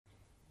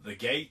The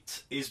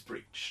gate is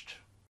breached.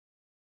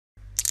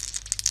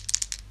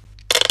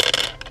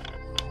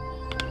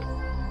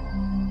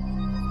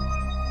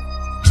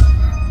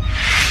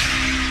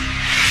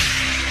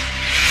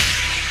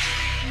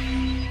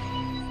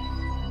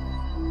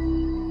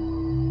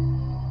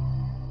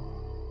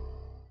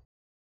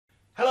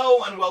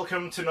 Hello and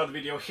welcome to another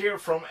video here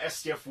from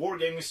SDF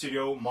Wargaming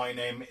Studio. My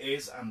name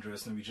is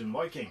Andreas Norwegian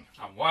Viking.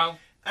 I'm Wild.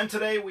 And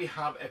today we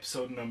have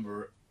episode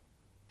number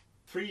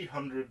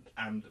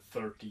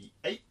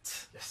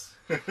 338 Yes.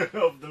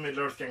 of the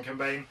Middle-earth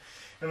campaign.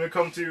 And we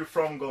come to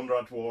From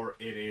Gondor at War,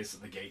 it is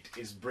The Gate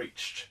is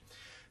Breached.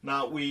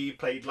 Now we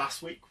played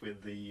last week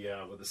with the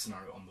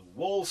scenario on the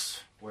walls,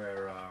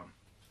 where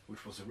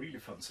which was a really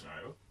fun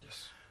scenario.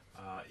 Yes.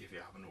 If you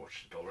haven't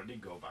watched it already,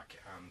 go back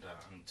and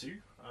do,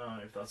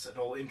 if that's at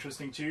all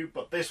interesting to you.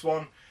 But this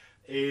one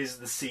is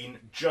the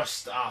scene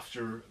just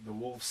after the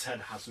wolf's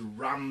head has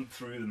rammed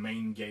through the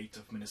main gate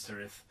of Minas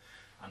Tirith,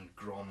 and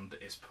Grond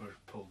is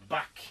pulled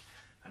back,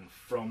 and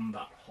from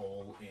that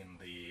hole in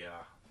the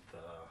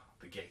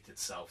gate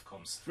itself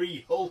comes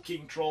 3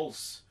 hulking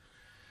trolls.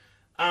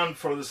 And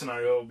for the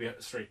scenario,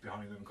 straight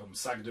behind them comes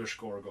Sagdush,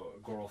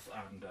 Goroth,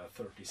 and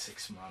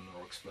 36-man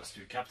orcs plus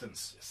 2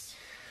 captains. Yes.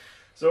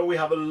 So we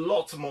have a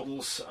lot of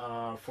models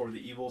for the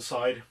evil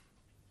side.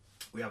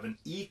 We have an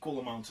equal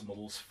amount of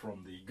models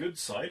from the good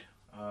side,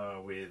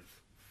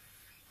 with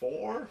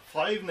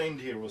 5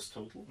 named heroes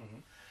total.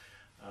 Mm-hmm.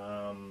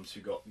 So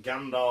you got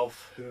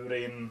Gandalf,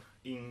 Húrin,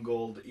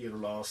 Ingold,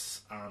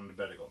 Irolas, and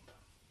Beregond.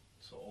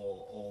 So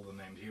all the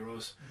named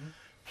heroes,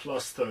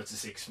 plus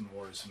 36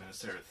 warriors of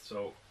Minas Tirith.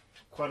 So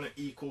quite an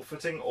equal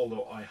footing,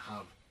 although I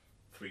have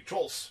 3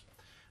 trolls.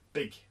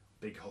 Big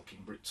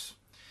hulking brutes.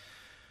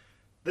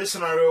 This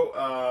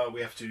scenario,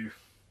 we have to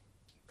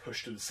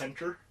push to the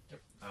center. Yep.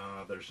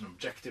 There's an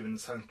objective in the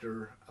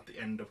center at the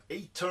end of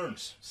 8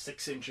 turns,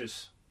 6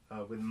 inches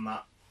within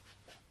that.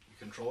 You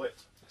control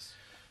it. Yes.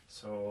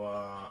 So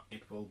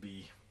it will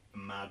be a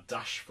mad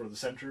dash for the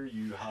center.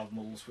 You have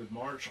models with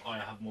March. I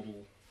have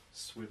models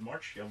with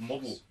March. You have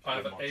model. I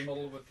have with a March.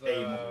 model with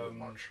A model with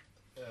March.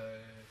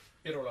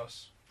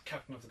 Irolas,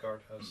 Captain of the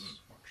Guard,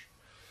 has March.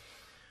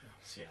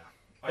 So, yeah.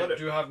 I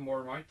do have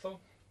more might though.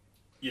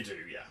 You do,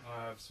 yeah.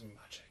 I have some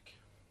magic.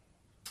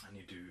 And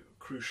you do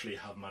crucially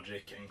have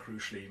magic, and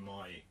crucially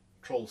my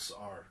trolls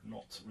are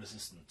not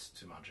resistant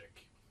to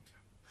magic.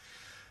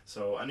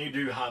 So, and you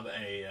do have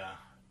a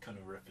kind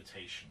of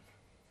reputation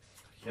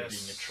for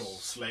being a troll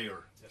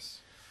slayer.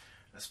 Yes.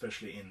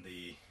 Especially in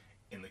the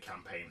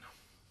campaign.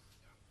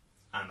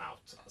 And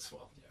out as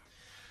well. Yeah.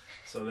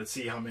 So let's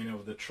see how many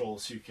of the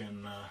trolls you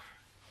can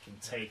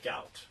take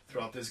out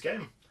throughout this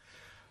game.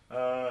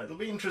 It'll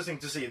be interesting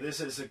to see. This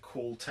is a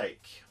cool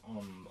take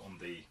on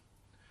the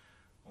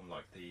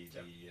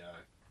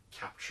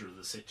capture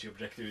the city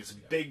objective. It's a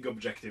big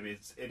objective.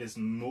 It is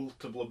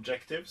multiple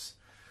objectives,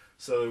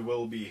 so there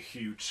will be a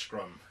huge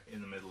scrum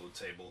in the middle of the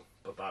table.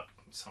 But that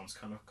sounds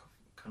kind of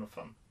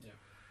fun. Yeah.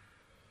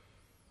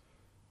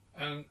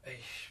 And a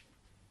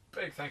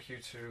big thank you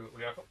to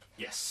Jakob.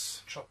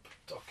 Yes. Chop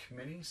Doc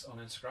Minis on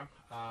Instagram,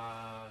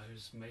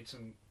 who's made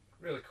some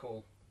really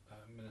cool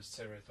Minas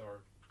Tirith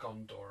or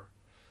Gondor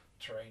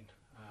terrain,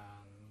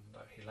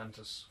 and he lent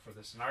us for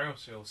this scenario,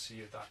 so you'll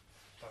see that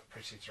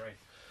pretty terrain.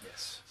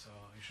 Yes. So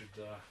you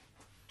should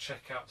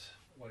check out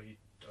what he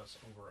does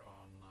over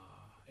on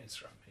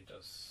Instagram. He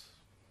does.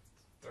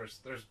 There's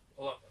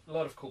a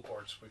lot of cool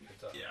boards we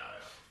could.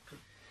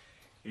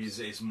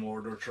 He's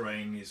Mordor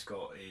terrain. He's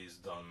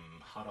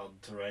done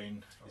Harad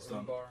terrain. He's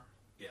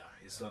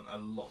done a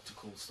lot of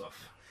cool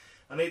stuff,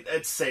 and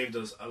it saved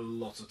us a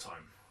lot of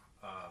time.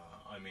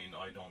 I mean,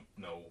 I don't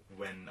know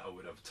when I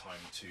would have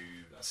time to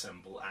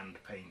assemble and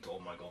paint all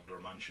my Gondor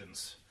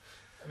mansions.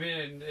 I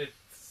mean, it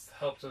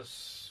helped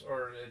us,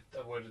 or it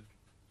avoided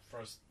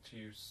for us to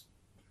use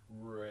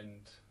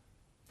ruined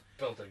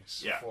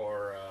buildings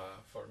for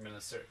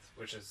Minas Tirith,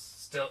 which is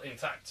still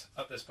intact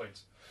at this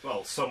point.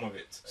 Well, some of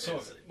it.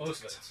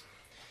 Most of it.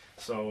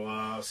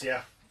 So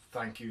yeah,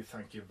 thank you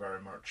very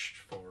much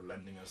for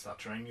lending us that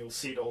terrain. You'll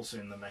see it also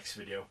in the next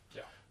video,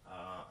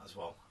 as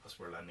well, as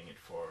we're lending it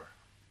for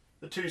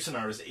the 2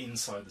 scenarios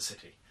inside the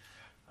city.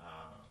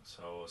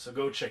 So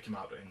go check him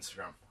out on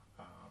Instagram.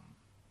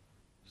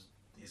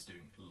 He's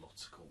doing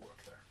lots of cool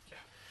work there. Yeah.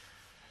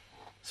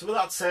 So with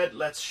that said,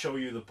 let's show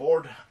you the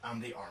board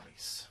and the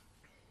armies.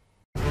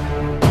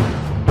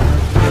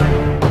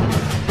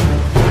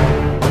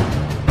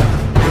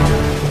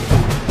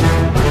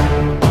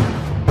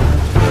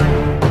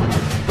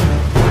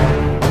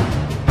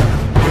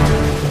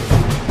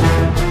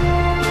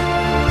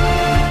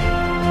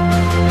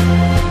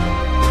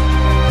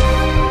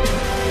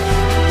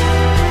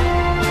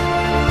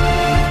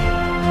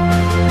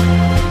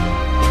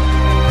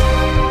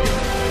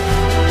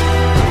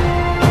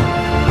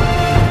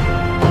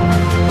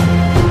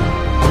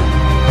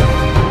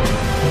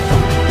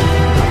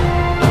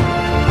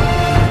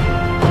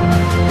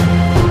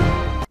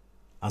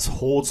 As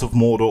hordes of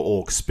Mordor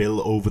Orcs spill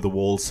over the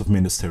walls of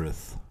Minas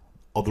Tirith,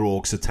 other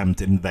Orcs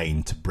attempt in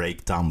vain to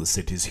break down the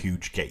city's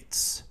huge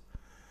gates.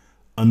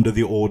 Under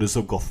the orders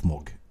of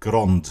Gothmog,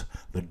 Grond,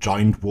 the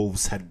giant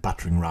wolf's head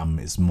battering ram,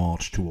 is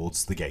marched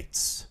towards the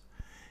gates.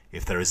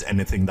 If there is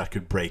anything that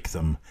could break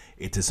them,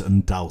 it is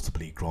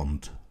undoubtedly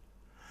Grond.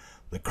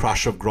 The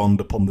crash of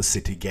Grond upon the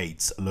city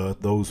gates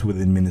alert those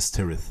within Minas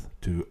Tirith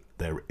to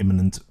their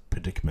imminent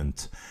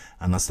predicament,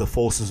 and as the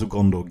forces of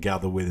Gondor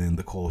gather within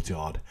the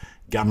courtyard,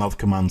 Gandalf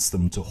commands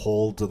them to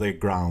hold their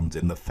ground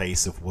in the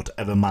face of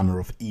whatever manner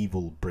of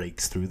evil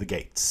breaks through the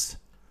gates.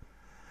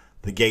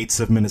 The gates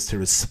of Minas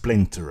Tirith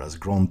splinter as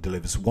Grond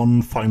delivers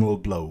one final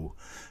blow,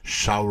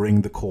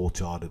 showering the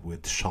courtyard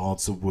with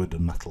shards of wood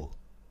and metal.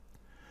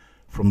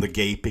 From the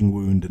gaping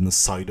wound in the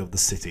side of the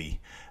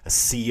city, a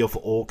sea of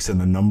orcs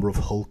and a number of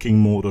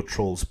hulking Mordor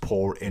Trolls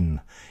pour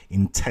in,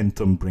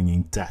 intent on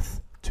bringing death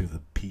to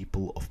the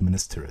people of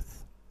Minas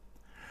Tirith.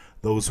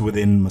 Those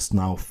within must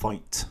now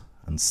fight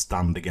and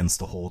stand against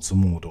the hordes of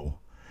Mordor.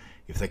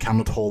 If they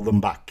cannot hold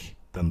them back,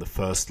 then the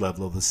first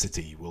level of the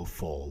city will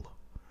fall.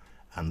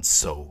 And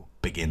so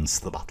begins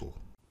the battle.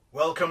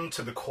 Welcome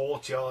to the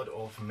courtyard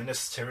of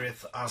Minas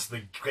Tirith as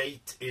the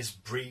gate is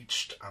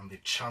breached and the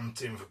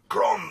chanting of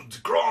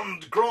Grond,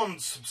 Grond,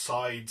 Grond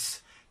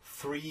subsides.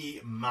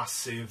 3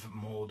 massive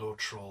Mordor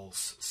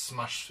Trolls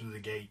smash through the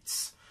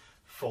gates,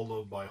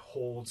 followed by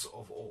hordes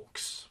of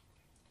orcs.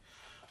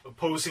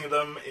 Opposing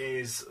them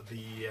is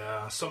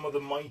some of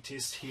the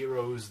mightiest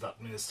heroes that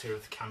Minas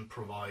Tirith can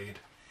provide.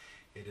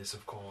 It is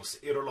of course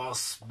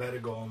Irolas,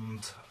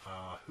 Beregond,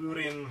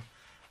 Húrin,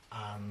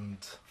 and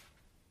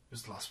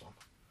who's the last one?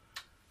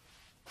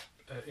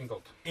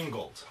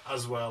 Ingold,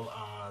 as well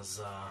as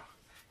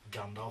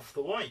Gandalf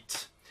the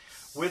White.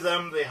 With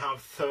them they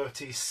have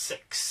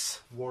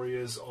 36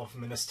 warriors of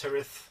Minas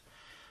Tirith.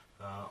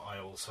 I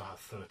also have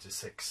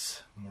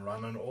 36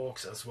 Morannon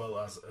Orcs, as well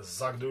as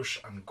Zagdush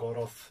and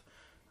Goroth,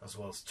 as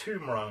well as 2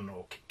 Morannon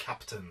Orc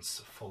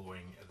captains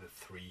following the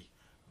 3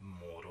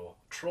 Mordor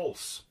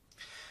Trolls.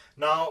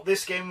 Now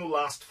this game will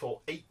last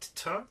for 8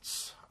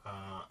 turns.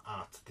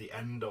 At the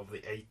end of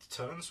the 8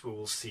 turns we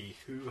will see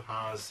who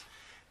has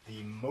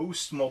the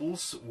most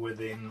models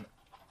within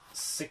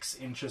 6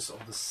 inches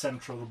of the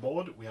center of the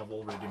board. We have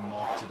already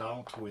marked it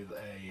out with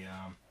a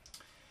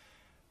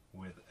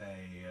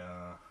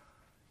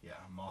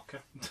marker.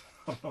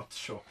 I'm not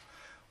sure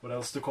what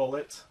else to call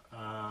it.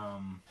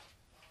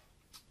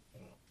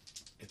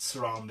 It's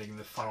surrounding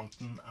the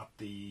fountain at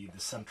the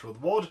center of the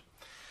board,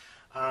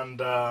 and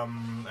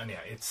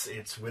yeah,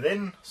 it's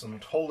within, so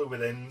not wholly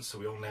within. So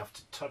we only have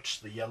to touch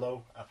the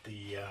yellow at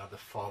the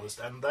farthest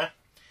end there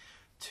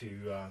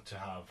to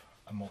have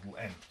a model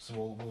in.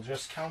 So we'll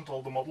just count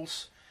all the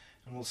models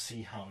and we'll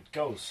see how it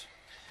goes.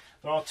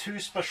 There are 2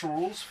 special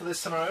rules for this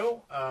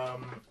scenario.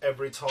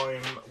 Every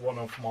time one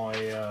of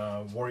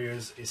my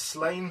warriors is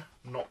slain,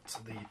 not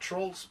the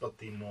trolls but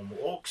the normal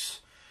orcs,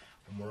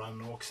 or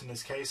Morannon orcs in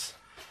this case,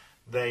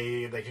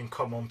 they can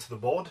come onto the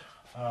board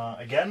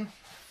again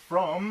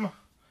from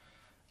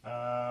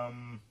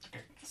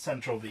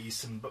center of the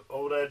eastern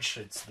board edge.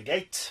 It's the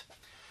gate,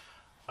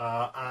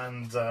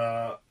 and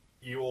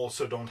you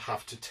also don't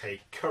have to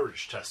take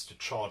courage tests to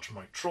charge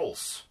my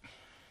trolls,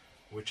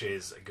 which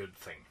is a good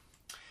thing.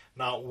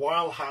 Now,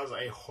 Weil has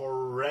a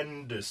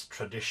horrendous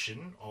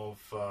tradition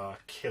of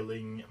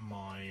killing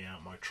my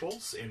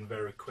trolls in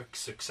very quick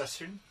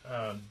succession,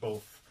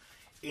 both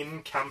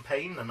in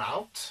campaign and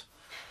out.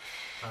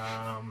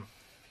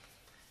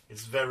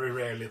 It's very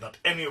rarely that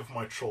any of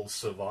my trolls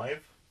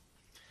survive.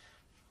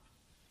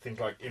 I think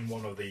like in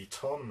one of the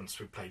tournaments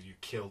we played, you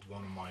killed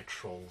one of my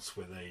trolls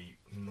with a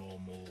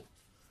normal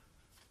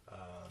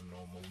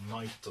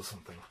knight or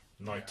something.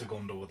 Knight to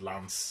Gondor with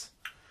lance.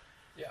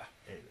 Yeah.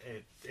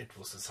 It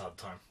was a sad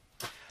time.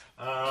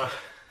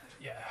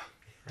 Yeah.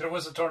 There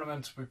was a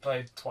tournament we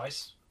played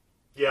twice.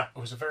 Yeah. It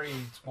was a very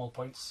small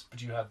points,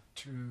 but you had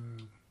 2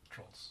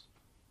 trolls.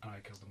 And I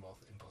killed them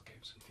both in both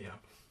games. Yeah.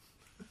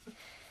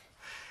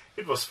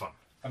 It was fun.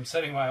 I'm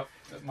setting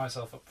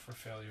myself up for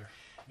failure.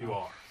 You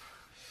are.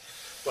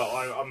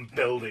 Well, I'm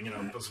building it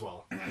up as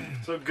well.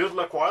 So good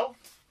luck, Weil.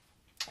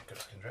 Good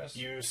luck, Andreas.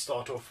 You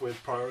start off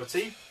with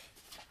priority.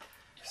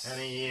 Yes.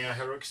 Any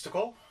heroics to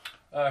call?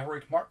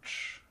 Heroic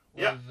March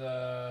with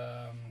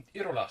Yeah.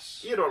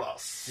 Irolas.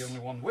 Irolas. The only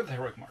one with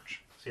Heroic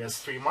March. So he has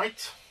 3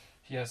 might.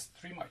 He has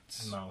 3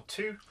 mites. Now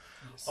 2.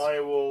 Yes. I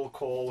will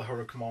call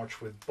Heroic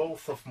March with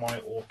both of my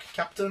orc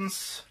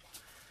captains.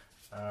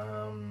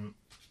 And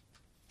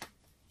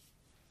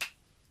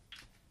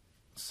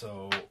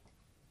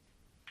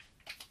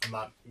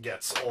that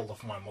gets all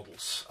of my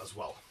models as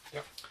well.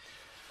 Yep.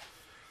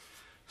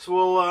 So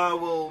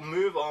we'll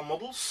move our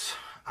models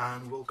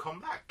and we'll come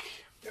back.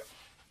 Yep.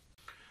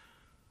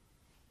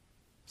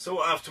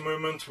 So after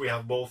movement we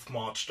have both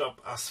marched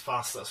up as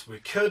fast as we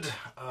could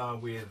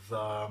with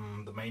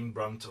the main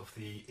brunt of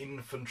the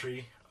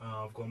infantry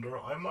of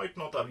Gondor. I might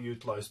not have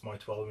utilised my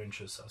 12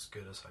 inches as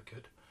good as I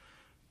could,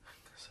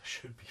 because I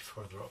should be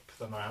further up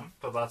than I am,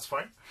 but that's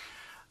fine.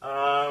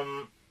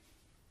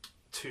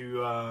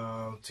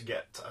 To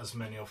get as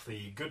many of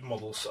the good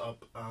models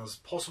up as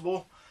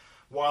possible.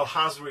 Weil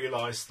has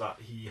realised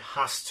that he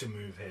has to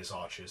move his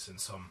archers in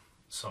some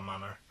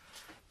manner.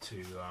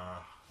 to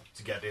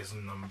get his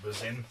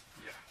numbers in.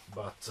 Yeah.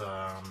 But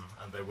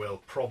and there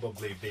will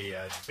probably be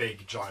a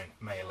big giant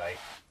melee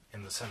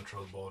in the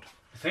central board.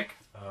 You think?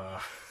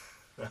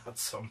 At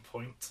some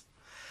point.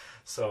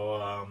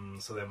 So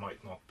so they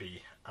might not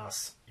be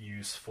as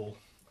useful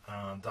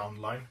down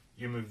the line.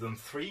 You moved them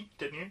 3,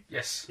 didn't you?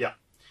 Yes. Yeah.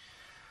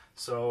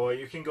 So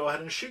you can go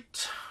ahead and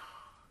shoot.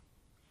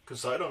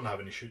 Because I don't have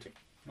any shooting.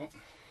 Nope.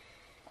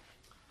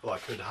 Well, I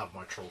could have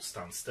my trolls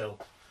stand still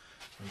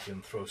and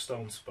can throw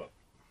stones, but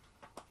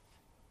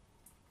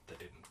they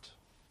didn't.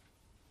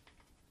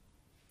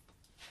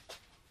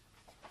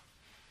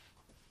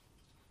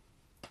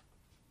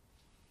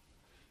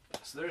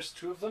 So there's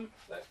 2 of them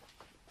that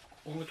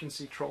only can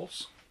see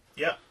trolls.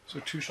 Yeah. So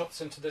 2 shots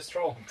into this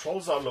troll.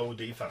 Trolls are low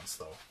defense,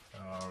 though.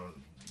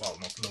 Well,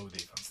 not low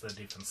defense. They're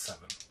defense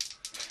 7.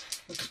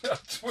 I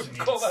wouldn't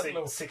call that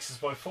low. 6s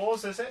by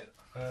 4s, is it?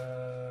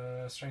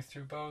 Strength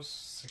 2 bows,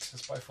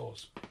 6s by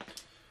 4s.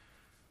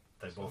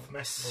 They both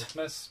miss. Both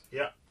miss.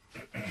 Yeah.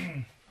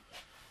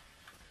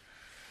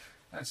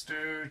 Let's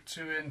do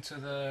 2 into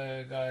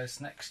the guys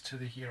next to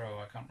the hero.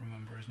 I can't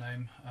remember his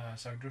name.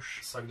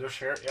 Sagdush. Sagdush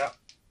here, yeah.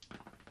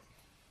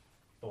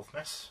 Both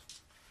miss.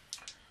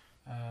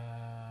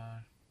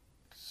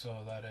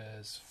 So that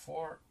is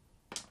 4.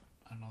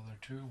 Another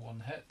 2. 1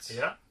 hit.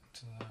 Yeah.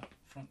 To the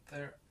front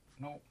there.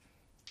 No.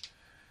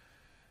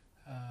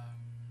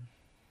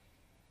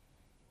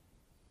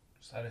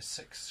 So that is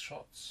 6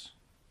 shots.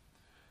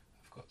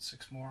 I've got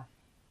 6 more.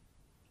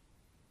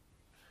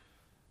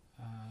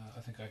 I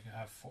think I can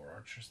have 4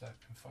 archers that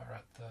can fire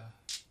at the...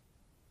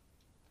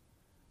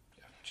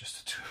 Yeah,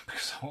 just the 2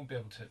 because I won't be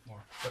able to hit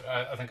more. But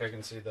I think I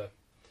can see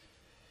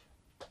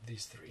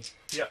these 3.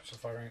 Yeah. So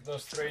firing at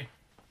those 3.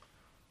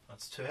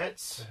 That's 2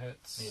 hits. 2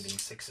 hits. Needing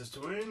 6s to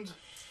wound.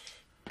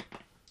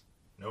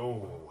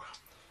 No.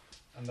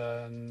 And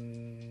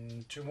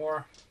then 2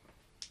 more.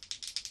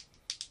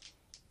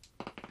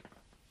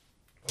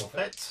 Both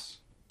hits.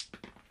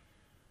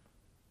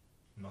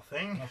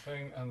 Nothing.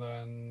 Nothing. And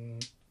then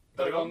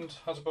Bergond.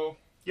 has a bow.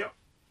 Yep.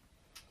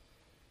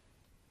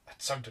 At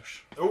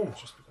Sagdush. Oh.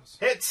 Just because.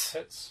 Hits.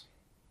 Hits.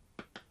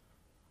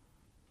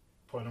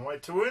 Point and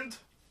white to wound.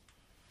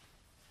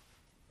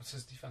 What's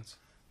his defense?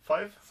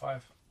 5.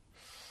 5.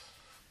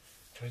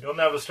 You don't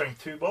have a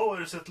strength 2 bow,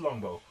 or is it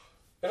longbow?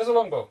 It is a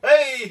longbow.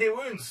 Hey, he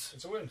wounds.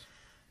 It's a wound.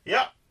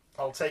 Yeah,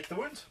 I'll take the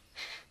wound.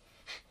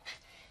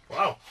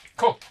 Wow.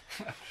 Cool.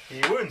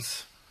 He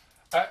wounds.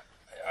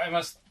 I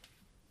must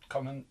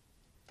comment.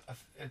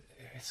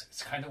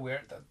 It's kind of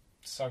weird that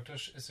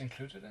Sagdush is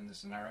included in this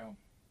scenario.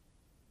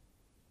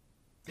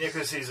 Yeah,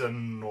 because he's a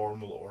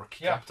normal orc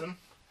Yeah. captain.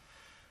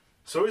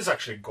 So is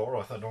actually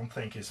Goroth. I don't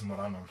think he's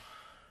Morannon.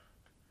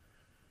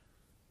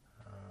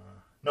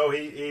 No,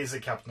 he is a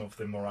captain of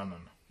the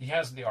Morannon. He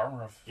has the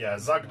armor of... Yeah,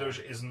 Zagdush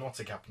is not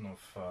a captain of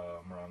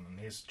Morannon.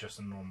 He's just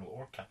a normal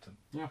orc captain.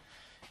 Yeah.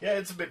 Yeah,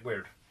 it's a bit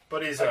weird.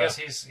 But he's... I guess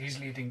he's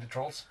leading the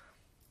trolls.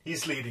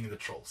 He's leading the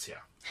trolls,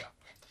 yeah.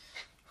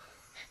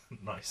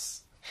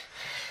 Nice.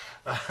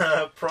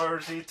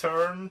 Priority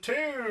turn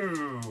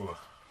 2.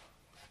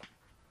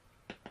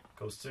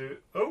 Goes to...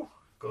 Oh!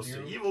 Goes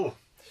to evil.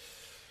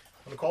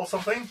 Want to call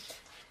something?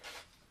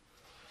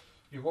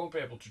 You won't be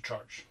able to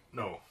charge.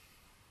 No.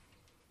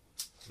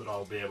 But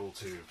I'll be able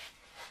to...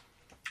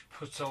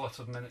 Put a lot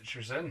of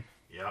miniatures in.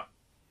 Yeah.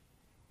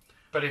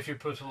 But if you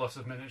put a lot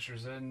of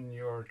miniatures in,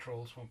 your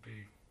trolls won't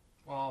be...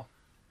 Well...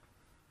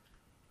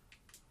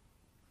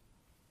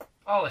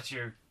 I'll let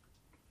you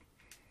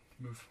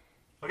move.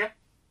 Okay.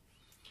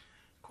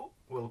 Cool.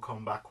 We'll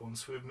come back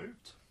once we've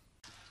moved.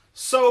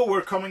 So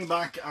we're coming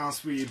back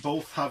as we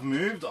both have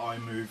moved. I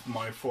moved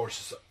my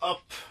forces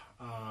up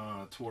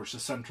towards the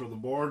center of the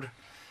board,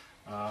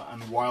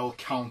 and while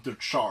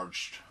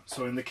counter-charged.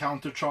 So in the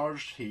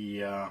counter-charged,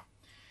 he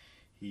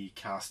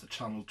cast a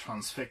channel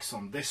transfix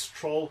on this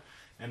troll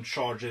and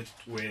charged it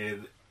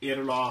with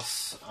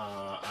Irlas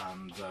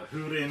and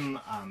Hurin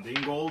and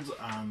Ingold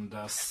and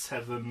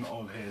 7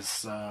 of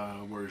his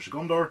warriors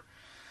Gondor,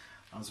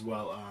 as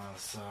well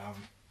as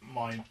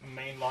my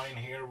main line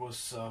here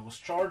was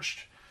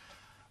charged.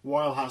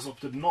 Weil has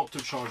opted not to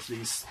charge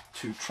these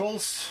 2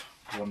 trolls.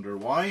 Wonder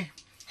why.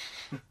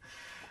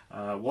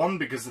 1,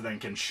 because he then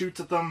can shoot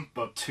at them,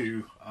 but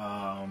 2,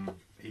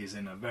 he's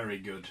in a very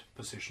good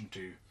position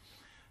to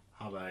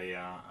have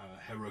a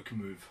heroic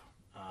move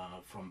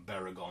from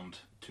Bergond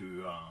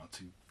to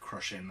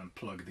crush in and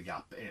plug the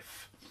gap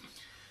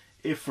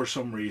if for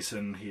some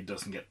reason he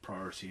doesn't get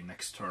priority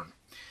next turn.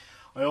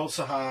 I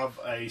also have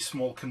a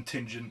small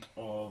contingent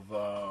of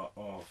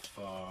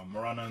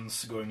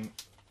Morannons going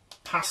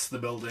past the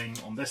building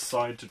on this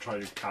side to try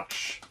to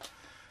catch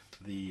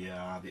the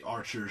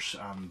archers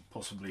and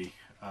possibly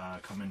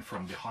come in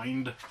from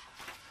behind.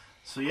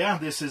 So yeah,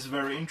 this is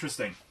very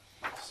interesting.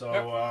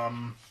 So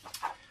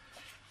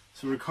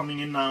so we're coming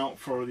in now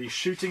for the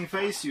shooting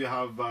phase. You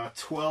have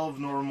 12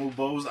 normal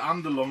bows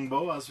and the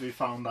longbow, as we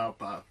found out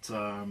that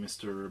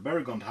Mr.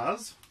 Bergond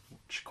has,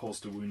 which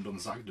caused a wound on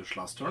Zagdush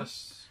last turn.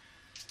 Yes.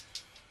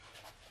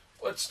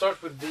 Let's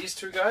start with these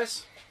 2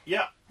 guys.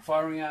 Yeah.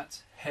 Firing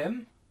at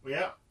him.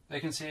 Yeah. They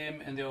can see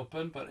him in the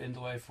open, but in the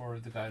way for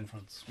the guy in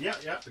front. Yeah,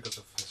 yeah. Because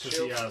of his Because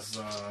shield. he has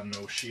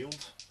no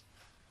shield.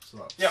 So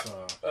that's... Yeah.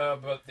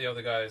 But the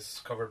other guy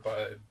is covered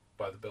by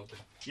the building.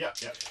 Yeah,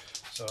 yeah.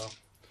 So,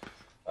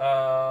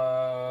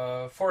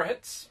 4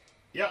 hits.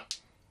 Yeah.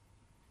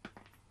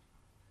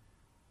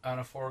 And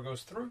a 4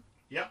 goes through.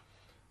 Yeah.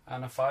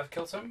 And a 5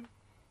 kills him,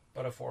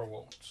 but a 4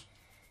 won't.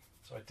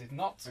 So I did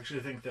not. I actually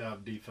think they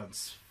have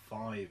defense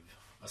 5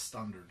 as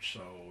standard,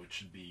 so it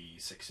should be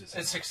 6s.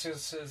 It's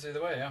 6s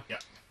either way, yeah. Yeah.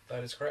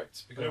 That is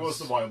correct. Because it was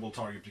the viable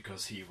target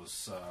because he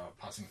was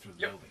passing through the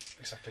building.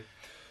 Exactly.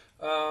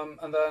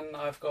 And then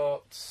I've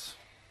got...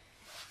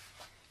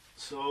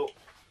 So...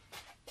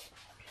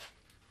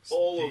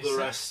 all of the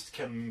rest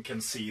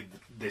can see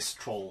this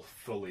troll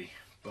fully.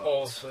 But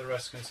all of the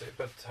rest can see.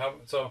 But how...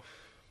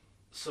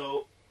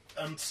 So,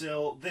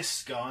 until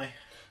this guy...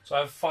 So I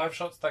have 5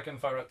 shots that can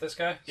fire at this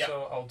guy. Yeah.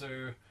 So I'll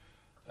do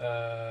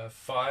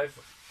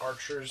 5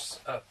 archers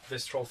at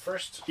this troll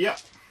first. Yeah.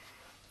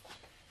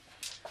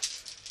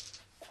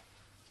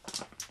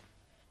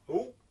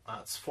 Oh,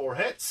 that's 4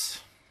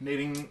 hits.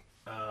 Needing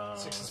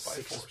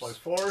 6s by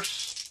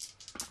 4s.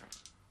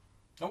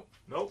 Nope.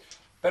 Nope.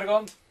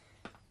 Better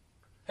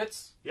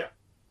hits. Yeah.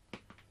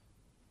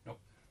 Nope.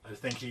 I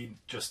think he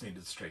just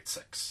needed straight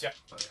 6. Yeah.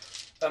 But,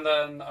 And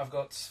then I've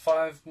got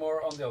 5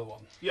 more on the other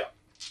one. yeah.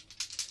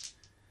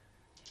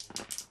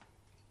 That's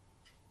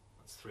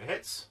 3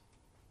 hits.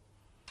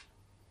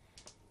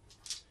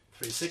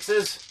 3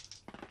 6s.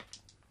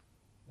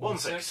 1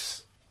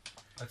 6.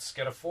 Let's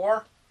get a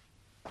 4.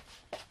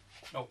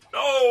 Nope.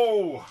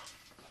 No!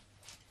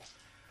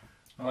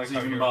 I was like how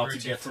even you're about to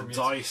rooting get for the me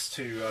dice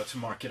to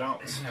mark it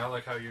out. Yeah, I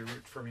like how you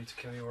root for me to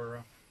kill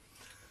your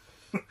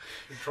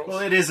trolls. Well,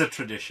 it is a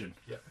tradition.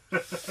 Yeah.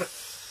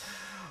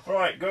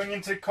 Alright, going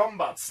into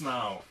combats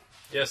now.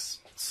 Yes.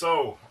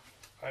 So,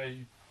 I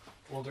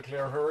will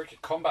declare heroic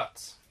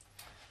combat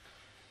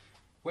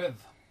with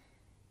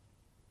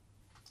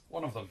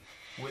one of them.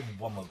 with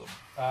one of them.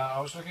 I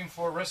was looking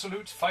for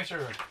Resolute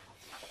Fighter.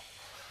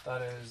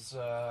 That is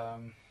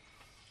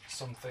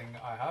something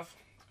I have,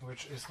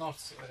 which is not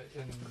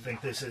in... I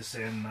think this is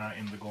in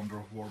the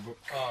Gondor Warbook.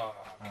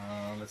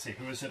 Okay. Let's see,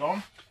 who is it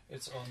on?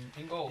 It's on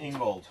Ingold.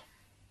 Ingold.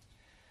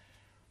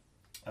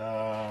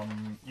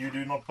 You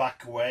do not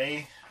back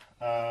away.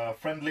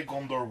 Friendly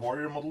Gondor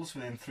warrior models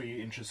within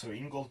 3 inches of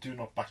Ingold do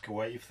not back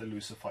away if they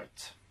lose a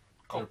fight.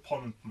 Their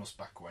opponent must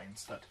back away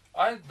instead.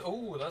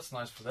 Oh, that's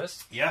nice for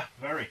this. Yeah,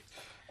 very.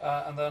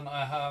 And then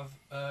I have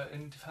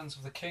in defense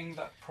of the king.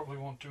 That probably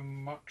won't do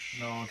much.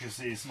 No, because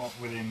he's not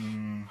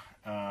within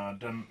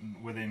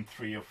within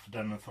 3 of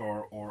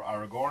Denethor or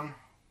Aragorn.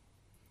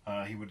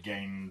 He would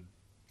gain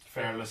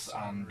Fearless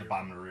and the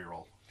banner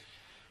reroll.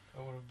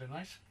 That would be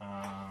nice.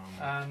 Um,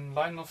 And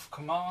line of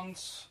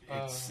command.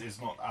 it's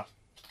not apt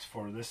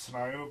for this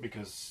scenario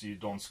because you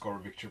don't score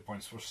victory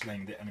points for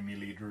slaying the enemy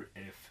leader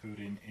if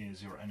Húrin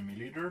is your enemy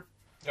leader.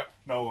 Yep.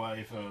 No,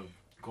 if a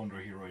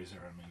Gondor hero is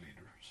your enemy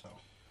leader. So.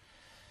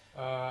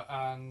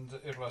 And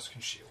Irlas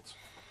can shield.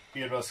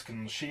 Irlas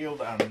can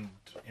shield and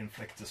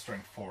inflict the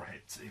strength 4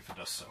 hit if it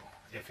does so,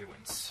 if he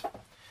wins.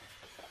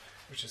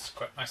 Which is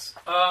quite nice.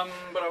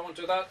 But I won't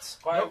do that.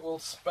 I Nope. will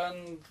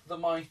spend the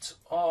might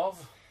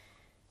of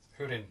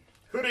Húrin.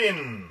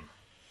 Húrin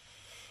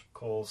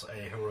calls a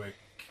heroic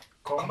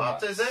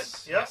combat, is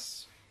it? Yeah.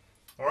 Yes.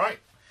 Alright.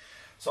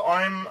 So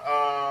I'm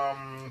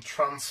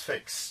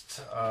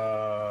transfixed.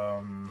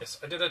 Yes,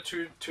 I did a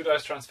two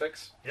dice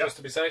transfix, Yep. just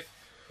to be safe.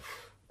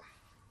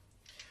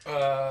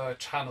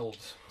 Channeled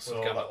with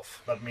So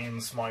Gandalf. that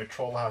means my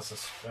troll has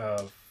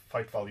a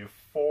fight value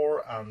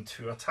 4 and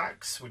 2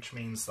 attacks, which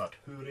means that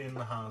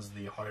Húrin has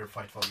the higher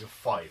fight value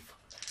 5.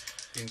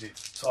 Indeed.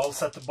 So I'll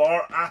set the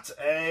bar at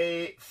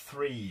a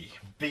 3.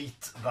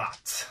 Beat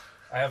that.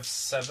 I have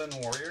 7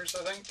 warriors,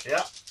 I think.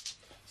 Yeah.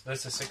 So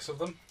this is 6 of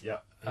them. Yeah.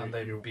 And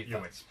they beat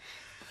that. win.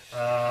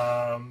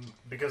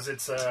 Because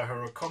it's a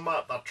hero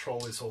combat, that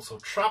troll is also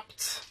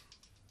trapped.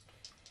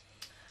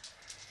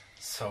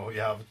 So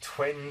you have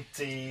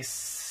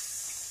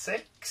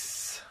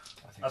 26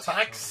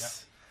 attacks.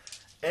 So,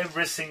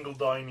 Every single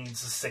die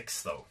needs a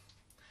 6 though.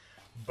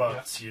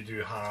 But you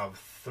do have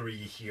 3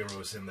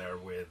 heroes in there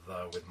with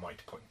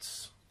might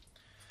points.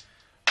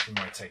 You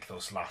might take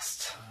those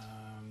last.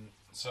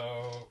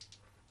 So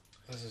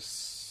this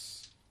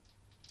is...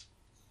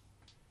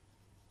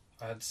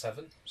 I had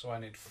 7, so I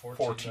need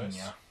 14 dice.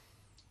 Yeah.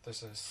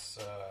 This is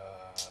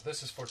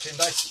 14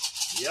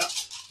 dice. Yeah.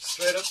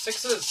 Straight up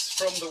 6s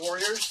from the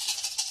warriors.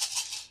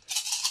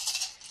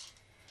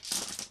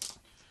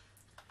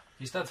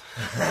 He's dead.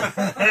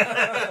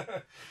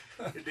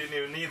 You didn't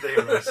even need the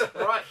heroes.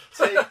 Right,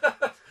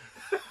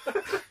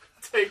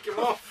 take him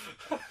off.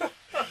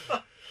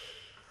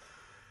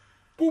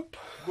 Boop.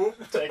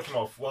 Boop, take him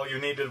off. Well, you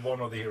needed one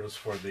of the heroes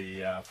for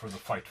the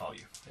fight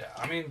value. Yeah,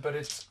 I mean, but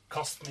it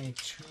cost me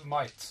 2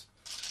 might.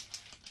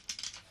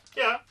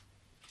 Yeah.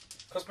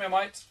 Cost me a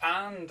might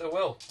and a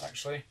will,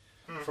 actually,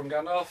 from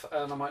Gandalf,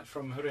 and a might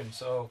from Húrin.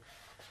 So,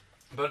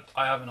 but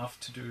I have enough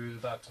to do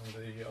that on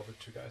the other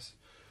 2 guys,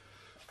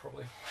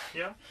 probably.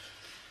 Yeah.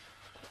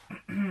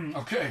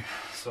 Okay.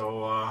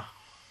 So,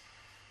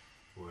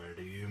 where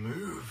do you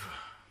move?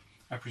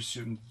 I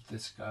presume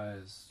this guy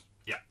is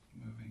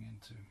moving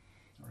into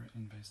or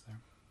in base there.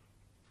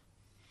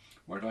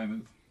 Where do I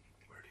move?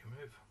 Where do you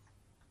move?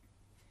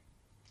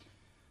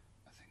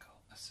 I think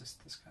I'll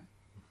assist this guy.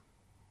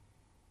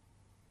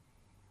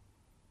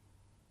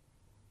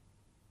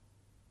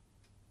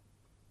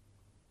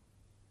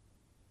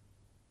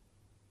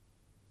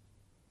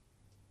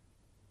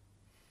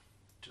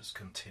 Just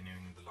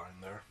continuing the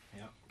line there.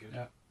 Yeah, good.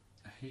 Yeah,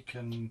 he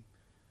can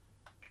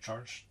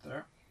charge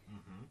there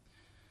Mm-hmm.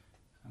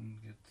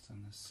 and get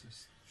an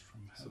assist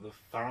from him. So the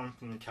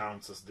fountain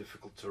counts as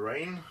difficult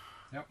terrain.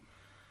 Yep.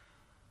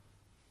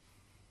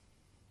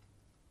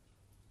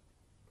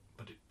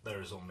 But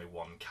there is only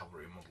one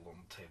cavalry model on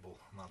the table,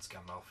 and that's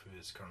Gandalf, who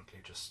is currently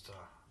just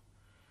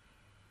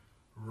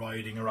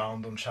riding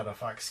around on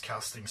Shadowfax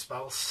casting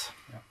spells.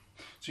 Yeah.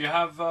 So you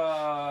have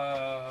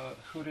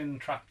Húrin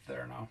trapped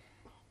there now.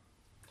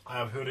 I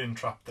have Húrin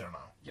trapped there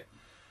now. Yeah.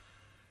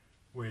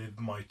 With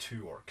my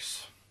 2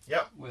 orcs.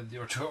 Yeah. With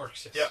your 2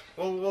 orcs, yes. Yeah,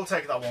 we'll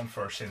take that one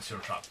first since you're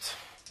trapped.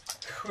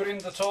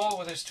 Húrin the Tall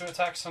with his 2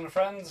 attacks on a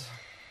friend.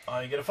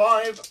 I get a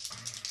 5.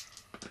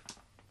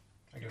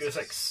 I You guess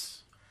get a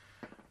 6.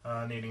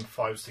 Needing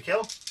 5s to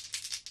kill.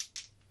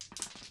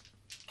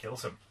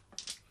 Kills him.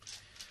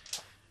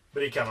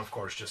 But he can of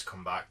course just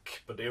come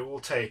back. But it will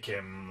take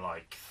him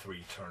like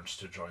 3 turns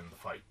to join the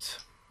fight.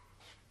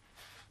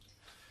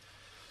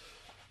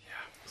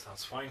 Yeah. So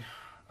that's fine.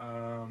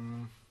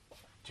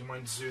 Do you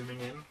mind zooming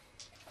in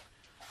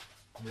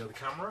on the other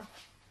camera?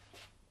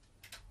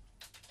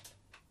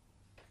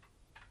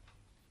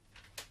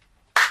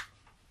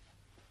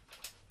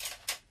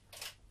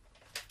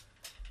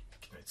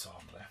 Knut sa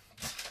med det.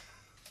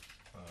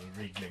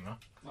 Rigling, da.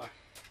 Nei.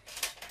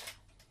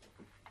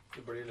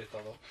 Det blir litt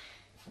av det.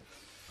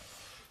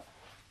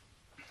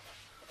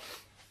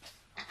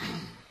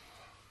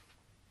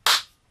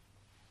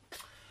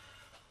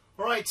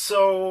 Alright,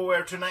 so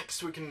where to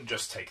next? We can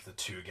just take the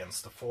 2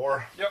 against the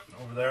 4. Yep.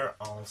 Over there,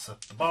 I'll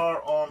set the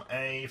bar on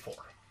a 4.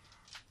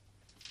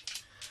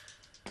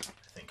 I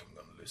think I'm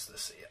gonna lose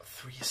this. Yeah,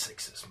 3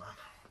 6s, man.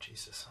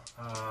 Jesus.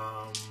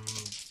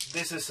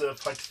 This is a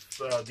fight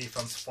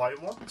defense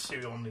 5-1, so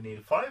you only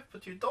need 5,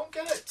 but you don't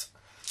get it.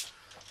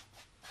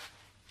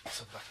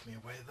 So back me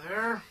away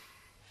there.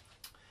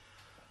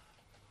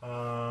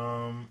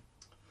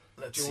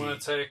 Let's see. Do you want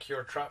to take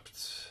your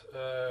trapped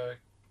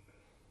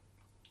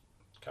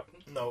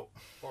captain? No.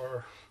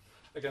 Or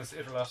against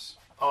Irlas?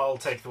 I'll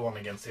take the one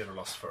against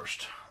Irlas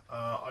first.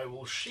 I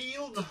will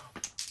shield.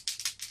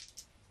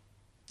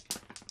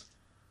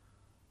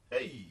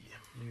 Hey.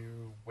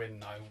 You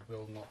win, I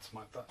will not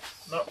smite that.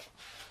 No.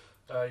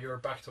 You're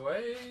backed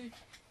away?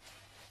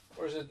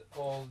 Or is it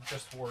all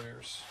just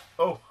warriors?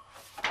 Oh.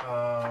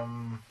 I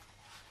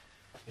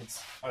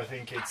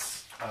think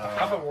it's... I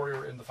have a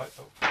warrior in the fight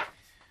though. I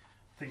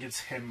think it's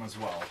him as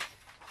well.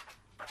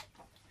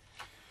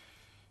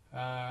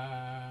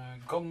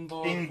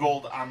 Gondor...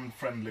 Ingold and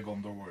friendly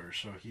Gondor warrior,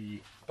 so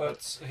he...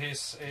 But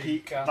he's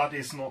a... that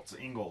is not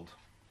Ingold.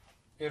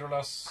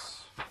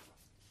 Irolas...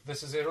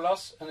 This is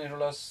Irolas, and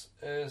Irolas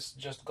is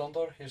just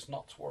Gondor. He's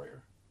not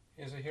warrior.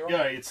 He's a hero.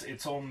 Yeah,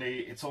 it's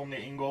only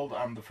Ingold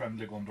and the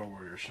friendly Gondor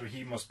warrior, so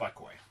he must back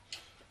away.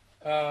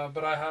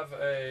 But I have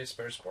a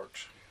spare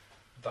sport.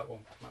 That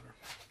won't matter.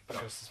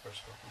 Because the spare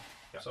sport.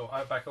 Yeah. So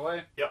I back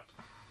away. Yeah.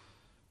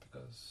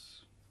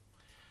 Because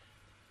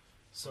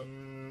So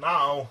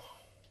now...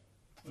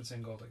 it's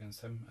Ingold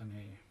against him, and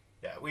he...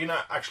 Yeah, we can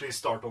actually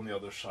start on the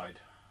other side.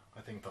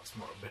 I think that's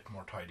a bit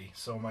more tidy.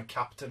 So my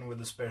captain with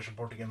the spare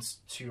support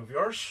against 2 of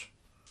yours.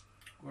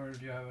 Where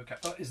do you have a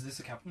captain? Oh, is this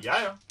a captain?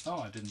 Yeah.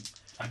 Oh, I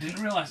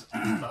didn't realize.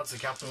 That's the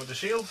captain with the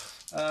shield.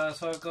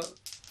 So I've got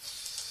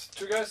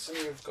 2 guys, and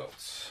you've got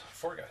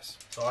 4 guys.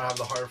 So I have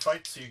the higher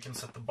fight, so you can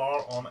set the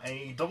bar on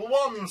a double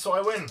 1, so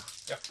I win.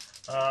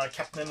 Yeah.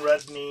 Captain in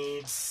red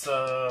needs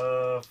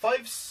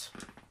 5s.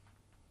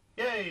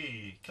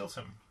 Yay! Kills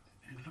him.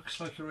 He looks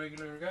like a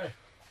regular guy.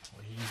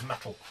 Well, he's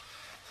metal.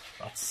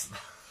 That's...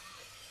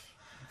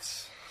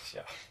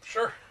 Yeah,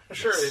 sure it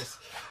is.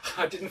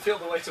 I didn't feel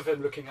the weight of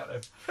him looking at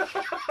him.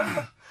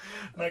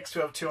 Next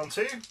we have 2 on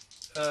 2.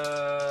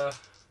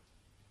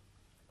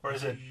 Or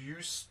is it?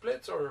 You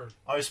split or?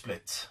 I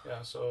split.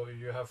 Yeah, so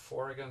you have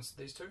 4 against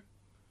these 2,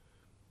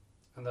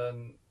 and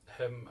then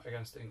him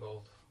against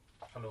Ingold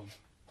alone.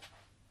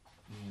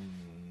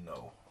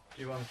 No.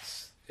 You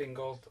want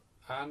Ingold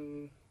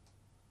and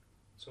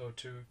so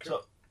 2.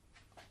 So,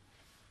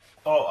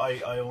 oh, I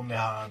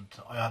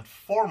had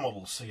 4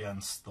 models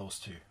against those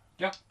 2.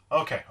 Yeah.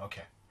 Okay.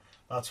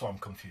 That's why I'm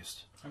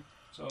confused.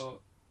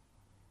 So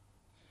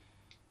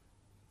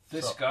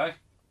this guy.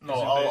 No,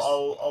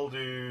 I'll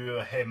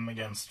do him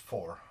against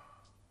 4.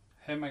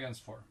 Him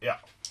against 4. Yeah.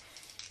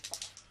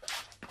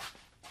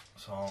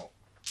 So I'll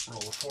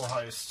roll the 4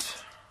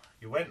 highest.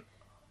 You win.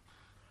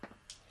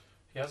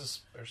 He has a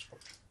spare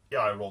sport. Yeah,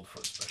 I rolled for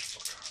the spare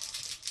sport.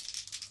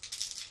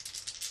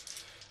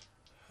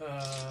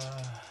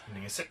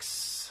 Winning a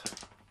 6.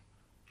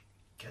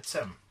 Gets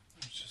him.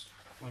 Let's just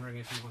wondering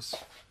if he was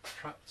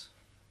trapped.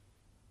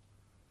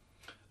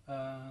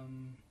 But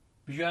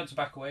you had to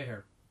back away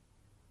here.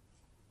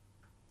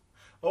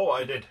 Oh,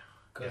 I did.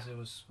 Because it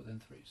was within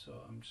 3, so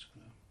I'm just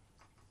gonna...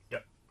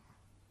 Yep.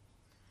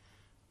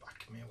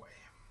 Back me away.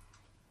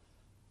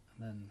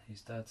 And then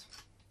he's dead.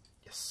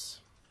 Yes.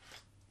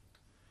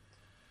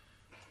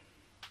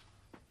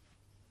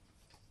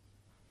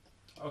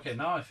 Okay,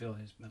 now I feel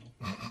his middle.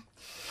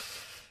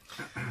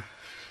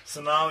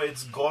 So now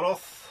it's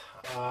Goroth.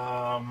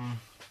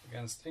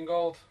 Against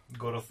Ingold.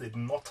 Goroth did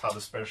not have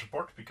a spare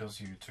support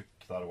because you took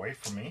that away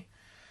from me.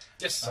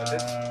 Yes, I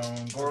did.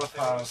 Goroth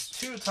has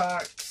 2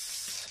 attacks.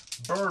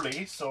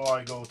 Burly, so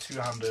I go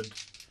two-handed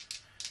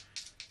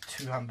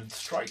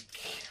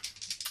strike.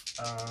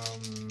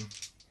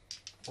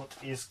 What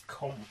is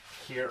come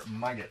here,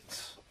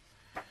 maggot?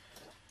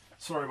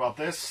 Sorry about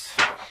this.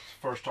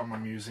 First time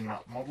I'm using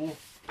that model.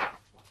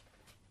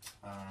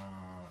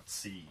 Let's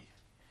see.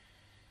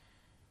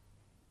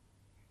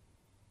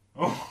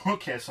 Oh,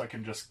 okay, so I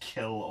can just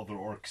kill other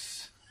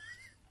orcs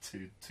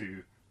to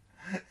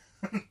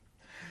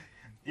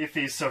if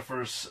he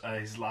suffers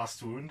his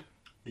last wound,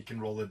 he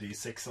can roll a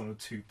d6 on a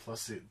 2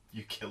 plus it.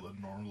 You kill a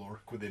normal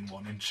orc within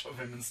 1 inch of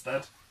him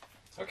instead.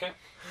 Okay,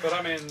 but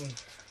I mean,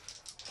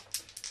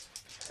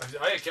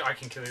 I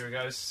can kill you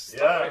guys.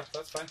 Yeah, okay,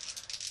 that's fine.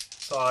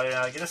 So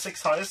I get a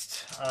 6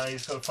 highest.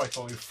 He's got a fight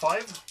value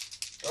 5.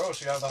 Oh,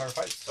 so you have the higher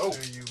fight. Oh,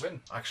 so you win.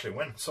 Actually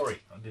win.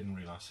 Sorry, I didn't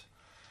realize.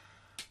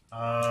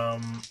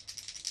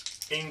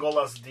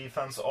 Ingol has a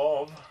defense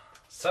of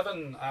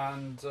 7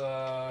 and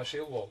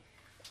shield wall.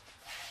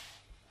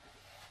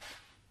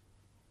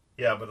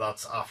 Yeah, but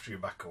that's after you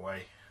back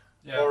away.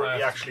 Yeah, or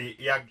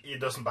he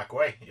doesn't back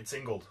away. It's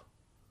Ingold.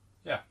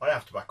 Yeah, I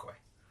have to back away.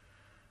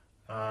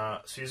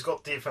 So he's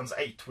got defense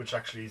 8, which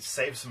actually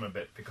saves him a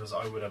bit because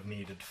I would have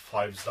needed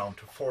 5s down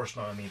to 4s.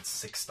 Now I need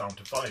 6 down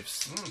to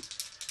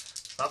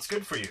 5s. That's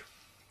good for you.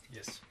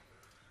 Yes.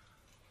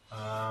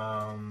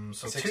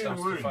 So 6 2 down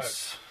to wounds.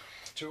 5.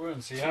 2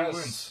 wounds. He 2 has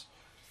wounds.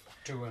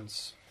 2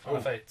 wounds. On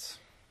a fate.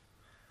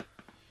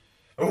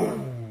 Oh.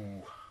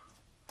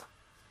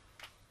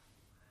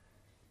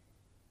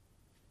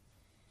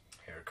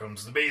 Here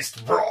comes the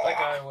beast. That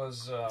guy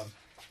was...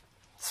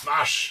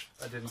 Smash!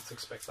 I didn't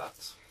expect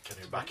that. Can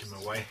you back him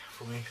away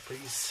for me,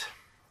 please?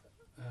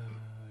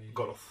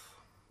 Goroth.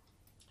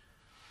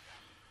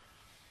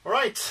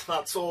 Alright,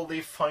 that's all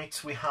the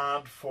fights we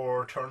had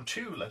for turn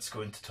 2. Let's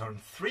go into turn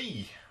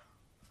 3.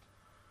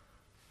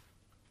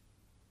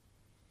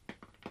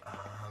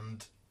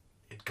 And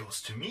it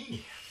goes to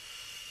me.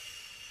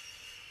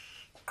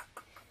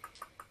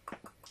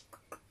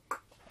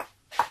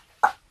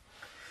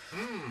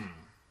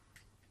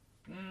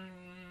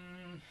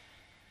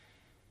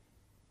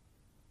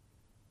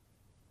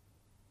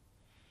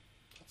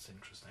 That's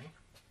interesting.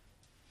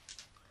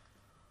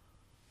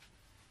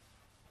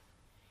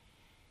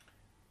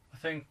 I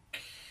think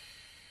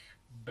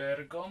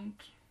Bergond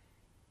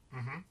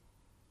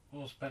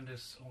will spend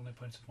his only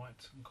points of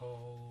might and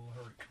call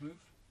heroic move.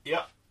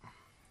 Yeah.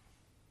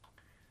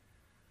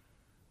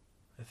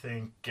 I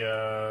think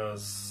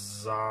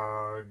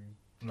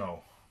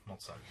no, not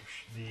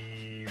Zagdush.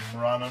 The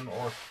Moranan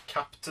or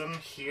captain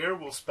here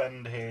will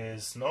spend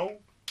his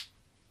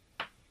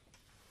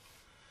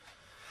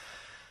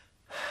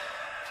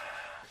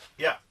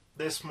Yeah,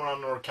 this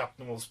Moranan or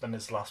captain will spend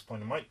his last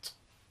point of might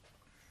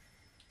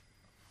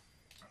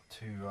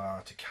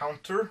to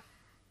counter.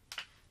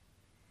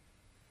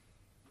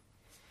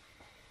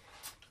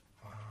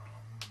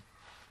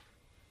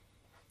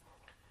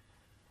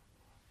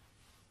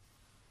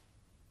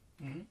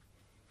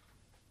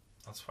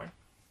 That's fine.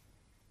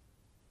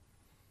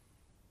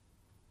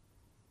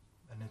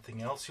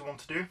 Anything else you want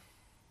to do?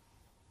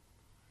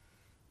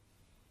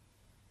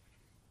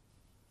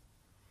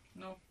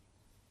 No.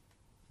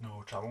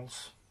 No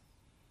channels?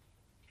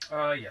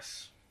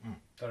 Yes.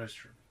 That is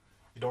true.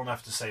 You don't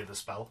have to say the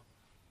spell.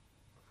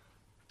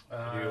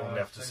 You only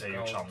have to say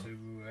your channel.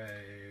 Do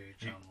a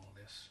channel,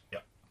 yes.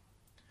 Yeah.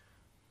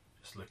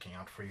 Just looking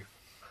out for you.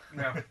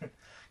 Yeah.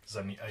 Because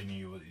I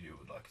knew you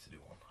would like to do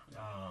one.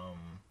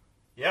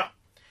 Yeah.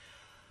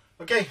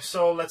 Okay,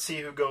 so let's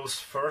see who goes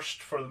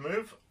first for the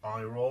move.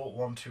 I roll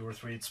 1, 2, or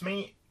 3. It's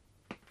me.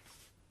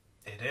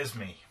 It is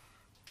me.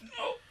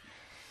 Oh.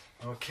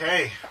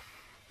 Okay.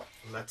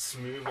 Let's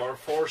move our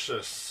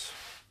forces.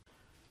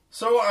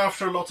 So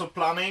after a lot of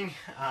planning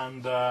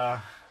and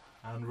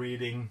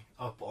reading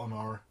up on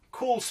our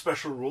cool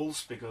special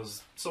rules,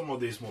 because some of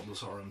these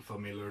models are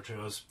unfamiliar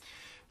to us,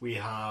 we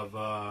have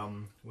a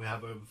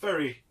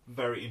very,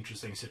 very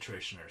interesting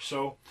situation here.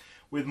 So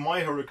with my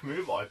heroic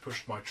move, I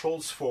pushed my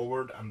trolls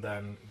forward and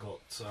then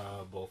got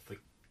both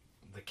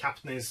the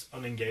captain is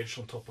unengaged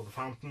on top of the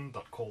fountain.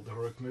 That called the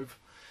heroic move.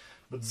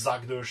 But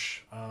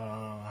Zagdush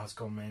has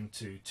come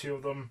into 2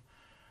 of them,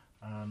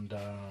 and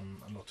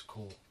a lot of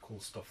cool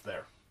stuff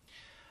there.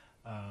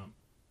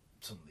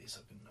 Some of these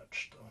have been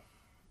nudged though,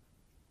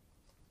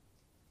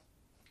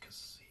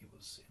 because he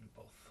was in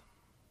both.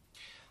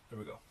 There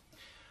we go.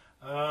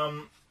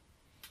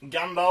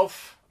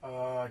 Gandalf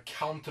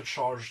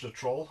countercharged the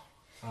troll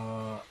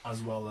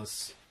as well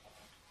as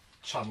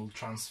channel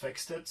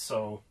transfixed it,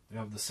 so you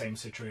have the same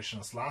situation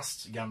as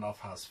last. Gandalf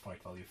has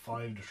fight value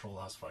 5, the troll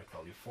has fight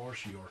value 4,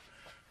 so you're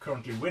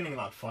currently winning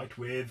that fight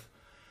with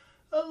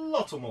a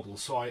lot of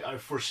models, so I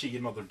foresee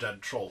another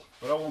dead troll.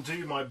 But I will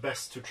do my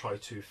best to try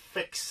to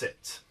fix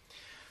it.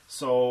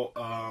 So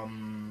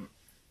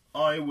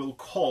I will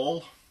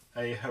call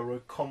a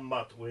heroic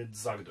combat with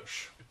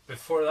Zagdush.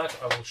 Before that,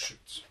 I will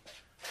shoot.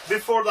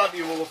 Before that,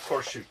 you will of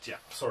course shoot, yeah,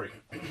 sorry.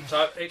 So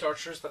I have 8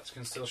 archers that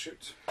can still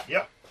shoot.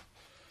 Yeah.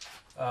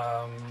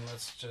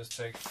 Let's just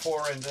take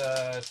 4 and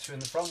 2 in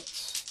the front.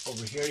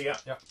 Over here, yeah.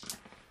 Yeah.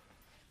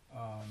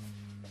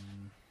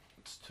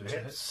 It's 2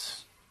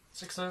 hits.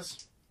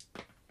 6s.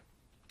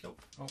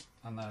 Nope. Oh,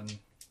 and then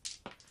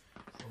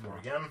Over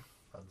again.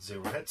 That's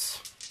 0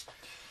 hits.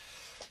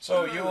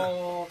 So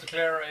you'll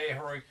declare a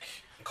heroic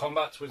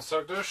combat with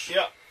Zagdush.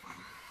 Yeah.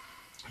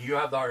 You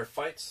have the higher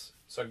fights.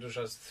 Zagdush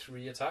has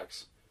 3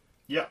 attacks.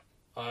 Yeah.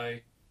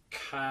 I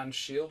can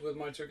shield with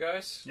my 2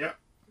 guys. Yeah.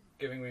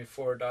 Giving me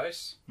 4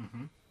 dice.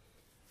 Mm-hmm.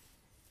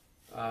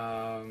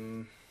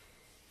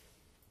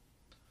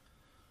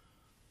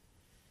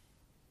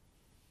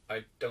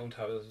 I don't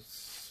have a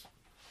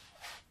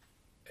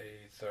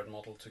third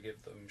model to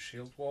give them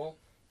shield wall.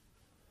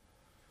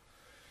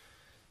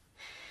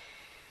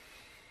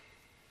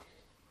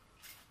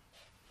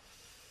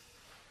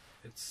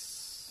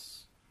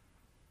 It's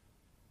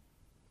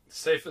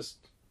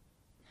safest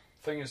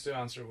thing is to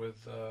answer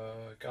with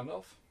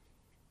Gandalf,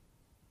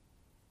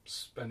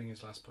 spending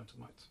his last point of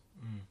might.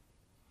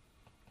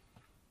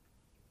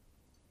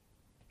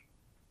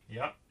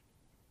 Yeah.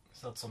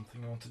 Is that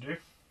something you want to do?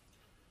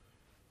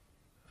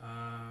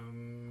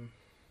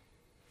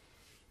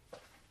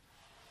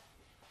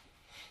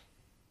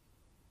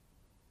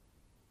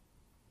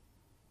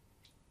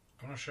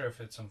 I'm not sure if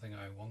it's something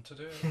I want to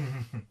do.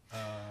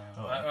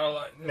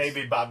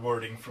 Maybe bad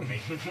wording from me.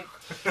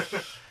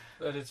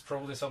 But it's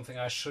probably something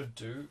I should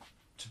do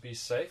to be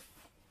safe.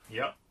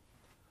 Yeah.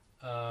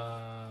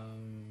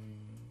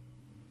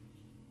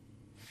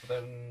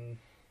 Then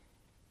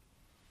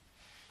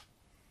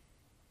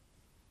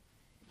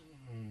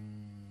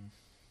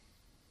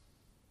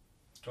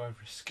do I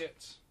risk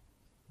it?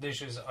 The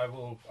issue is I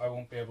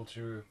won't be able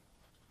to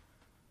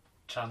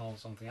channel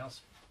something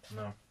else.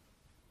 No.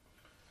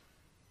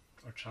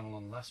 Or channel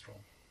on last roll.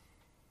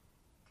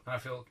 And I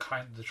feel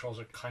the trolls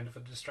are kind of a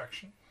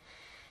distraction.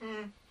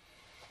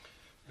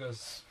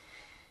 Because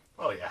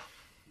Oh yeah.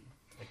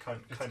 They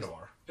kind of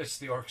are. it's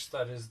the orcs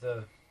that is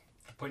the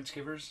point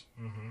givers.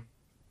 Mm-hmm.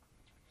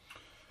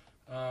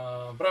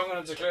 But I'm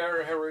going to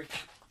declare heroic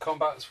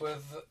combats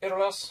with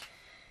Irolas.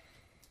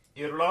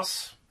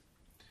 Irlas.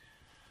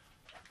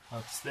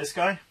 That's this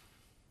guy?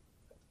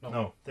 No.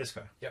 No, this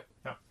guy. Yep.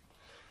 Yeah.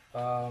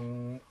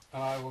 And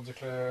I will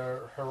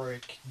declare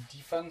heroic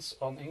defense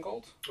on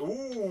Ingold.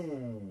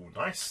 Ooh,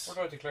 nice. Or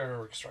do I declare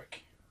heroic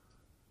strike?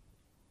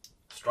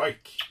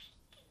 Strike.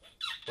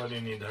 Why do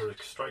you need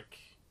heroic strike?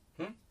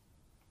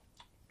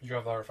 You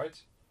have the higher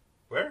fights?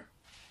 Where?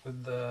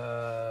 With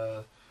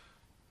the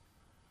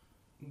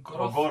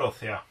Oh,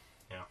 Goroth, yeah.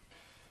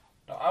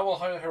 No, I will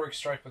hire heroic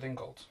strike with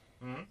Ingold.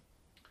 Mm-hmm.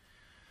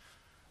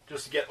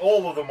 Just to get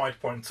all of the might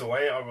points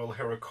away, I will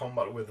heroic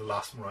combat with the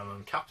last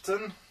Morannon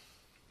captain.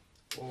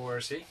 Where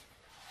is he?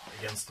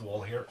 Against the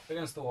wall here.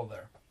 Against the wall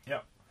there. Yeah.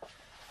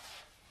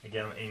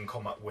 Again, in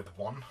combat with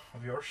 1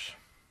 of yours.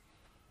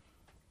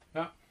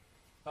 Yeah.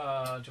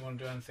 Do you want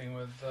to do anything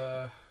with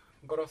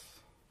Goroth?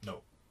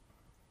 No.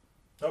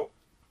 No.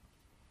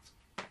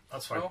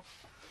 That's fine.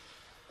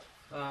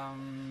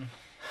 No.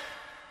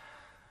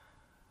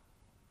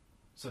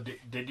 So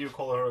did you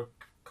call her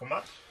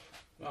combat?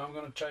 I'm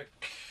going to check.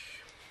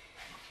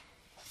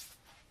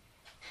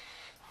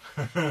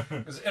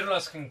 Because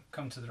Irolas can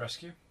come to the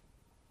rescue.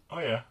 Oh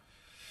yeah.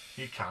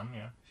 He can,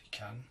 yeah. He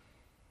can.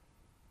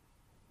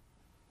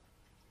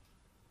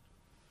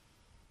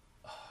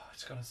 Oh,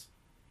 it's going to...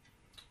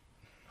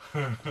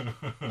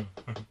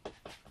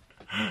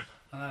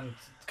 And then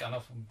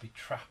Gandalf will be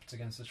trapped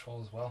against the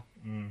troll as well.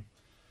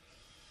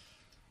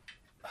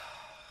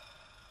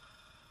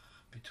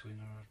 Between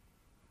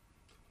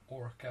a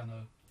orc and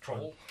a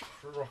troll.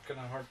 Rock in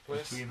a hard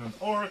place. Between an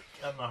orc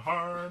and a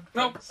hard...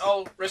 Nope,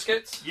 I'll risk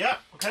it. Yeah,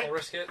 okay. I'll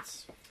risk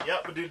it.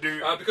 Yeah, but you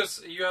do...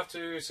 Because you have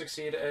to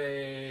succeed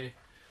a...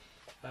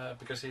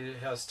 because he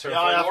has yeah,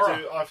 terrifying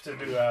aura. I have to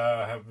do...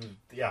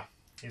 yeah,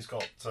 he's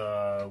got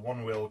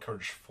 1 will,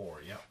 courage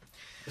 4, yeah.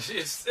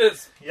 It's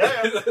Yeah.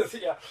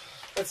 yeah.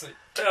 Let's see.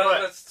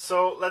 Right,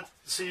 so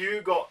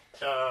you got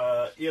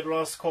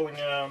Idras calling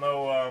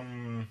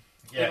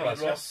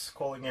Idras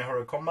calling a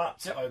hero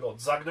combat. Yep. I got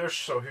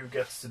Zagdush, so who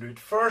gets to do it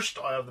first?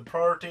 I have the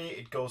priority.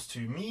 It goes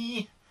to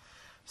me.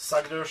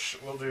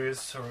 Zagdush will do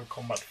his hero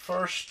combat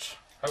first.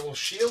 I will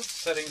shield,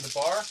 setting the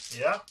bar.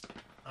 Yeah,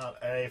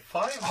 at a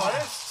 5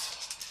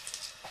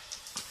 highest.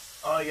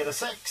 I get a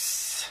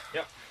 6.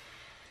 Yep.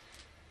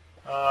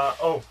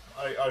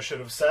 I should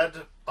have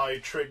said I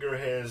trigger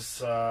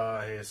his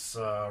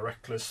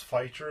reckless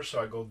fighter, so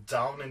I go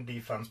down in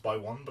defense by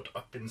 1, but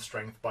up in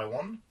strength by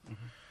 1.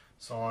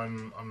 So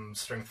I'm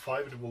strength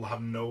 5. It will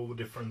have no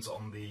difference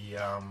on the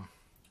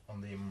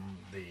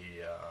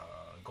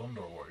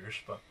Gondor warriors,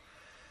 but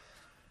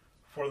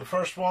for the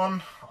first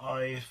one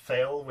I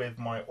fail with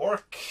my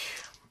orc.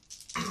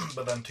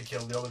 But then to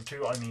kill the other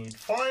two I need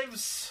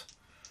 5s.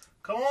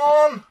 Come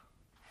on!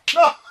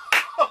 No!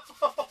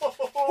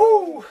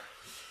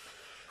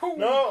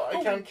 No,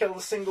 I can't kill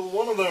a single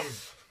one of them.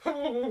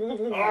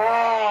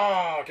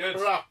 Ah, good.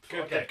 Crap.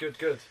 Good, Okay.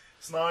 good.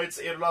 So now it's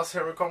Irla's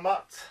hero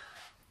combat.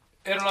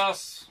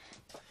 Irlas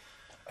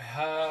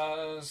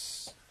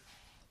has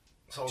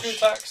So 2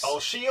 attacks I'll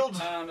shield.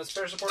 and a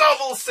spare support.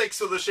 Double 6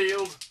 with the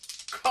shield.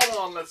 Come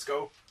on, let's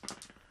go.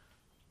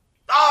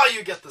 Ah,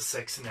 you get the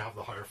 6 and you have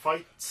the higher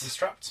fight. He's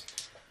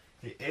trapped.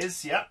 He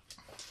is, yeah.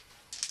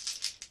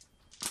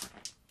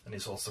 And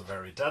he's also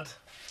very dead.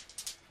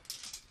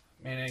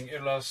 Meaning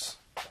Irlas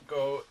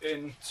go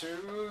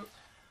into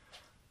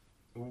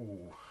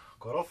Ooh,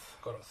 Goroth?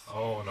 Goroth.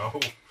 Oh no.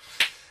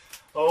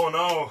 Oh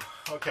no.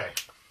 Okay.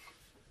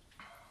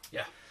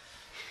 Yeah.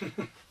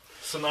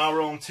 So now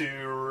we're on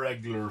to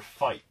regular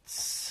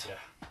fights.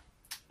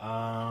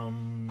 Yeah.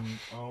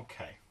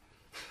 Okay.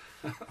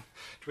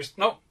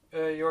 No,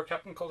 your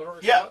captain called the Horror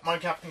Yeah, Combat? my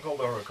captain called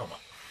the hero combat.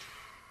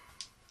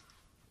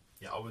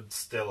 Yeah, I would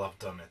still have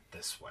done it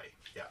this way.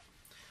 Yeah.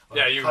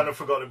 Yeah, I kind of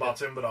forgot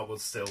about him, but I would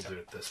still do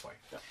it this way.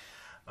 Yeah.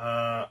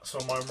 So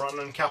my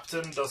running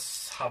captain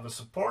does have a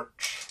support.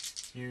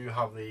 You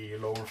have the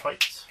lower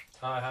fight.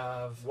 I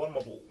have 1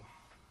 model.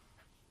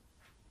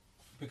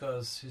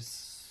 because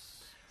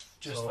he's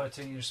just So-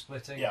 fighting. You're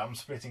splitting. Yeah, I'm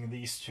splitting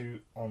these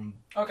two on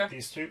Okay.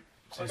 these two.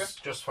 So Okay. it's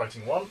just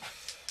fighting 1.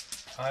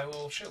 I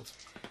will shield.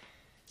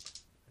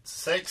 It's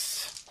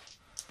 6.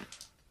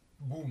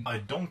 Boom. I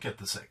don't get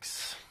the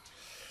 6.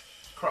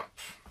 Crap.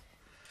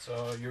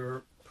 So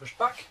you're pushed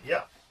back.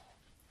 Yeah.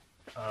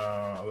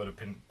 I would have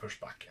been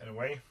pushed back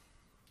anyway.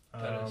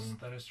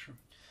 That is true.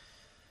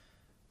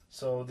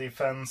 So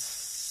defense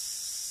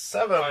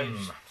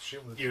 7.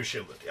 Shielded. You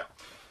shielded, yeah.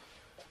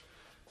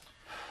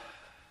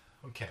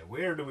 Okay,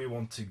 where do we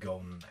want to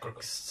go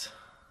next?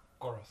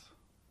 Goroth.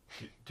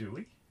 Do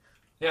we?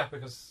 Yeah,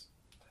 because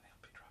then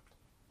he'll be trapped.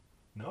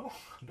 No,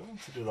 I don't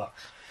want to do that.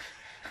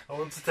 I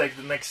want to take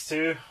the next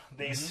 2.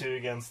 These 2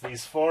 against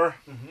these 4.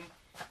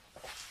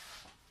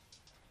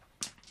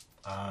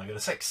 I get a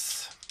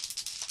 6.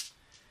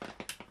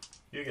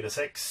 You get a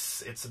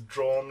 6. It's a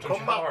drawn Don't you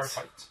combat. have our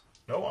fight?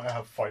 No, I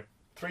have fight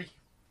 3.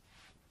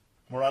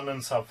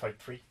 Morannans have fight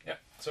 3. Yeah.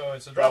 So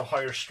it's a They have draw.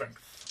 higher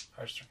strength.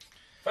 Higher strength.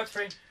 Fight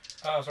 3.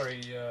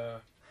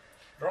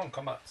 Drawn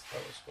combat.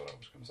 That was what I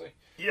was going to say.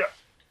 Yeah.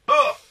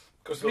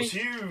 Goes Goes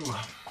me. you.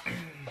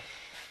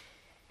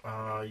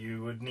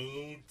 You would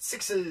need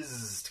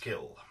 6s to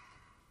kill.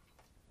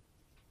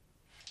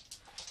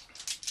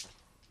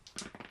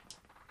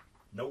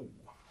 No.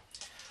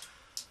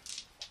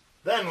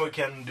 Then we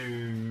can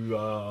do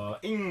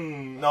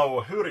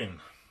Hurin.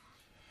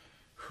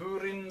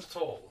 Hurin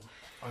Tall.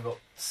 I got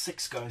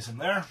 6 guys in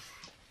there.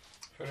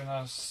 Hurin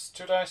has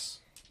 2 dice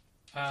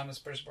and a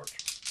spare support.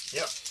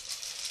 Yep.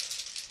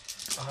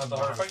 I have the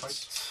hard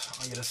fight.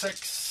 I get a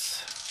 6.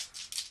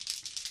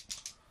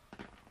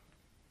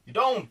 You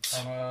don't.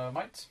 And a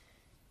might.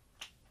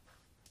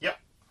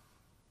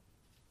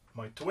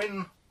 Might to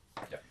win.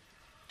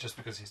 Just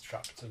because he's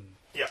trapped and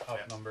Yeah.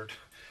 outnumbered.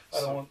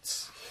 I don't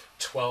want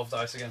 12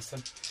 dice against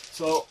him.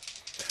 So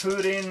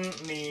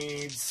Hurin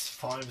needs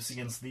 5s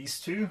against these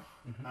 2,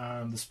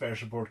 and the spare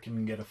support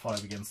can get a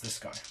 5 against this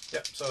guy.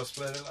 Yep, so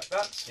split it like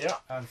that. Yeah.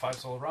 And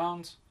 5s all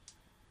around.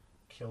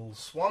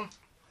 Kills 1.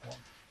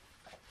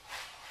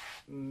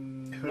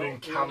 No,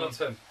 can- not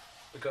him.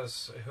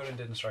 Because Hurin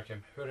didn't strike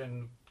him.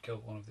 Hurin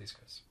killed one of these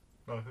guys.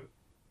 No, who?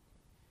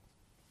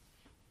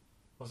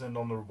 Was it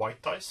on the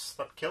white dice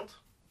that killed?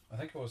 I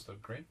think it was the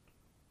green.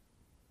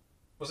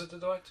 Was it the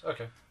white?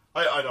 Okay.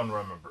 I don't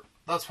remember.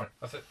 That's fine.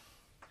 That's it.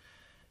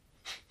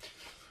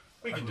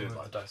 We can do the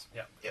that. dice.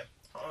 Yeah. Yeah.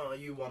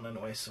 You won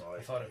anyway, so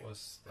I thought it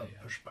was the... I'll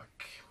push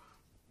back.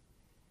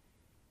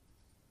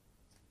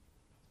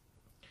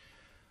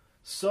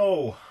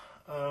 So,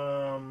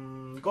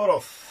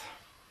 Goroth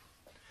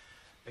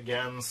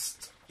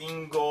against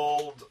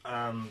Ingold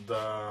and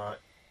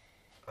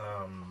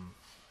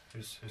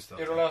who's that?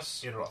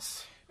 Irlas.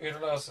 Irlas.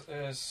 Irlas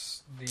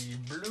is the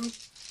blue,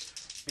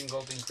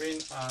 Ingold in green,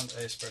 and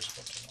a spare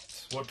support on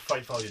that. What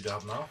fight value do you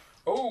have now?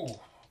 Oh!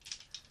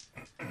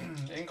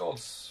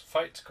 Ingold's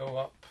fight go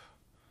up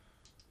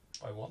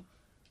by 1.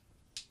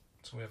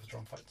 So we have a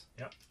drawn fight.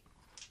 Yeah.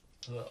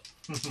 Ugh.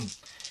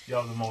 You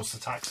have the most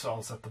attacks, so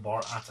I'll set the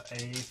bar at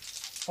a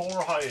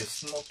 4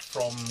 highest, not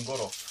from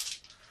Goroth.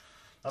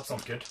 That's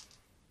not good.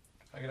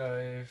 I get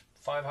a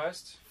 5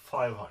 highest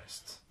 5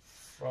 highest.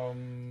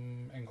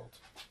 from Ingold.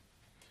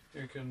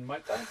 You can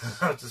might that.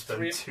 I have to spend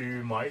 3.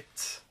 2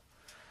 might.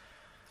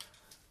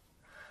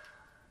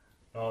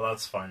 Oh,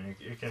 that's fine.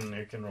 You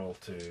can roll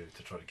to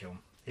try to kill him.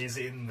 He's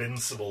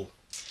invincible.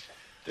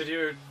 Did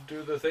you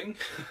do the thing?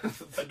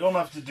 I don't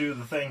have to do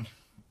the thing.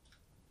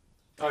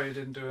 Oh, you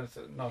didn't do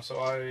anything. No, so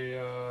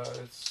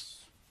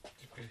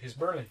he's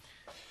burning.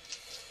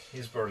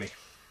 He's burly.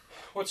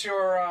 What's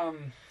your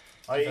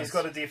He's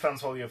got a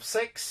defense value of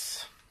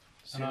 6.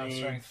 So and you I have need-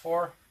 strength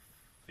 4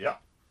 Yeah.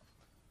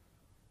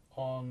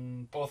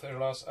 on both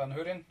Irlas and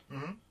Húrin.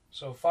 Mm-hmm.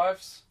 So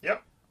 5s.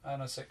 Yep.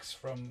 And a 6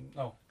 from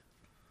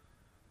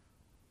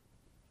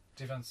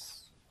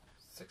defense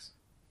 6.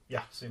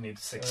 Yeah, so you need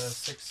 6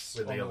 6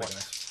 with on the other white.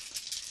 guys.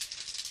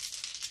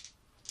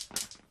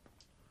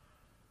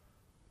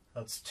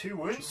 That's 2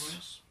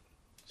 wounds.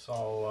 So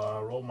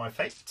I'll roll my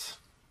fate.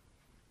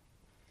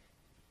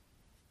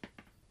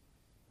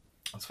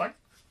 That's fine.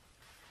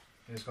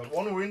 He's got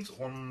 1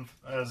 wound,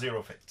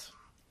 0 fate.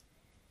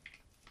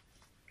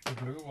 The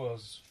blue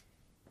was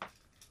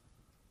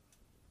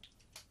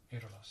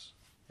Irlas.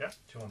 Yeah, do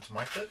you want to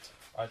mic it?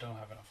 I don't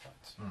have enough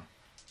lights.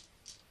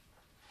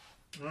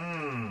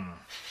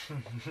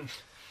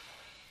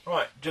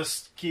 Right,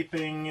 just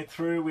keeping it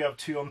through. We have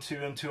 2 on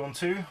 2 and 2 on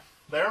 2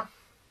 there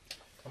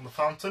on the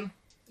fountain.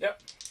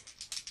 Yep.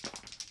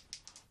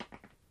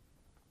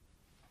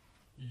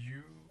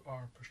 You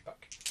are pushed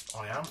back.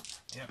 I am.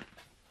 Yeah.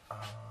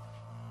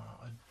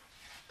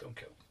 Don't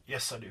kill.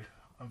 Yes, I do.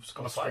 I'm just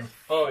On going a to 5.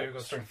 strength. Oh, you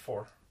got strength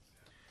 4.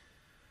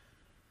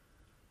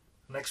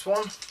 Next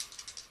one.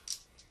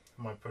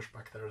 Am I pushed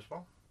back there as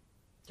well?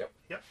 Yep.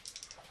 Yep.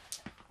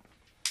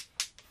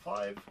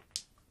 5.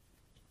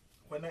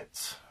 Win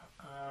it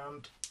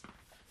and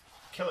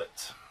kill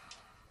it.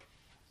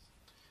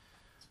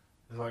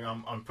 It's like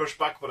I'm pushed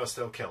back, but I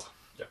still kill.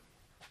 Yep.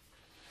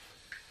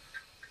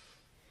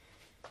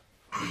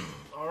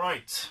 All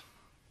right.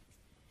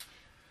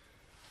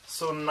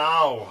 So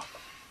now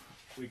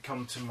we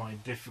come to my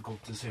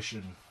difficult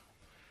decision.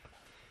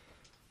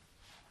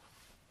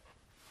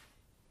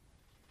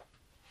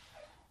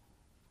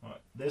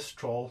 Right, this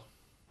troll.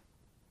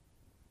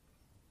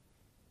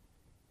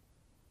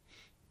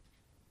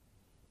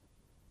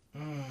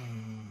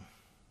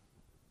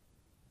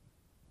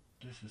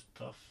 This is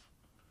tough.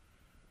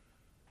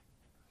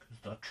 Because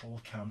that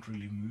troll can't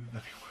really move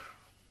anywhere.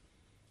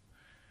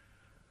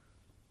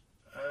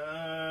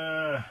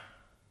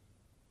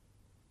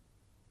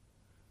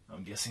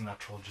 I'm guessing that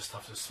troll just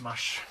have to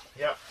smash.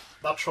 Yeah,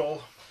 that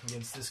troll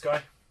against this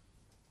guy.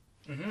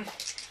 Mm-hmm.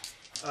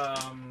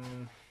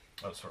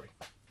 Oh, sorry.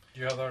 Do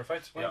you have the other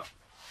fight? Yeah.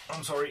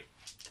 I'm sorry.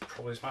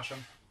 Probably smash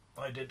him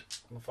I did.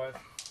 on the 5.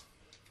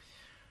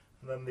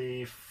 And then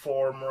the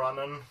 4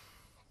 Morannon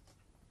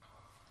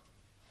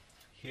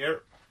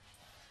here.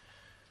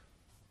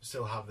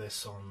 Still have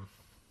this on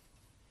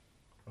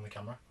the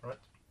camera, right?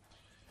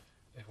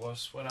 It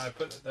was when I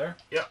put it there.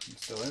 Yeah. It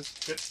still is.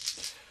 Good.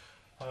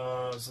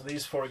 So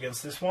these 4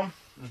 against this one.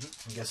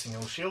 Mm-hmm. I'm guessing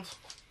he'll shield.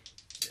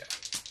 Yeah.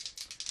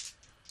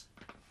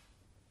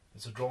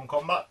 It's a drawn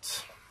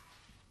combat.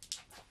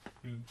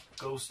 Who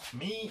goes to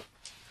me?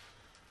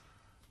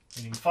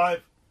 Meaning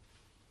 5.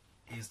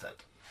 He's dead.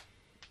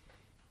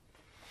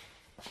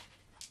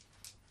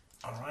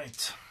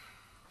 Alright.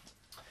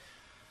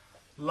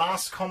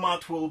 Last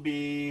combat will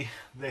be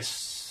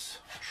this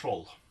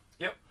troll.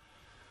 Yep.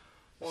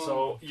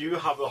 So you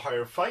have a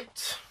higher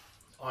fight.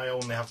 I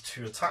only have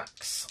 2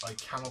 attacks. I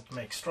cannot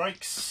make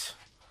strikes.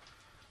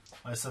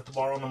 I set the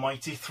bar on a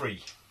mighty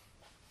 3.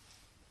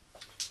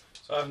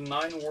 So I have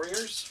 9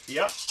 warriors.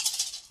 Yep.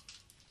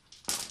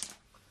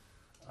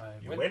 I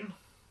You win.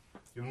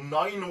 You have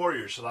 9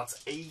 warriors, so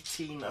that's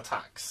 18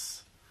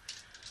 attacks.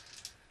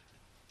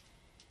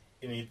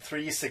 You need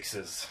 3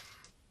 6s.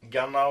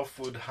 Gandalf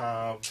would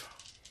have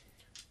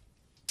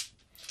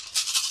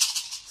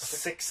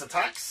 6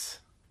 attacks.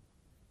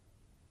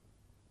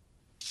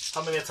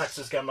 How many attacks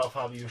does Gandalf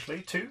have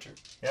usually? 2? 2.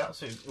 Yeah,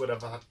 so you would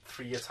have had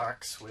 3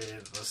 attacks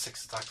with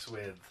 6 attacks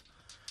with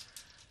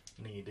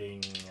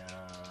needing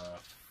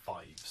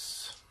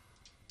 5s.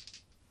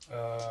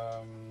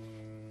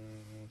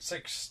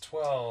 6,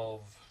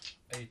 12,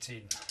 18.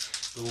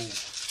 Ooh.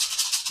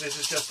 This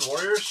is just the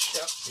warriors?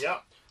 Yep. Yeah.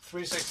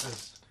 3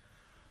 6s.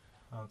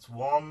 That's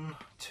 1,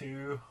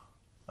 2.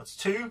 That's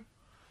 2.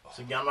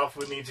 So Gandalf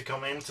would need to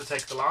come in to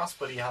take the last,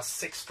 but he has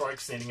 6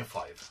 strikes needing a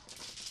 5.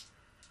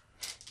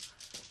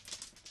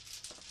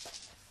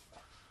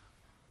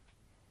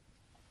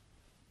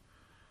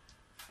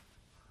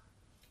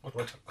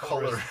 What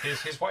color?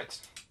 He's white.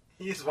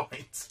 He's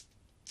white.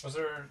 Was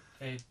there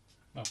a...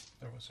 No,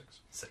 there was 6.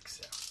 6,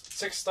 yeah.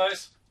 6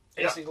 dice,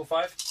 a Yeah. single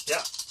 5.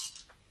 Yeah.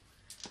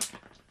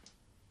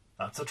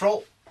 That's a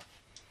troll.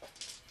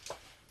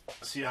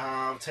 So you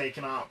have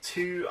taken out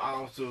 2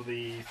 out of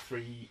the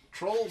 3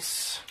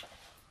 trolls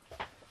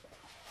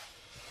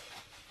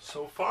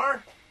so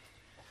far.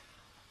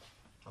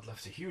 That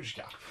left a huge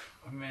gap.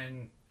 I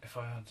mean, if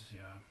I had...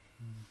 Yeah.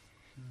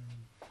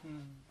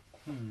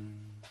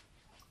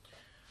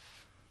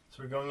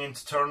 So we're going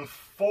into turn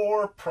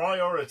 4,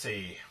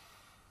 priority.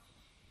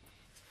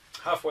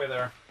 Halfway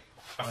there.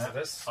 After I-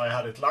 this, I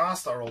had it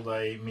last, I rolled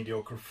a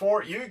mediocre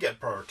 4. You get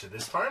priority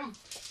this time.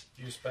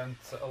 you spent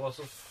a lot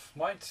of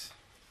might.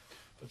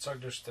 But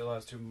Sugder still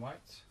has 2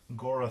 might.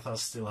 Gorath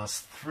still has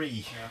 3.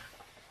 Yeah.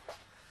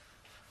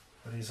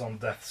 But he's on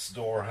death's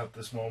door at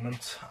this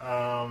moment.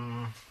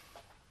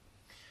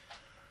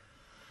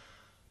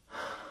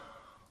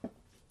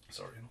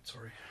 Sorry, not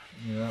sorry.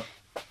 Yeah.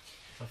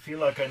 I feel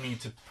like I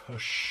need to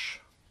push.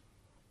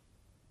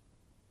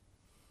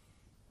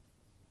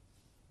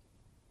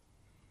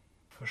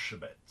 Push a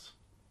bit.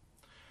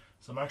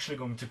 So I'm actually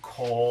going to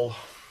call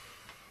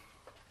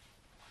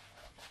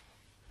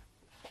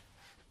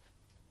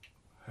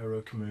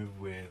heroic move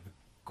with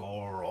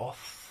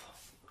Goroth.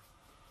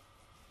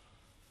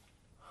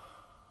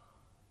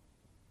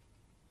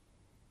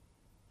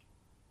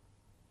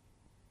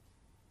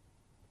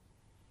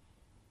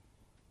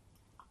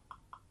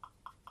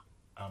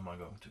 Am I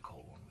going to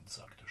call one with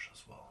Zakdush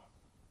as well?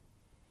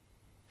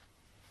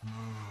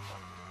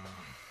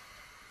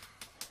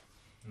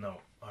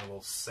 No, I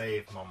will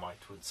save my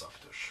might with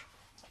Zakdush.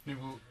 You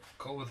will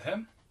go with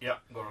him? Yeah,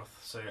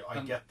 Goroth. So I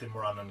get the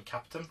Morannon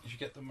captain. You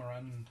get the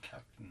Morannon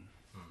captain.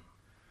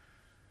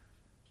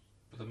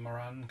 But the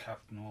Morannon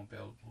captain won't be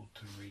able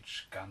to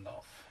reach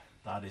Gandalf.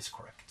 That is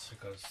correct.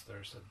 Because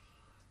there's a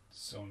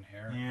zone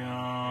here,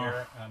 Yeah. and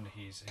here, and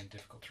he's in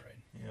difficult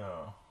terrain.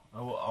 Yeah. I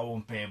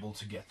won't be able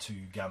to get to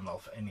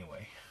Gandalf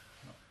anyway.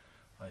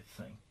 No. I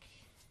think.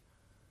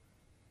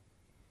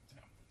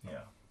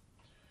 Yeah.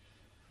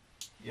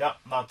 Yeah,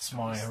 that's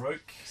my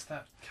heroic. Is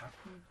that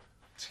captain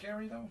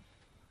scary though?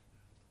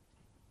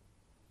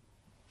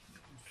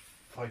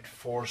 Fight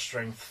 4,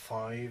 strength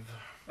 5.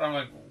 I'm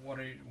like, what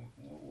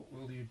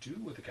will you do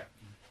with the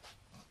captain?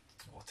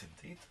 What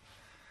indeed?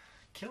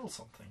 Kill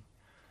something.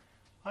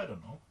 I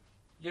don't know.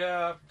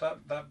 Yeah,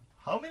 that.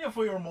 How many of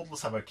your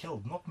models have I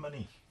killed? Not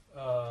many.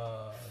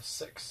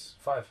 6,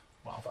 5.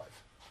 Wow. 5.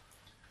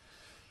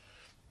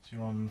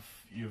 So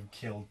you've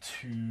killed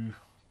two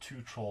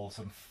trolls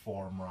and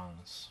 4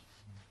 Morans.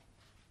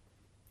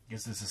 I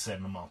guess it's the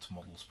same amount of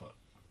models, but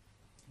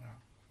Yeah.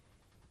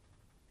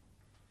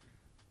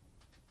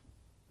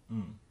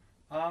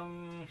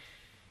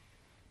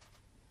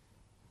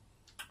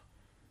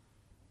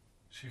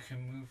 So you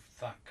can move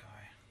that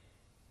guy.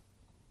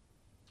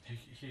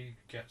 He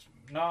gets.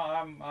 No,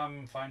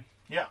 I'm fine.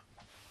 yeah.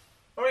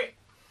 Alright.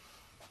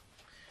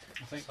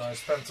 I think. So I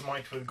spent a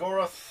might with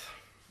Goroth.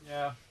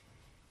 Yeah.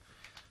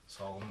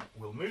 So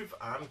we'll move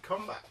and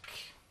come back.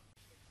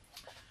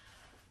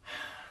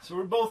 So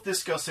we're both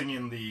discussing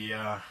in the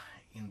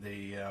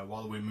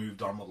while we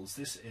moved our models.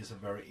 This is a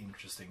very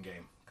interesting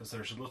game because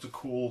there's a lot of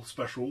cool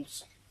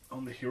specials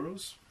on the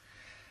heroes,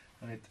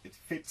 and it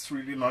fits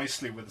really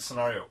nicely with the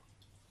scenario.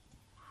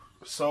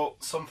 So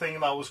something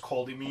that was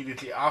called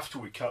immediately after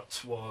we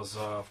cut was,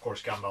 of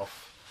course, Gandalf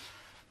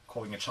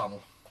calling a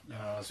channel.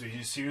 So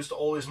he's used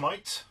all his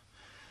might,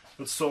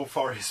 but so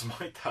far his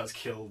might has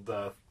killed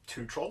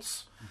 2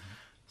 trolls.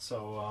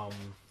 So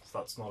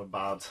that's not a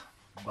bad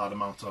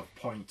amount of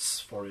points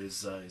for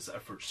his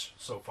efforts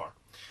so far.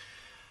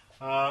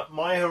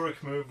 My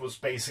heroic move was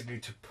basically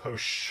to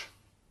push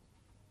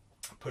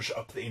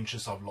up the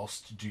inches I've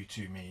lost due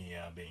to me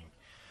being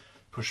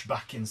pushed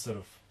back instead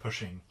of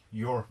pushing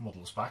your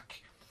models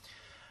back,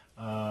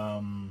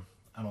 and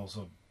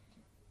also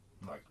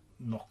like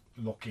not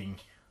locking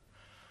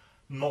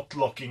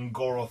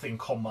Goroth in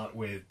combat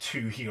with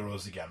 2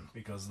 heroes again,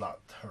 because that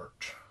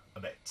hurt a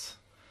bit.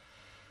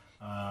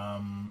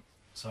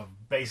 So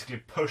I've basically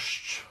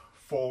pushed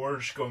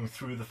forward, going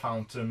through the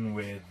fountain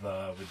with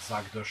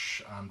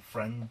Zakdush and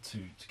Friend to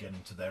get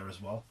into there as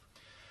well.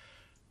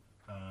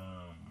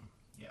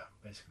 Yeah,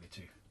 basically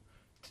to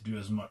do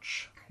as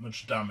much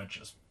damage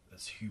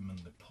as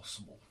humanly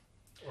possible.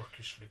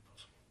 Orcishly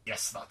possible.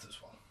 Yes, that as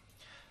well.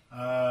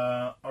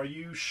 Are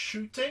you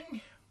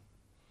shooting?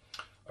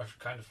 I've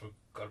kind of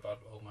forgot about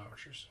all my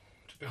archers,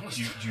 to be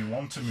honest. Do you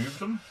want to move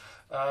them?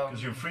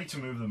 Because you're free to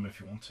move them if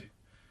you want to.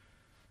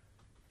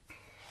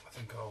 I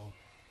think I'll.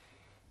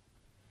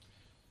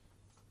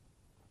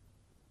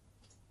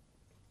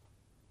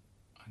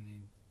 I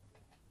need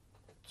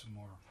some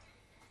more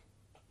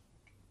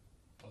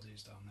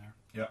bodies down there.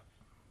 Yeah,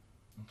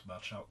 not a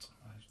bad shout.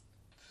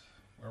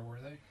 Where were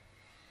they?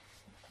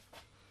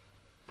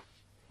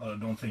 Well, I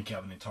don't think you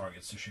have any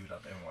targets to shoot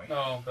at anyway.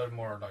 No, but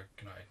more like,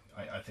 can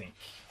I think.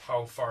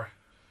 How far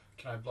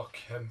can I block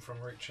him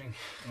from reaching?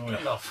 Oh, yeah.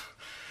 Enough.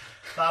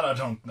 That I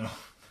don't know.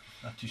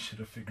 That you should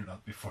have figured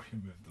out before you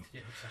moved them.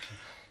 Yeah, exactly.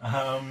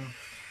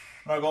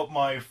 I got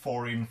my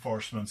 4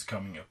 reinforcements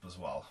coming up as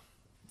well.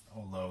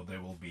 Although they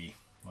will be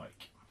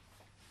like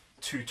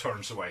 2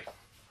 turns away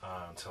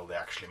until they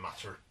actually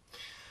matter.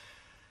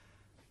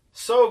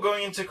 So,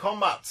 going into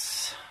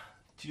combat.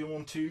 Do you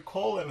want to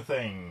call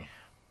anything?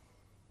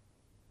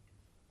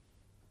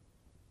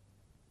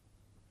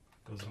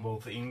 Because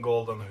both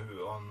Ingold and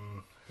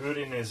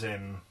Hurin is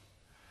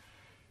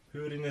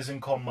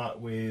in combat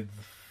with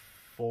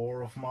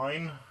 4 of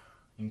mine,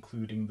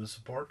 including the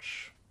support.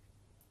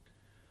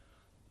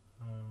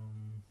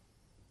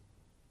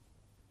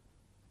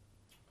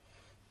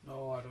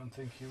 No, I don't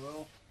think he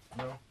will.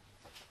 No.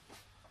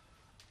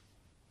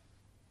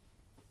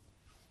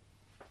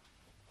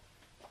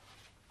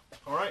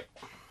 Alright.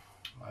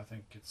 I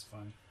think it's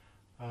fine.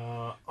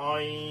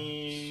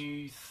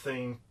 I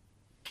think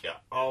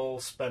I'll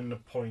spend a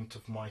point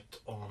of might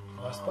on...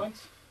 Last point?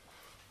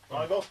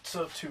 I got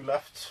 2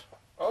 left.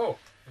 Oh!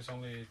 There's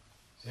only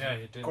Yeah,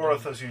 he did.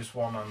 Goroth has used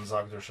 1 and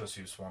Zagdush has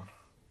used 1.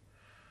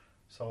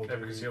 So I'll do,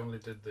 because he only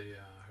did the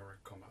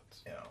heroic combat.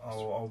 yeah,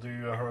 I'll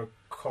do a heroic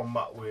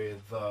combat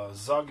with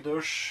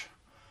Zagdush.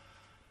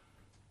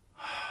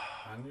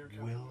 And your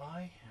cap.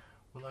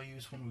 Will I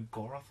use one with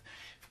Goroth?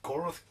 If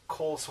Goroth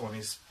calls one,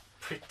 he's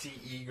pretty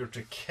eager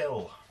to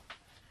kill.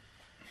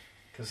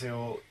 Because he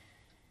will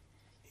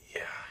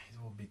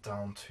be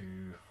down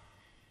to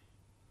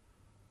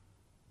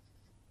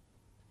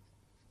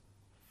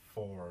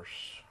 4s.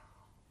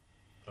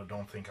 But I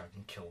don't think I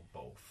can kill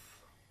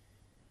both.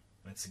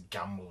 And it's a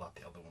gamble that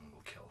the other one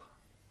will kill.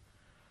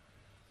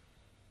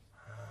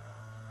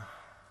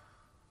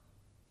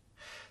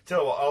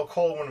 Tell you what, I'll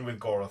call one with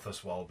Goroth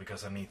as well,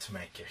 because I need to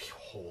make a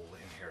hole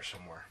in here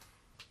somewhere.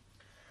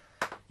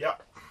 Yeah.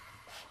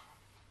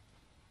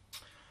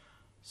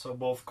 So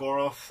both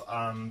Goroth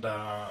and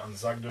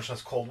Zagdush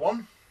has called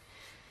 1.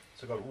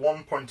 So I've got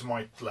 1 point of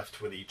might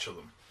left with each of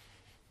them.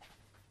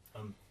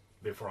 And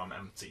before I'm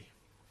empty.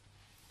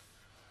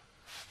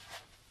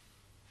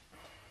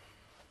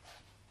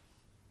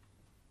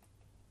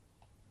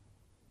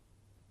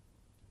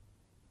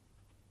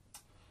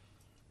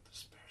 The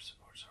spare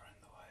supports are in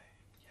the way.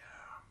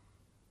 Yeah.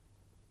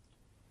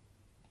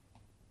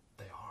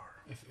 They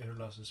are. If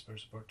Irla's spare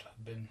support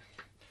had been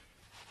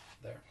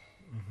there,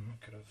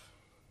 I could have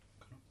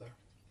gone up there.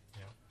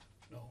 Yeah.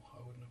 No, I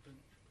wouldn't have been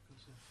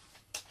because of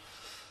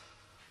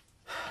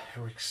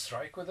heroic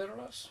strike with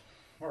Irla's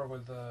or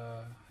with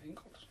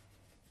Ingold.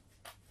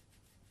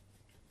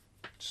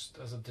 Just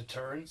as a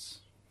deterrence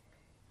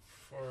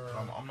for.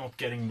 I'm not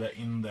getting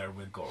in there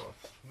with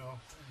Goroth. No,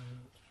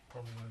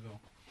 probably gonna go.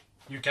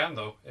 You can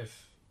though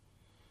if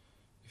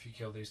you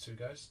kill these 2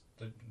 guys.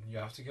 You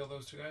have to kill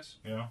those 2 guys.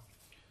 Yeah.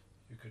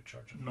 You could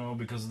charge them. No,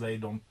 because they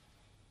don't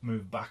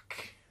move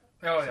back.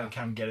 Oh So yeah. I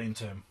can't get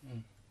into him.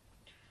 Mm.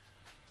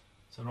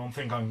 So I don't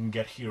think I can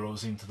get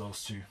heroes into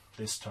those 2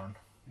 this turn.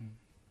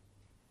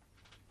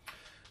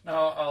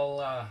 Now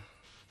I'll.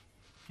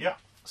 Yeah.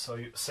 So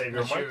you save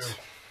your let you- might.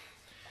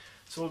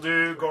 So we'll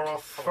do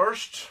Goroth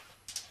first.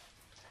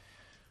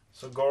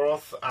 So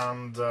Goroth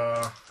and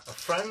a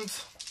friend.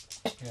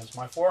 Here's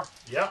my 4.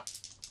 Yeah.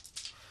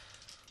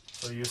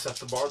 So you set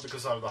the bar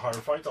because I have the higher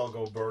fight. I'll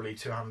go burly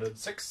 200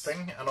 6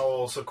 thing, and I'll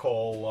also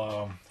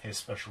call his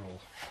special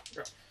rule.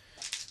 Yeah.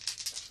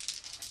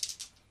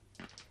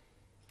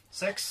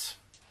 6.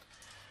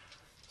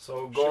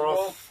 So Shield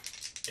wall.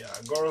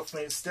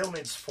 Goroth still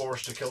needs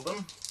force to kill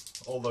them.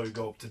 Although you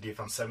go up to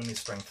defense 7, he's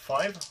strength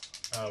 5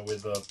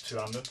 with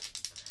 200.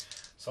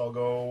 So I'll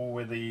go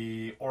with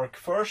the orc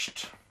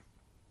first.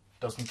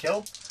 Doesn't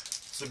kill.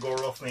 So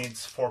Goroth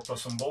needs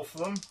 4+ on both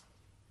of them.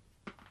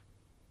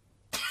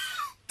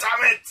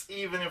 Damn it!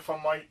 Even if I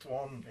might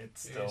 1,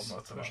 it's still Is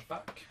not push enough.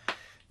 back.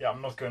 Yeah,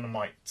 I'm not going to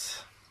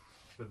might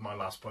with my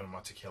last point of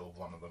might to kill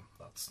one of them.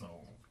 That's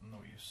no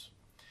use.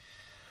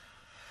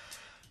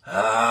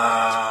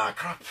 Ah,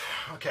 crap.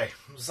 Okay,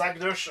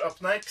 Zagdush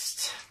up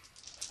next.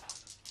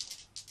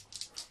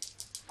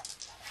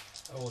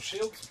 I will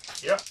shield.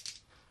 Yeah.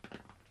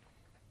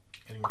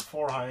 Getting the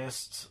 4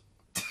 highest.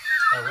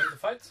 I win the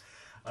fight.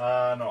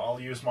 No, I'll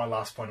use my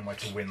last point of might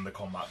to win the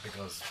combat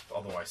because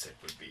otherwise it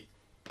would be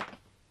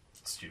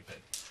stupid.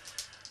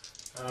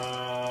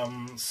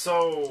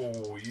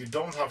 So you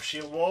don't have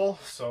shield wall,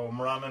 so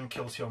Morannon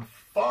kills you on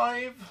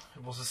 5.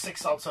 It was a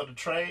 6 outside the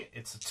tray.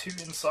 It's a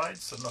 2 inside,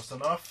 so not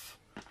enough.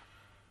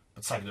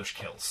 But Zagdush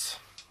kills.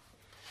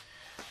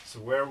 So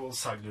where will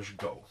Zagdush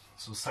go?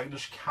 So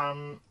Zagdush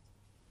can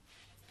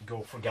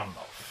go for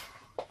Gandalf.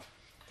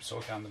 So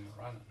can the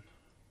Morannon.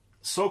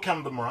 So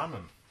can the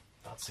Morannon.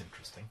 That's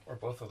interesting. Or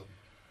both of them.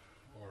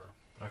 Or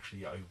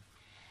Actually, I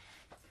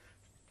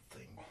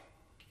think...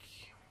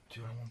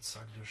 Do I want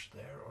Zagdush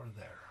there or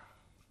there?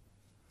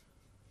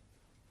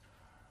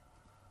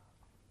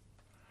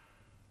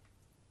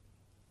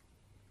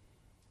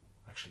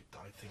 Actually,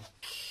 I think...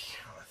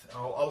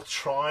 I'll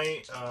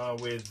try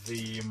with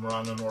the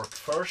Morannon Orc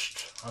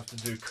first. I have to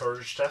do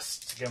Courage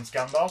test against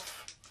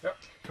Gandalf. Yep.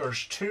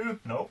 Courage 2,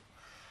 no.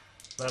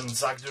 Then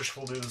Zagdush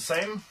will do the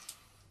same.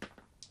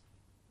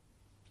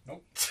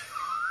 nope.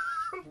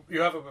 You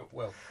have a bit.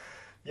 Well,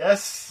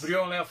 Yes. but you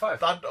only have 5.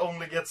 That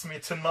only gets me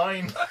to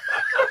 9.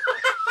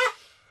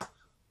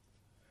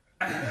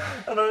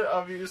 And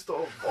I've used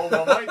all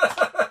my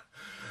might.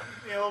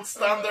 You'll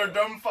stand there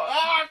dumb for.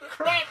 Ah,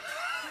 crap!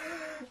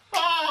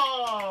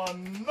 Ah,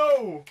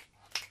 no!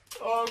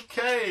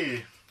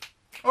 Okay.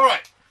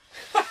 Alright.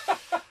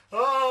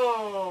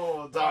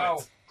 Oh, damn Wow.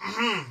 it.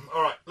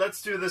 Alright,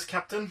 let's do this,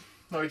 Captain.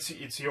 No, it's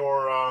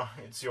your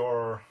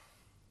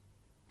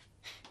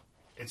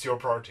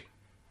priority.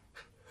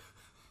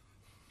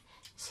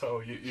 So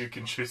you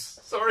can choose.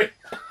 Sorry.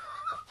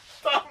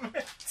 Damn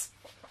it.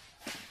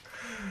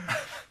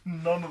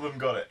 None of them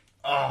got it.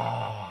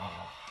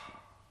 Ah.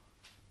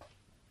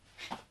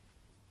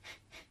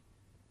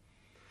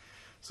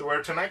 So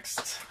where to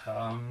next?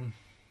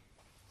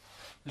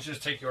 Let's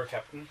just take your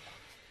captain.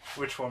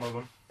 Which one of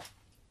them?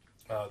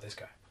 This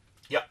guy.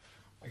 Yeah.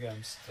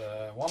 Against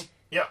 1.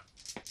 Yeah.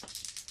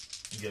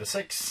 You get a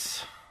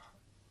 6.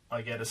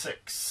 I get a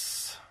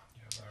 6.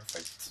 Yeah,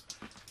 perfect.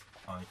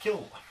 I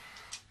kill.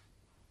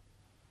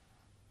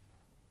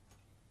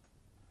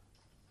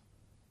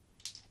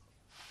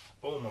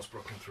 Almost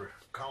broken through.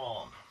 Come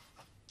on.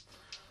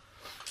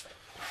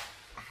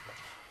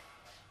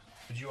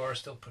 But you are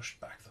still pushed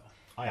back,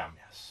 though. I am,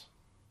 yes.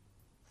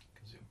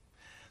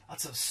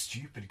 That's a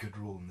stupid good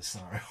rule in this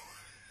scenario.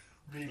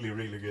 Really,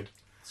 really good.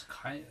 It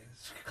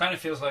kind of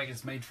feels like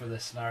it's made for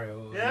this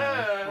scenario.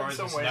 Yeah, or in the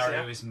some ways,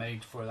 scenario yeah. is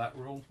made for that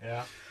rule.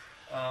 Yeah.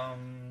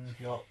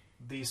 You got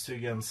these two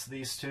against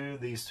these two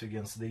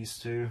against these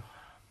two.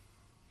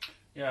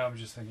 Yeah, I'm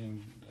just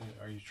thinking,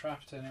 are you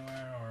trapped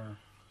anywhere, or?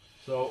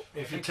 So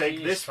if I you think take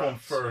he's this one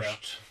trapped,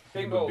 first,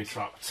 yeah. you Big will be bolt.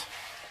 trapped.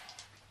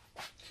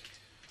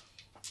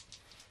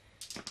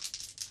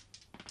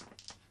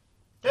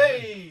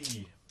 Hey!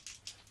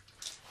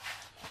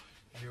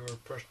 You were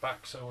pushed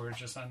back, so we're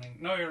just standing.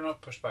 No, you're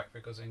not pushed back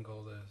because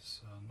Ingold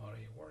is not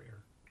a warrior.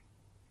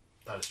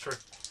 That is true.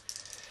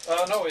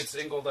 No, it's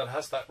Ingold that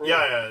has that rule.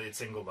 Yeah,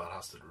 it's Ingle that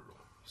has the rule.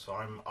 So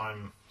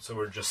so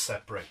we're just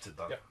separated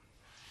then. Yeah.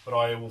 But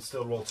I will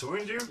still roll to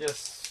wound you.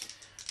 Yes.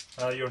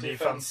 Your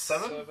defense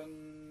 7.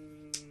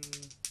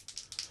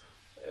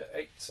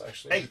 8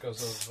 actually, 8.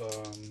 because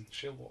of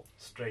shield wall.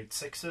 Straight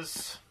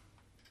 6s.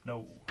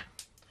 No.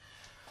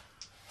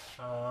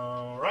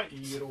 Right.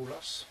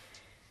 Rolas.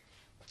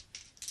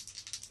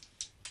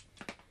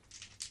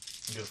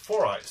 You get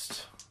 4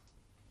 iced.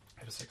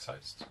 Hit a 6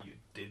 heist. You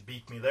did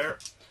beat me there.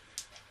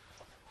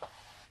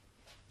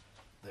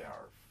 They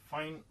are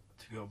fine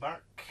to go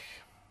back.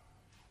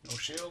 No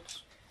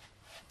shields.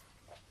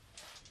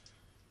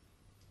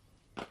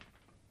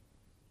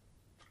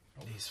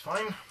 He's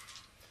fine.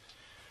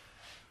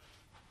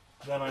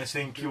 Then I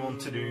think you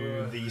want to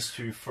do these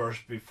two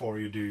first before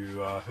you do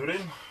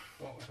Hurin.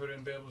 Well, we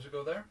wouldn't be able to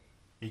go there.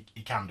 You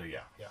can do,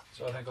 yeah.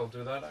 So I think I'll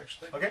do that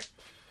actually. Okay.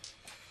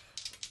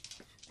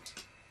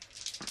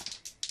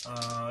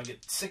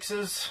 Get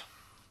 6s.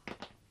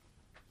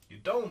 You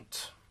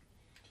don't.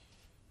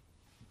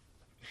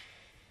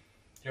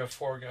 You have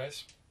 4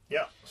 guys.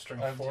 Yeah,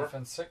 strength I have 4.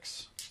 defense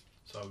 6.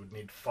 So I would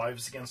need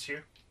 5s against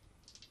you.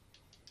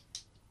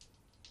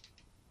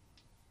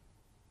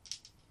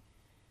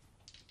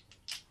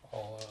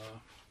 I'll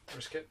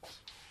risk it.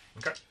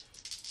 Okay.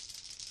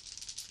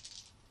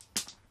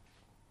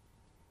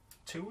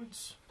 2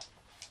 wounds.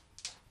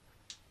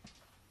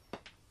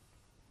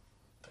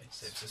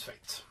 Saves his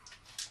fate.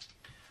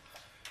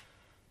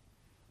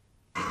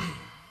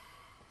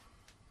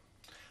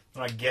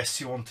 I guess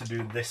you want to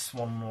do this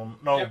one.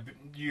 No, Yep.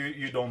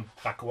 you don't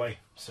back away,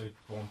 so it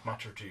won't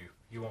matter to you.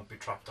 You won't be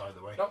trapped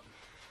either way. Nope.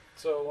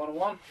 So 1 on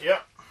 1.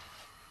 Yeah.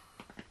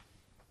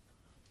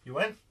 You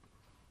win.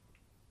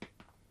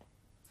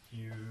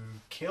 You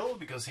kill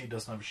because he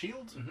doesn't have a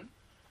shield. Mm-hmm.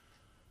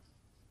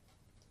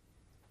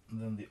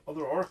 And then the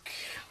other orc.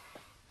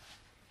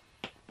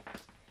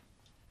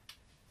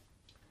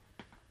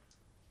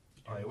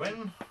 I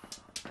win.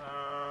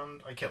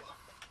 And I kill.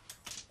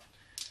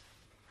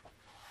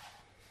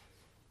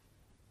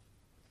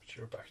 But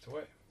you're backed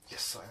away.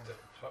 Yes, I am.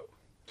 So,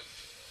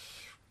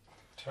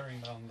 tearing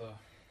down the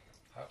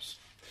house.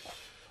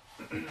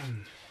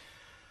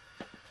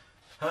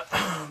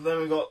 Then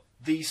we got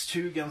these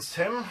two against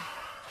him.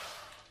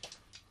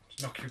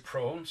 Knock you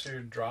prone, so you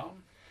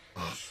drown.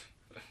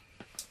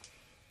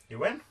 You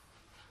win.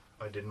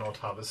 I did not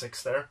have a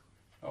 6 there.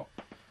 Oh.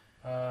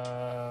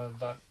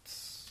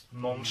 That's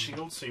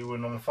Non-shield, so you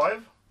win on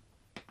 5.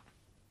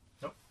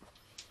 Nope.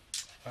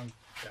 yeah,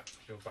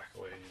 you'll back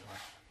away anyway.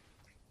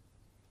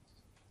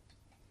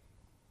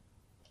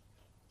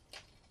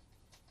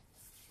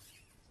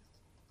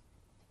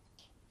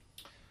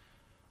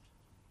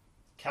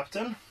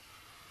 Captain.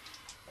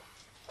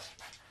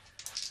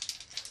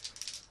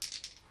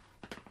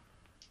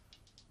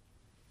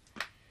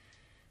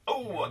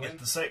 Oh, I get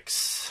the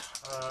 6.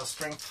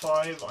 Strength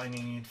 5, I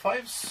need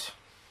 5s.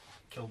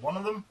 Kill one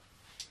of them.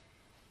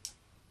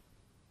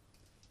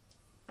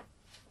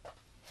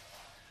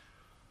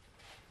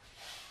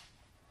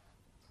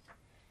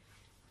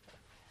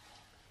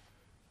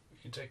 You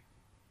can take.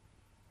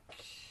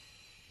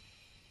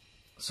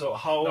 So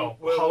how No,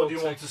 how we'll do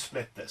you want take- to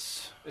split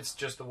this? It's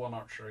just the 1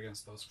 archer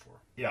against those 4.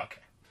 Yeah,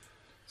 okay.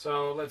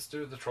 So let's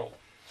do the troll.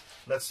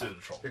 Let's do the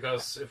troll.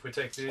 Because if we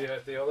take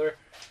the other,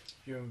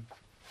 you.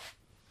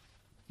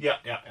 Yeah.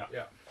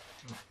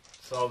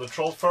 So the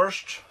troll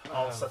first.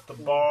 I'll set the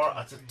bar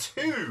at a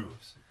 2.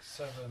 6,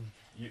 7.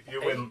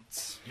 You win.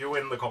 You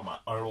win the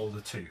combat. I rolled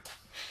a 2.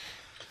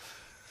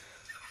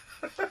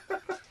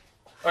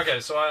 Okay,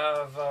 so I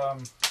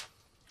have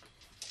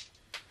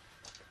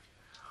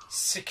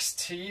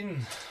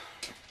 16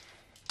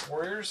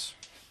 warriors.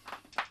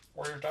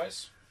 Warrior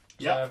dice.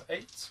 So Yeah. I have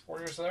 8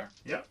 warriors there.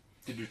 Yeah.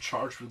 Did you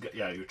charge with?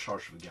 Yeah, you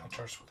charged with Gandalf.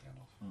 Charged with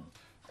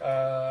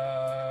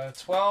Gandalf.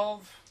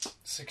 12,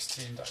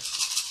 16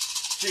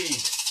 dice.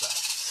 Jesus.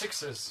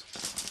 6s.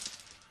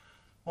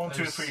 1, 2,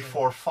 There's, 3,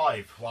 4,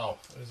 5. Wow.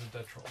 That is a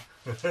dead troll.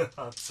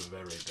 That's a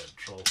very dead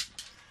troll.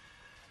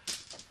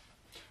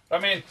 I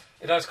mean,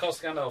 it has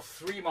cost Gandalf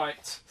 3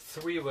 might,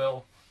 3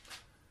 will,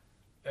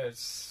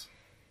 It's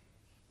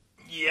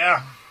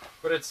Yeah.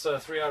 but it's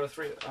 3 out of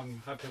 3.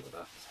 I'm happy with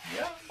that.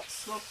 Yeah,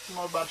 it's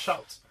not a bad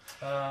shout.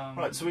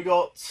 Right, so we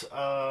got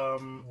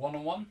 1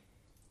 on 1.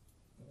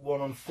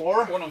 1 on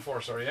 4. 1 on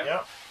 4. Sorry, yeah.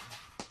 Yeah.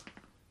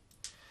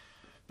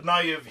 But now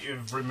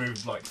you've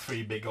removed like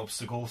 3 big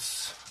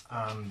obstacles,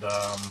 and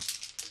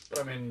But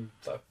I mean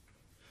that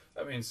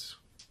means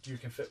you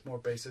can fit more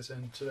bases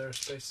into their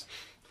space.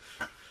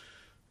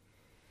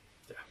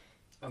 Yeah,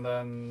 and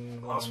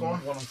then Last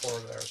 1 one. on 4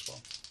 there as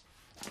well.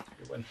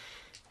 You win.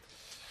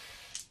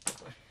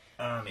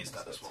 and he's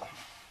dead as well.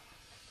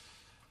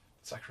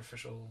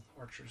 Sacrificial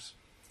archers.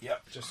 Yeah.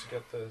 Just to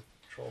get the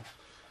troll.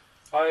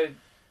 I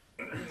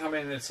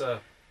mean, it's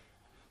a.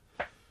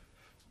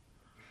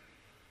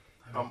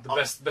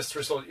 The best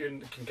result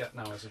you can get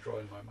now is a draw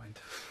in my mind.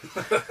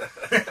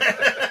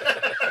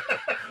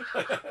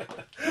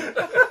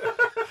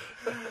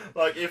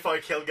 Like, if I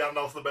kill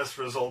Gandalf, the best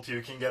result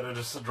you can get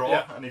is a draw,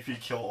 Yeah. and if you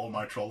kill all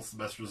my trolls, the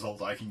best result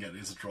I can get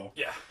is a draw.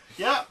 Yeah.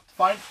 Yeah,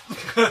 fine.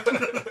 But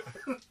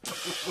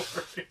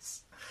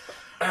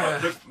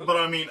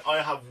I mean,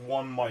 I have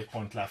 1 might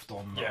point left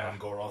on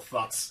Goroth.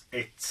 That's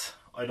it.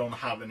 I don't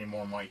have any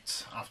more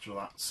might after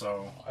that,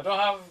 so... I don't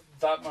have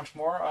that much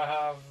more. I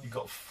have... You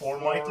got 4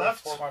 might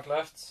left? 4 might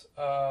left.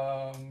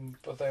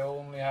 But they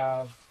only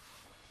have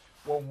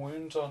 1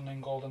 wound on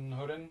Ingold and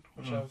Húrin,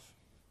 which have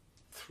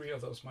 3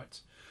 of those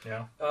mites.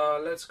 Yeah.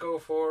 Let's go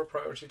for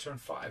priority turn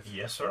 5.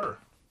 Yes, sir.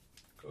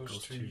 Goes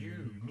to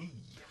you. Me.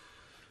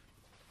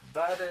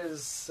 That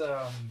is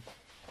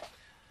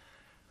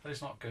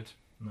not good.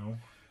 No.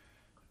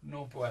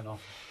 No bueno.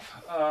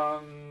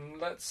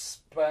 Let's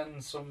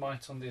spend some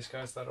might on these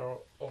guys that are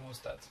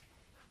almost dead.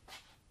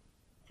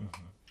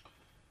 Mm-hmm.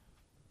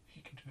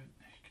 He can do it.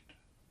 He can do it.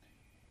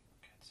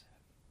 He gets it.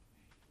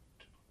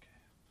 Okay.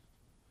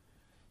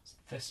 It's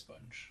this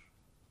bunch.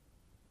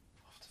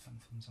 Have to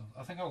fend for themselves.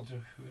 I think I'll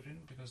do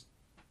Húrin because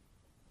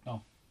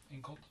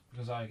Ingold,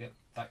 because I get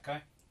that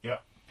guy.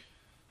 Yeah.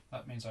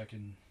 That means I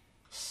can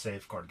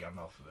Safeguard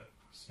Gandalf a bit.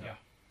 So. Yeah.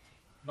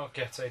 Not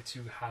get a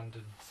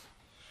 2-handed.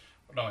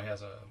 No, he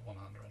has a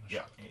 1-hander and a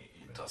Yeah, shield.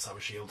 he does have a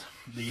shield.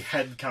 The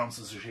head counts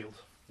as a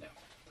shield.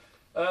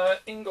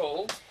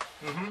 Ingold.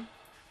 Mm-hmm.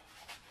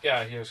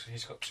 Yeah,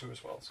 he's got 2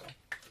 as well, so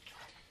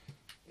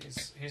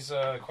he's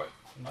quite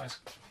nice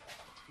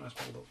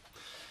model.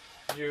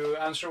 You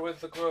answer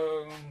with the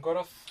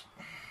Goroth.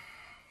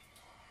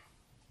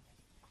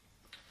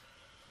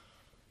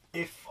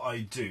 If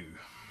I do,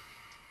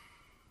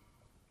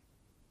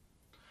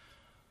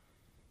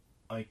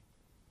 I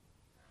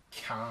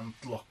can't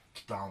lock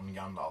down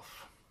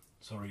Gandalf,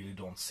 so I really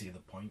don't see the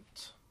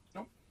point.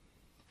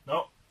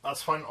 No,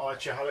 that's fine. I'll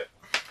let you have it.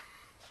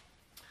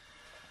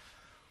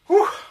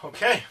 Whew,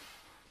 okay.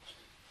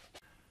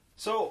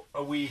 So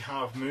we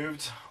have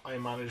moved. I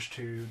managed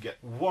to get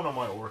 1 of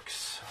my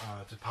orcs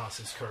to pass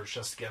his courage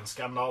test against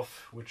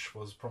Gandalf, which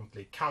was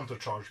promptly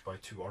countercharged by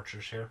 2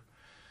 archers here.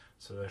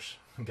 So there's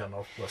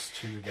Gandalf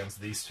 +2 against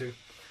these 2.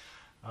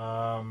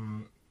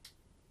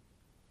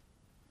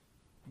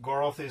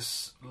 Goroth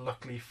is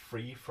luckily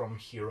free from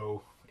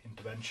hero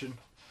intervention.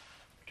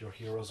 But your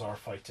heroes are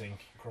fighting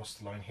across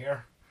the line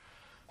here.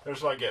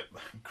 There's like a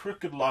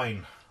crooked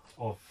line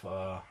of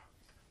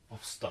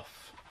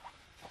stuff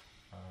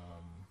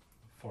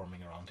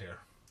forming around here.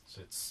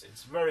 So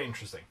it's very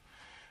interesting.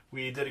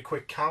 We did a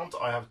quick count.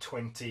 I have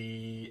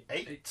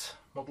 28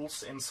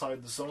 models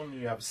inside the zone.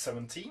 You have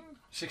 17?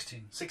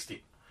 16. 16.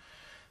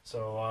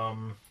 So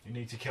you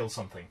need to kill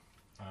something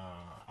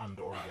and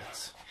or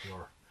get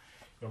your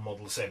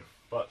models in.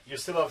 But you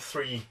still have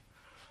 3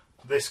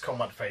 this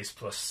combat phase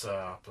plus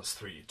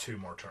 2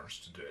 more turns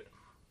to do it.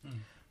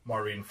 My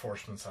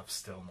reinforcements have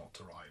still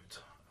not arrived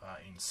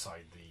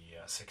inside the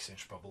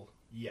 6-inch bubble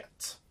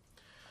yet.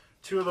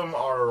 2 of them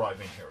are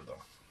arriving here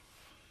though.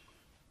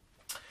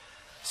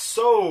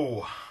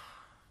 So,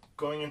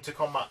 going into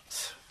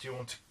combat, do you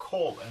want to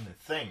call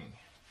anything?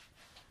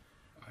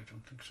 I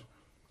don't think so.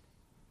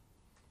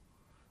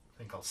 I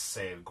think I'll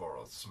save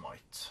Goroth's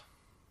might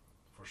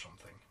for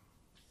something.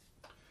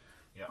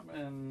 Yeah.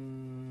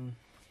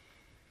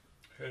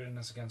 Húrin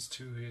is against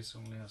 2, he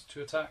only has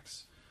 2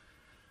 attacks.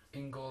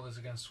 Ingold is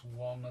against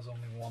 1, has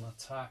only 1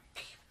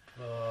 attack.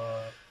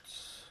 But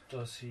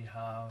does he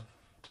have...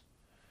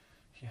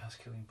 He has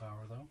killing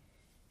power though.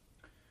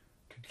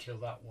 Could kill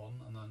that one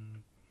and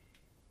then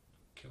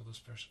kill the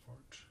spare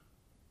support.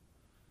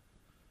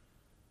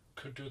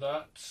 Could do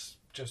that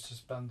just to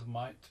spend the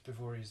might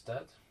before he's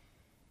dead.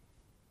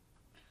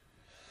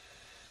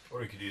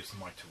 Or you could use the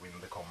might to win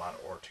the combat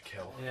or to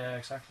kill. Yeah,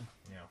 exactly.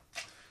 Yeah.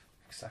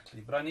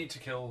 Exactly. But I need to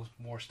kill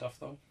more stuff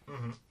though.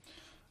 Mm-hmm.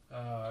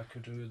 I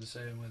could do the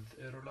same with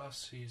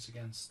Irolas. He's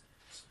against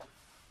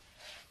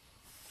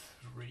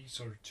 3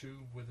 or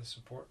 2 with the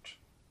support.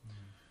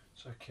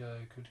 So I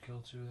could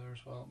kill 2 there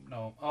as well.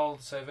 No, I'll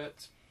save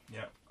it.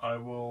 Yeah, I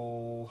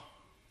will.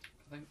 I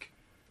think.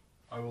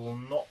 I will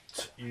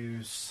not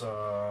use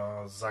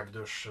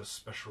Zagdush's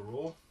special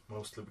rule,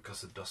 mostly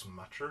because it doesn't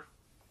matter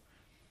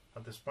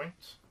at this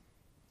point.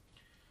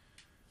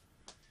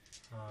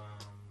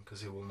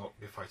 because he will not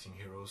be fighting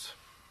heroes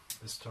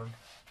this turn.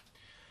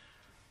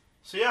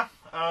 So yeah,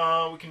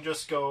 we can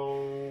just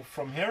go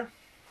from here.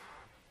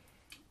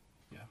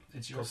 Yeah,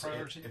 it's your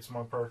priority. It's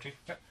my priority.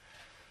 Yeah.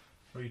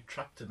 Are you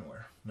trapped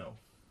anywhere? No.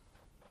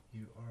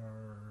 You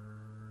are...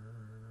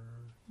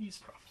 He's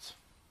trapped.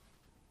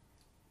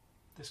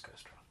 This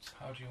guy's trapped.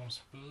 How do you want to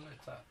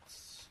split that?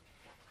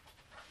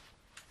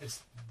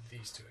 It's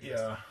these two.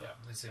 Yeah. Yeah,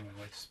 that's the only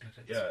way to split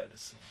it. Yeah, it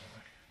is.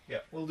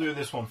 Yeah, we'll do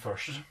this one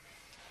first.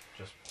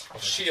 Just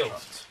shield.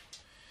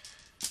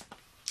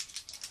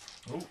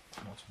 Oh,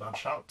 not a bad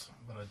shout,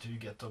 but I do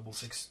get double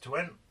 6 to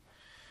win.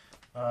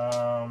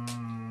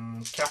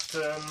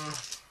 Captain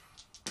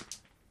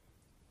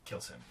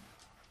kills him.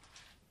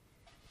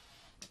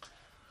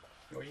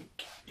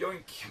 Yoink.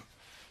 Yoink.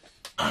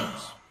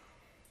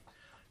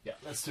 Yeah,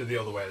 let's do the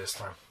other way this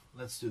time.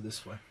 Let's do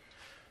this way.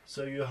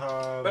 So you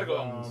have...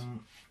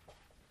 Bergond.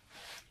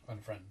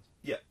 And friends.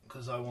 Yeah,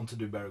 because I want to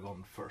do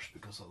Bergond first,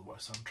 because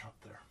otherwise I'm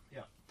trapped there.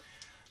 Yeah.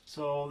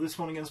 So this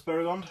one against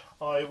Bergond,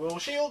 I will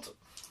shield.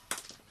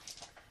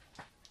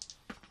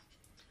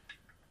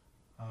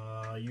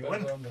 You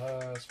win. Bergond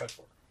has fight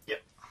 4.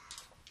 Yep.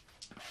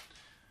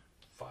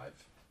 5.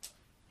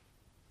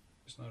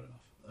 It's not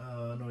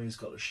enough. No, he's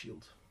got a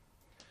shield.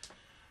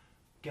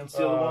 Against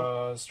the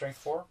other one? Strength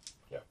 4?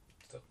 Yeah.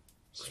 Still.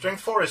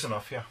 Strength 4 is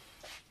enough, yeah.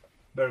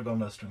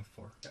 Bergond has strength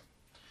 4. Yeah.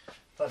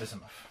 That is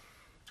enough.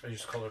 I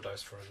use color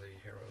dice for the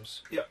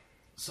heroes. Yeah.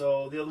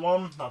 So the other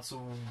one, that's a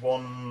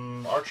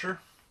 1 archer.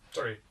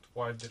 Sorry,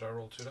 why did I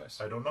roll 2 dice?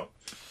 I don't know.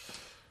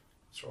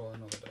 Let's roll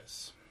another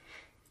dice.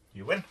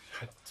 You win.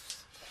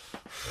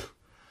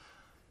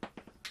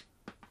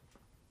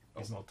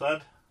 He's not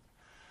dead.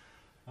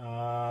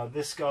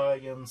 This guy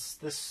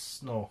against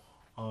this... No.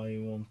 I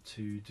want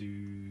to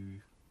do...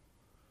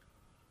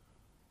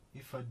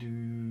 If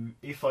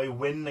I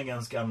win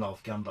against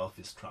Gandalf, Gandalf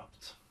is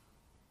trapped.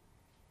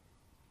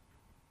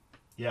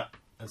 Yeah,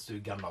 let's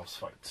do Gandalf's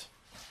fight.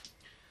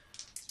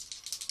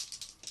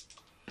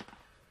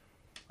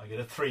 I get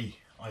a 3.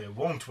 I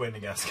won't win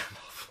against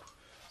Gandalf.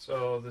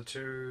 So the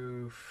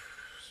 2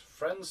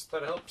 friends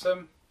that helps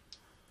him.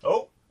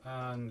 Oh!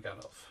 And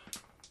Gandalf.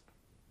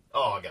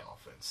 Oh,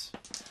 Gandalf wins.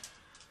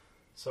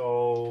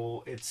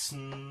 So it's...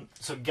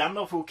 So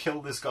Gandalf will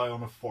kill this guy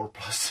on a 4+,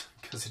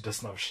 because he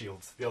doesn't have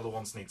shields. The other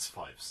ones needs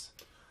 5s.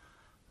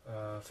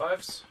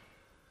 5s.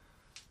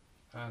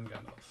 And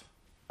Gandalf.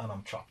 And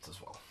I'm trapped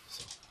as well,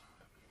 so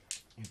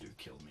you do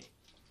kill me.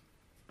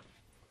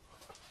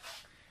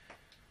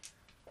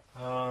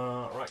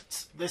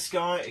 Right, this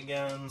guy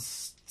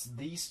against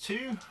these 2.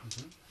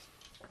 Mm-hmm.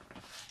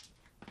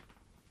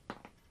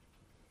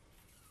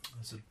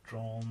 There's a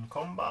drawn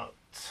combat.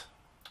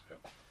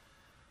 Yep.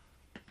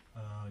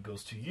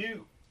 Goes to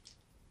you.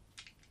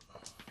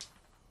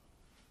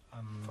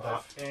 And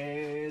that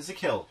is a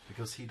kill,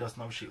 because he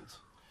doesn't have shield.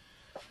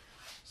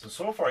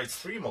 So far it's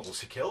 3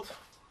 models he killed.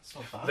 It's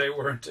not bad. They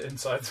weren't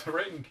inside the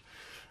ring.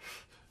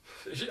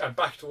 I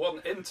backed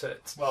 1 into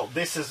it. Well,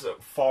 this is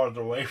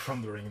farther away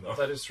from the ring, though.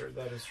 That is true,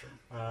 that is true.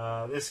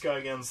 This guy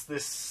against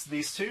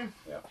these 2.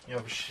 Yeah. You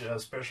have a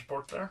spare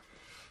support there.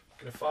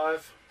 Get a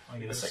 5. I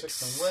get a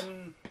 6. And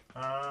win.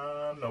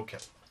 No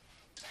kill.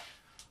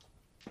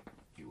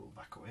 You will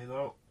back away,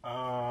 though.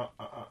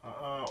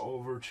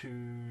 Over to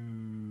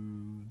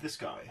this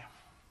guy.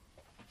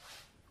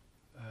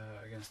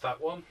 Against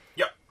that one.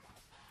 Yep.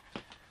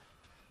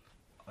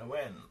 I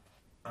win.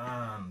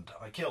 And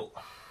I kill.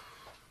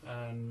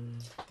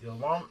 And the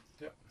other one.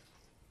 Yep.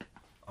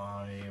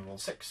 I roll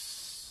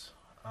 6.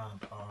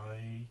 And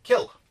I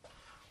kill.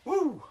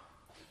 Woo!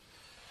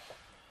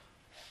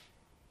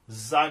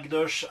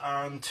 Zagdosh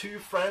and 2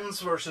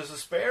 friends versus a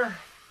spare.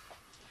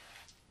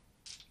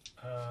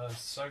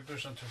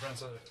 Zagdosh and 2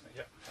 friends.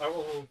 Yeah, I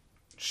will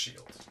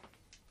shield.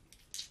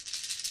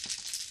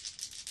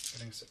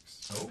 Getting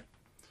 6. Oh.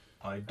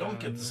 I don't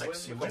get the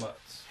 6. You win.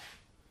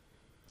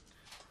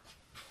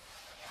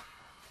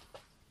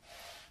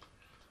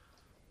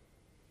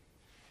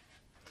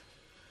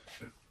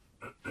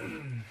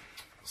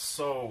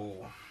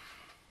 So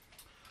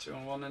 2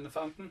 and 1 in the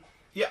fountain.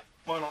 Yeah,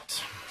 why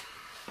not?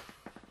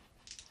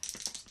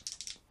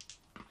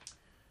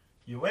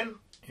 You win.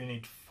 You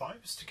need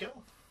 5s to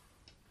kill.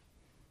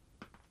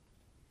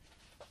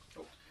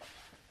 Oh.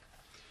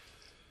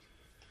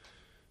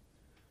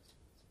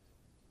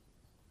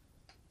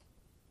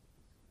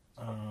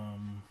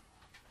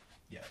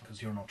 Yeah,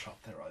 because you're not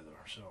trapped there either.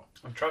 So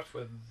I'm trapped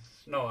with.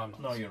 No, I'm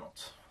not. No, you're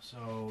not.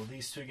 So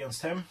these 2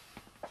 against him.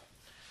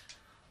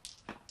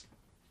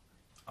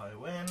 I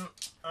win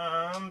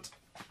and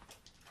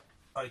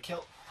I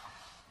kill.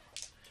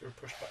 You're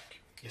pushed back.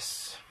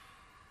 Yes.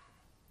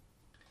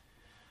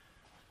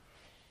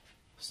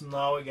 So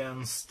now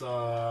against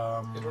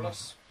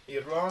Idrolas,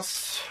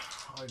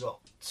 I got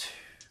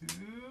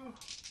 2.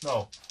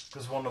 No,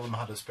 because one of them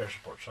had a spare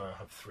support, so I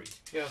have 3.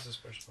 He has a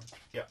spare support.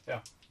 Yeah. Yeah,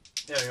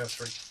 you have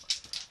 3.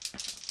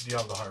 Do you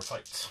have the higher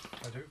fight?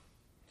 I do.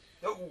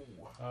 Oh.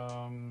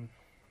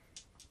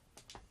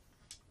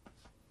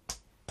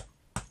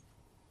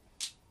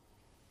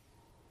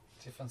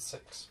 Defense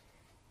 6.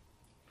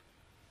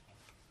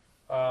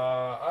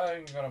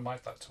 I'm gonna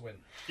might that to win.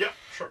 Yeah,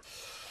 sure.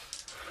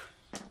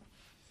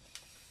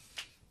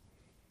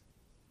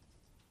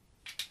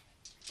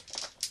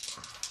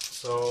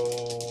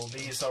 So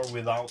these are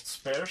without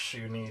spares.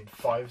 You need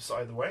 5s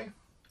either way.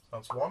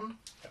 That's 1.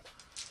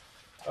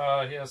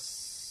 He has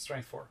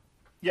strength 4.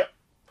 Yeah.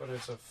 But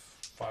it's a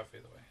 5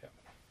 either way,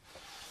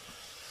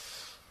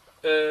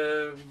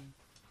 yeah.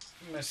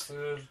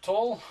 Mr.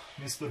 Tall.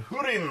 Mr.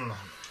 Hurin.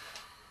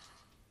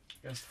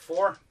 Against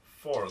 4.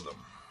 4 of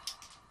them.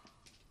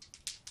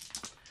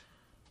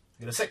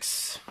 You get a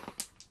 6.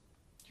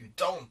 You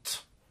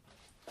don't.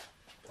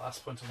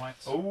 Last point of might.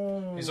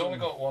 Oh. He's only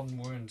got 1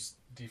 wound,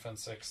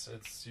 defense 6.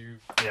 It's you.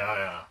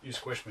 Yeah. You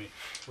squished me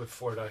with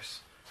 4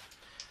 dice.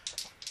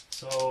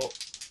 So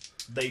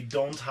they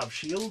don't have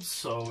shields,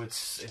 so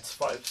it's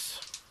 5s.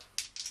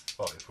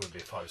 Well, it would be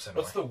 5s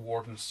anyway. What's the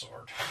Warden's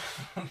sword?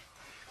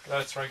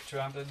 That's right,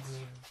 two-handed,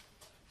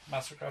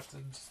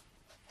 mastercrafted,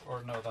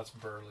 or no, that's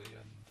Burley.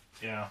 And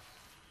yeah.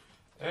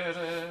 it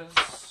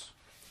is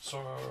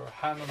so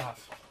hand and a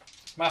half.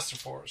 Master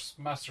forged,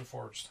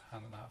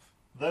 hand and a half.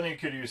 Then you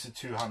could use it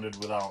two-handed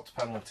without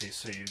penalty,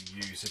 so you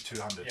use it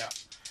two-handed. Yeah.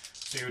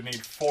 So you would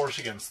need force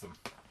against them.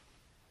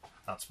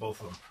 That's both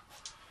of them.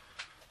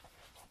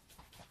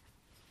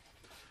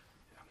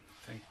 Yeah,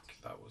 I think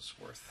that was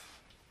worth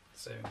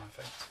saving my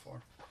effect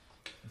for.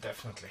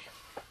 Definitely.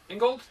 In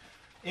gold?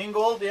 In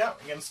gold, yeah,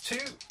 against 2.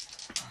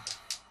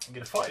 You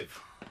get a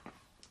 5.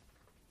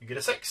 You get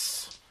a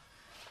 6.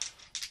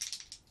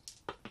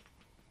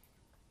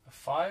 A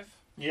 5?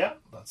 Yeah,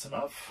 that's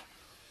enough.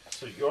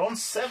 So you're on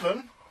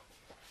 7.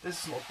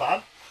 This is not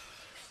bad.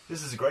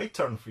 This is a great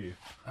turn for you.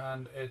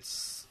 And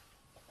it's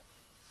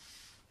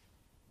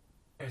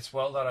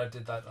well that I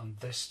did that on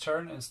this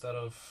turn instead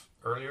of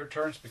earlier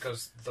turns,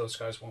 because those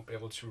guys won't be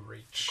able to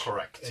reach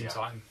in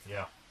time.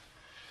 Yeah.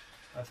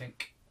 I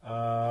think.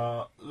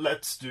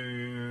 Let's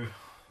do.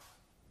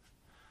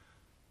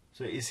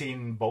 So is he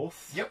in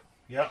both? Yep.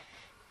 Yeah.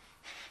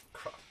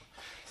 Crap.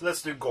 So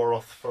let's do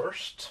Goroth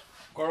first.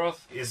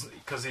 Goroth is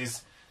because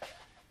he's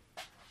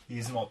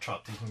not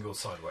trapped. He can go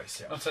sideways.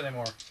 Yeah. Not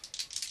anymore,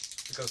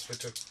 because we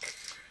took.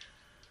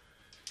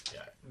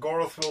 Yeah.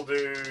 Goroth will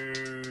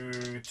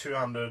do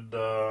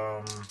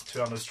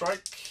 200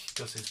 strike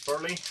because he's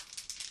burly.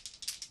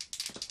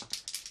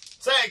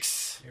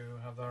 6. You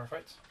have the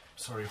fight.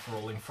 Sorry for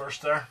rolling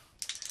first there.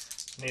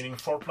 Needing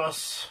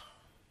 4+.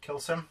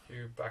 Kills him.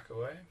 You back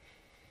away.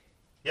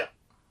 Yeah.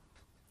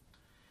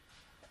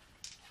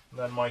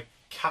 Then my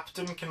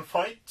captain can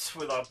fight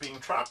without being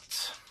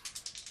trapped.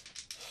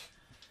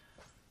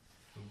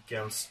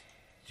 Against...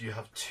 Do you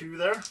have 2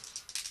 there?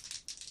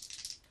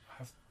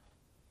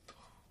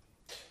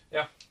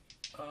 Yeah.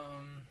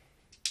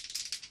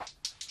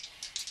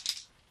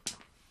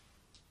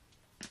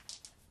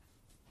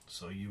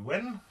 So you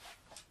win.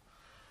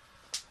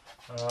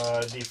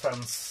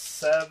 Defense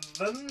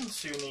 7,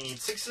 so you need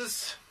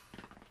 6s.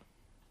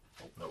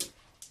 No.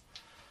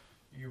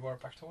 You are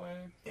backed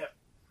away. Yeah.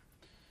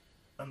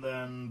 And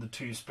then the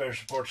 2 spare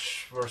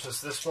supports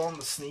versus this one,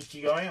 the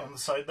sneaky guy on the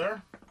side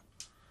there.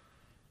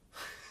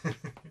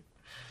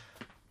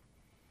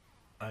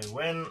 I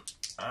win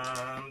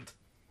and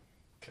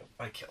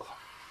I kill.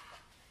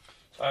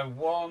 So I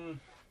won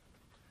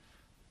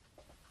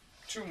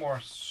 2 more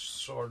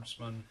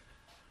swordsmen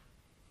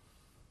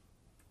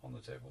on the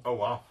table. Oh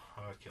wow,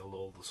 I killed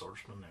all the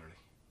swordsmen nearly.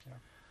 Yeah.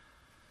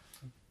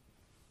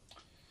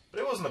 But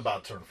it wasn't a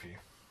bad turn for you.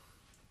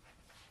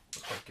 It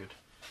was quite good.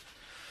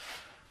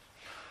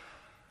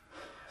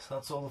 So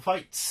that's all the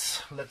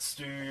fights. Let's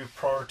do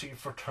priority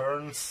for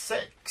turn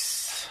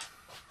 6.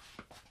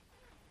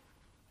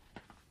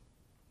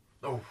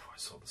 Oh, I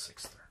saw the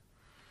 6 there.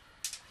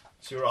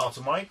 So you're out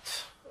of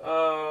might.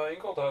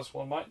 Ingold has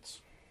 1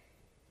 might.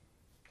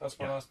 That's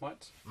my last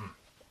might.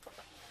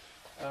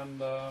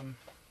 And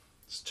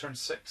it's turn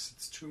 6.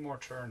 It's 2 more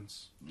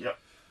turns. Yep.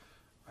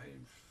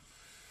 I'm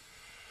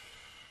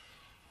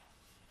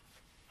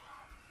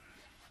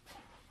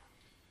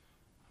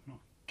not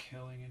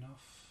killing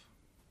enough.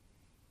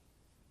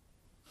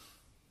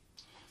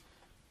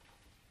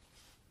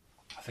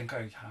 I think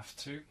I have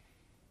to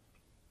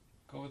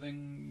go with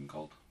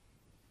Ingold.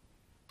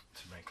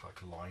 To make like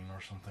a line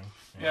or something.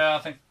 Yeah, I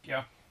think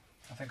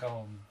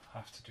I'll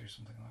have to do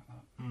something like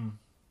that.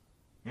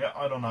 Yeah,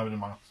 I don't have any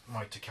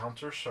might to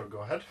counter, so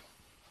go ahead.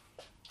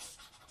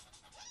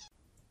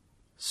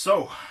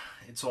 So,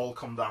 it's all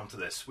come down to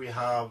this. We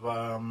have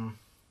a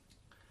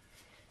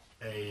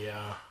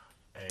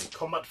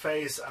combat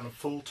phase and a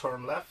full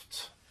turn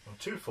left. Or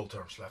 2 full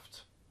turns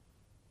left.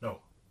 No.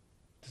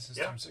 This is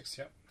turn 6,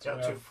 yeah. So So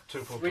yeah, two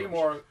full 3 turns.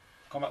 more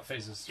combat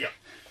phases. Yeah.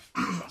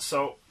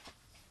 So,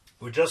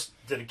 we just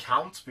did a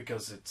count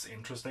because it's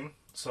interesting.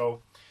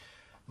 So,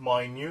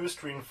 my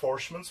newest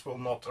reinforcements will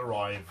not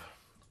arrive.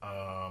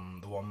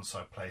 The ones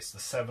I placed, the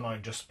 7 I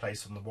just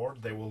placed on the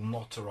board, they will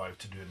not arrive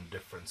to do any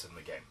difference in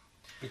the game.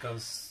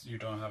 Because you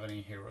don't have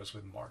any heroes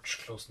with March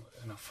close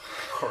enough.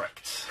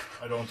 Correct.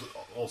 I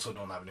also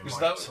don't have any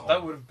Because might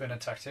that would have been a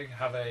tactic.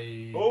 Have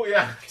a Oh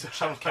yeah, to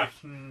have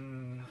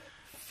captain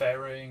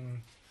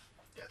faring.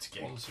 Yeah, to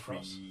get all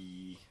across.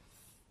 free.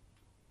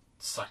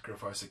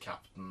 Sacrifice a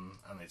captain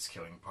and its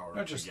killing power.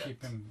 No, just to get.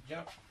 keep him.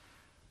 Yeah.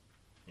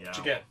 Yeah.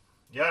 To get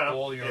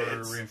all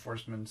your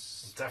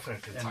reinforcements.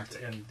 Definitely a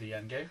tactic. In the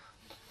end game.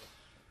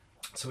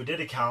 So we did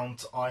a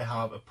count. I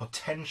have a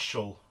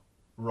potential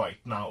right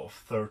now of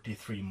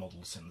 33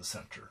 models in the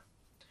center.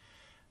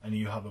 And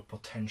you have a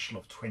potential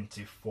of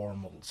 24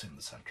 models in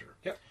the center.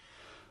 Yep.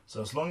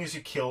 So as long as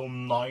you kill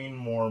 9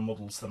 more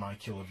models than I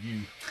kill of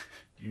you,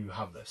 you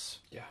have this.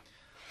 Yeah.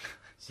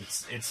 So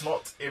it's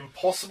not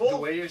impossible. The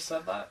way you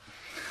said that.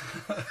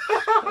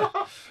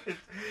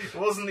 it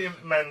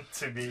wasn't meant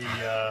to be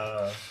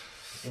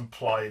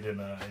implied in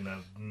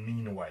a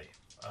mean way,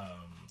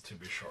 to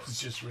be sure. It's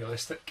just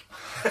realistic.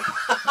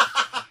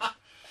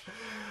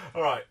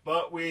 All right,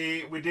 but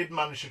we did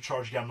manage to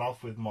charge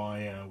Gandalf with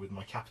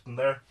my captain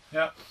there.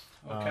 Yeah.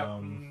 Well,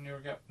 captain, your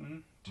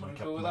captain. Do you want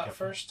to go with that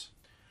first?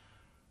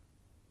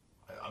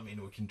 I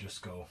mean, we can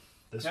just go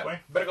this yep. way.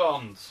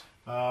 Bergond.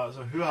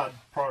 So who had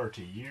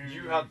priority?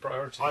 You had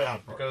priority. I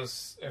had priority.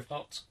 Because if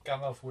not,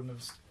 Gandalf wouldn't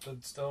have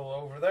stood still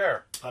over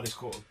there. That is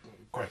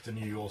correct, and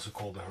you also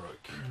called the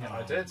heroic. Yeah,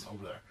 I did.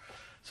 Over there.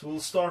 So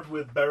we'll start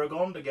with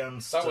Beragond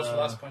against... That was the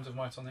last point of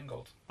might on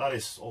Ingold. That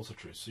is also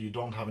true. So you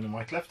don't have any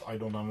might left. I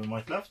don't have any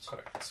might left.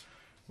 Correct.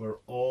 We're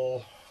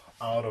all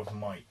out of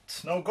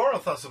might. No,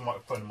 Gareth has a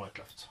point of might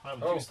left. I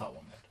haven't used that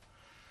one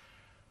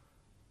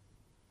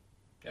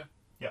yet.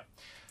 Yeah.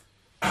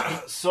 Yeah.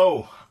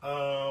 So,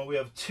 we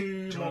have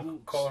 2 Do you want to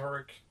call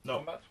heroic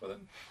combat with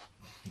him?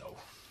 No.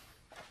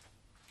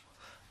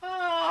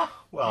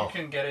 Well... You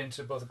can get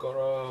into both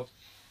Goroth,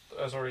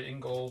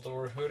 Ingold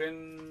or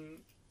Hurin...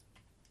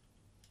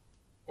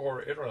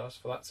 Or Idras,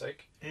 for that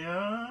sake.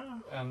 Yeah.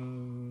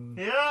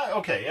 Yeah,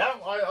 okay, yeah.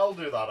 I'll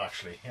do that,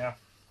 actually, yeah.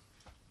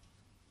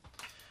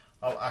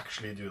 I'll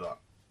actually do that.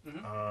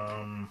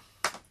 Mm-hmm.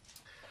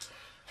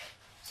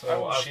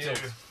 So I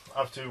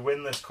have to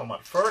win this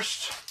combat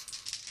first.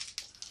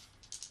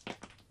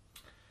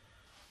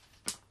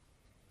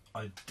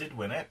 I did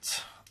win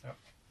it. Yep.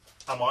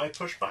 Am I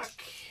pushed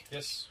back?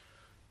 Yes.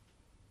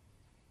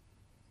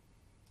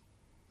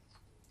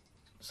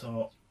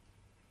 So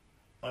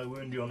I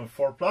wound you on a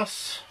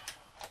 4+.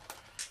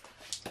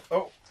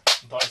 Oh,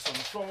 dice on the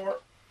floor.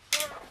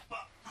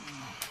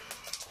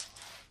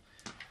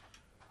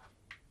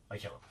 I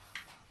kill him.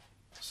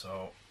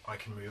 So I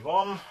can move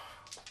on.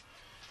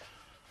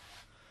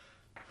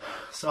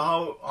 So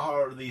how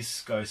are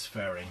these guys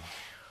faring?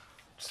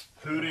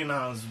 Hurin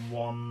has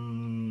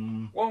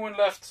 1 win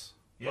left.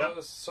 Yeah.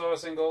 So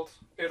has Ingold.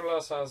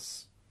 Idras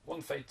has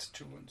 1 fate,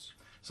 2 wounds.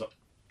 So,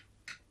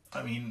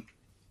 I mean,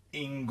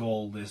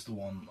 Ingold is the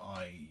one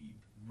I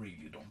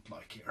really don't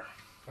like here.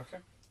 Okay.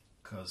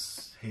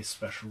 Because his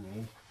special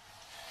rule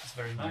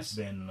very nice. has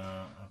been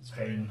a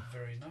pain.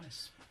 Very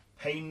nice.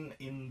 Pain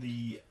in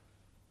the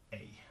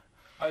A.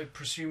 I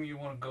presume you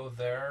want to go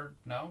there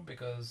now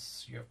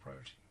because you have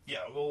priority. Yeah,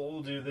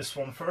 we'll do this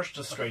one first,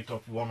 just straight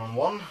up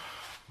 1-on-1.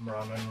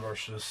 Brannon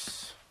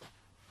versus...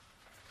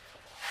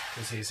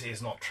 Because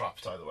he's not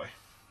trapped either way.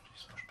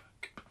 He's pushed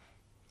back.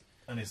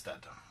 And he's dead.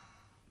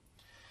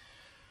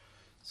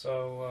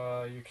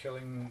 So you're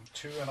killing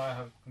 2 and I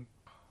have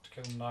to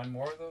kill 9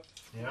 more though.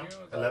 Yeah,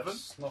 That's 11.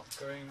 Not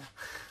going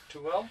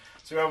too well.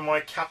 So we have my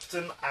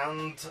captain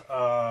and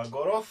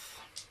Goroth.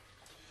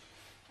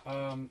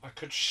 I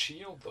could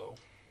shield though.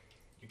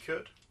 You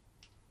could.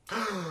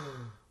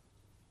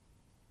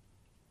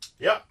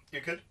 Yeah,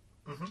 you could.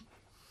 Mm-hmm.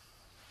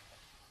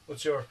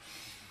 What's your?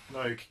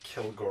 No, you could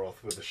kill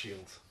Goroth with a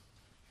shield.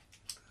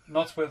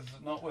 Not with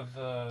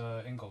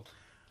Ingold.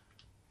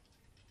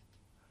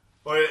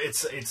 Well,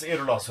 it's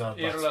Irlas who has that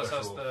Irlas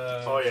special. has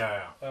the. Oh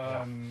yeah.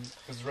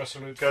 Because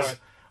resolute. Because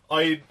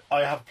I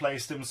have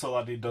placed him so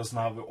that he doesn't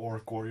have an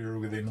orc warrior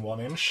within 1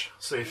 inch.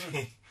 So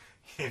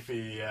if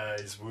he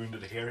is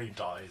wounded here, he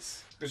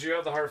dies. Because you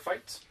have the hard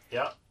fight.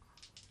 Yeah.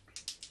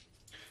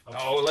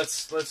 Oh,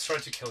 let's try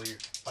to kill you.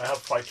 I have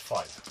fight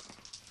 5.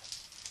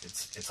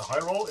 It's a high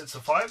roll. It's a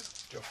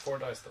 5. You have 4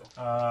 dice though.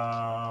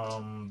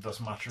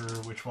 Doesn't matter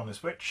which one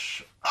is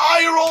which.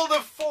 I rolled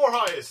the 4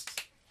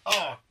 highest.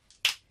 Oh,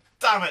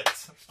 damn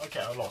it. Okay,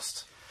 I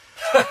lost.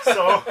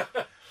 So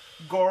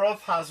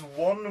Goroth has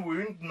 1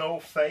 wound, no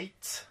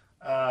fate,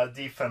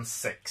 defense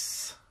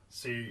 6.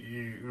 So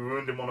you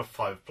wound him on a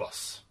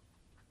 5+.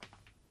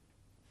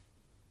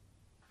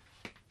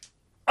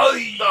 Oh,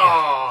 he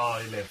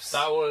lives.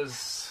 That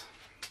was.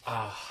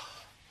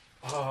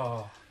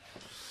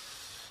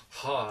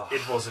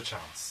 It was a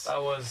chance.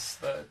 That was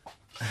the.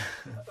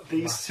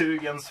 These 2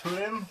 against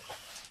Hurin.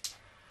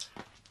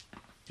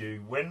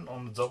 You win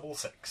on the double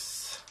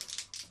 6.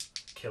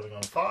 Killing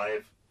on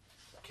 5.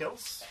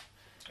 Kills.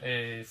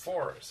 A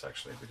 4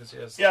 actually because he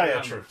has.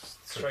 True.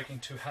 Striking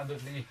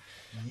two-handedly.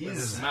 With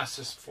his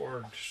massive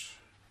forge.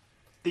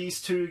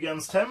 These 2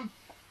 against him.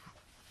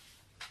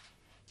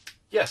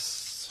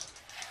 Yes.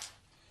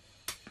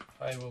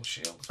 I will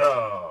shield.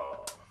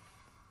 Oh,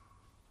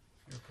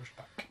 You're pushed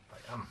back.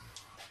 I am.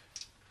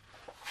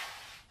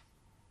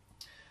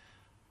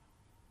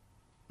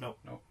 No.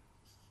 No.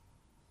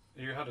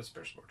 You had a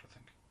spear sport, I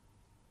think.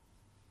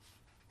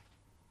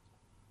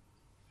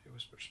 He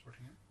was spear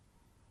sporting it.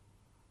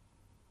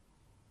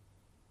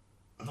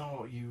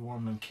 No, you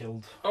won and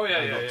killed. Oh yeah,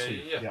 I got yeah, two.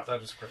 yeah.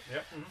 That is correct.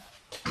 Yeah.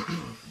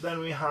 Then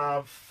we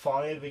have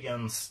 5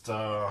 against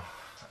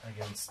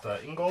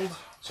Ingold.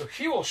 So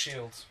he will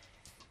shield.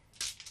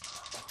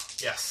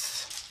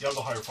 Yes. You have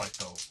the higher fight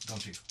though,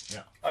 don't you?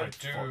 Yeah. I Fight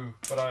do, 4.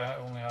 but I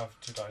only have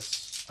 2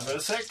 dice. I got a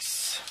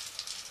 6.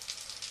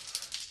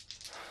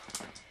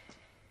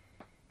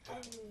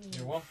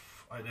 You won.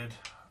 I did.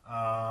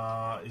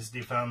 Is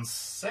defense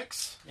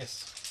 6?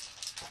 Yes.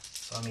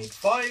 So I need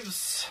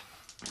 5s.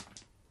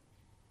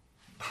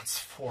 That's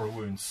 4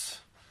 wounds.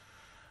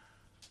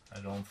 I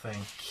don't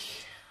think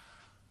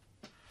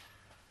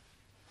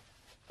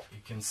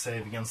you can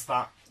save against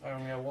that. I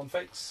only have 1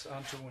 fate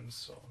and 2 wins,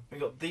 so. We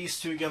got these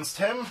 2 against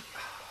him.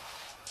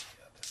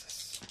 Yeah, this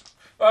is.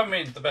 I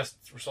mean, the best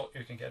result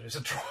you can get is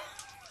a draw.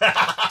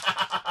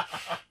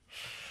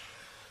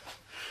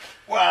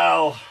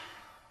 Well,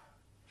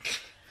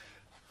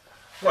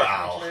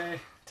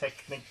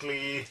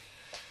 Technically.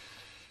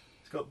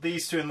 it's got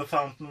these 2 in the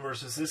fountain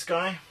versus this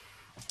guy.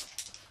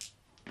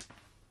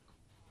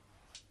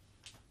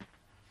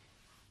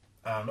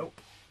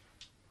 Nope.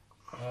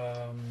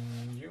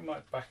 You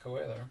might back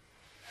away there.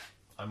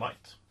 I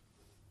might.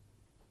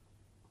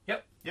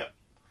 Yep. Yep.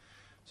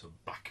 So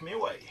back me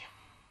away.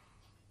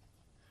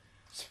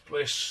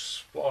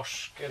 Splish,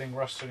 splosh, getting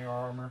rust in your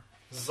armor.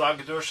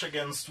 Zagdush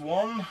against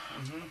 1.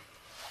 Mm-hmm.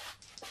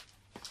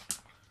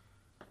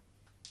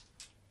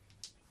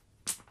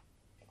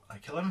 I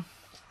kill him.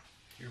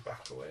 You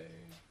back away.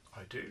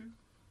 I do.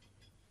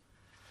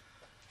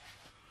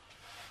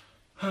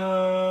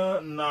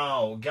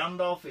 Now,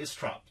 Gandalf is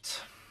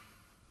trapped.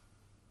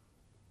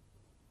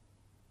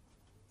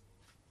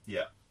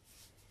 Yeah.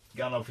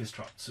 Gandalf is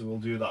trapped, so we'll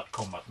do that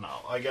combat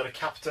now. I get a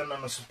captain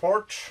and a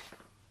support.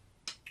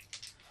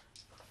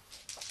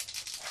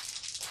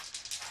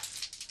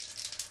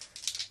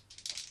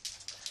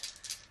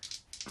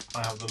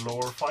 I have the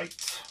lower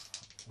fight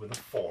with a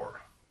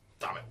 4.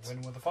 Damn it.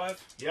 Win with a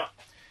 5. Yeah.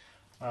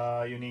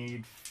 You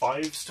need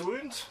 5s to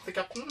wound the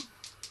captain.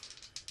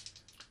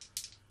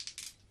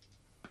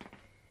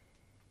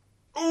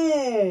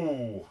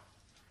 Ooh!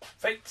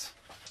 Fate.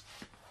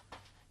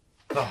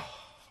 Oh.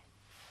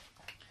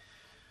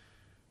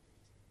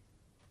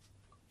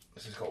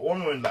 This has got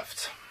 1 wound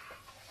left.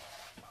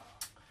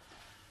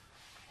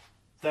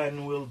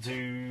 Then we'll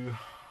do.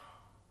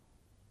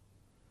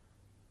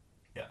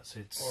 Yeah, so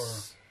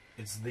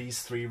it's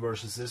these 3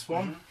 versus this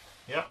one.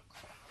 Mm-hmm. Yeah.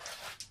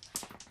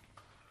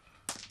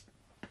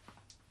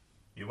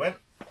 You win.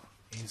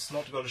 He's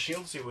not got a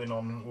shield, so you win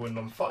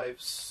on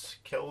 5s,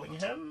 killing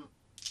him.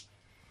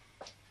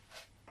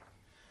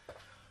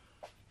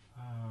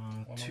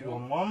 2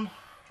 on 1.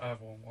 I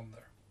have 1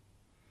 there.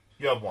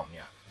 You have 1,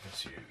 yeah,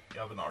 because you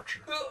have an archer.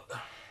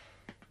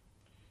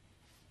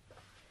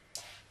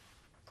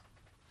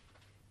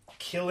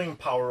 Killing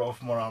power of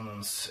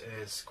Moranans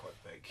is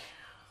quite big.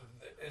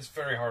 It's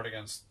very hard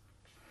against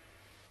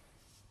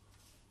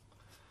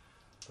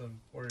the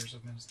Warriors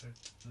of Minas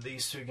Tirith.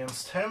 These 2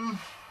 against him.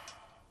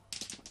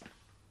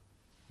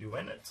 You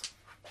win it.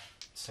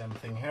 Same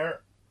thing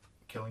here.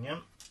 Killing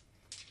him.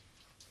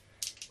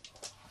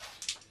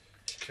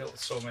 Killed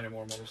so many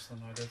more models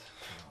than I did.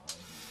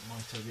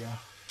 Might have, yeah.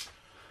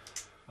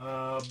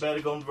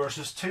 Bergond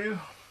versus 2.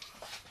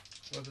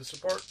 With the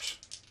support.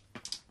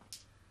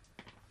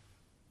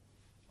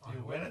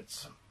 You win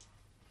it.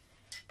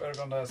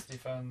 Bergond has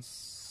defense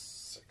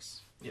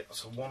 6. Yeah,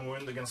 so 1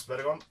 wound against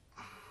Bergond.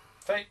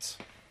 Fate.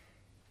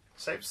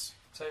 Saves.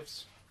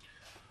 Saves.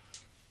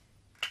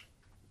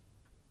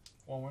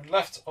 1 wound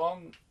left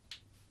on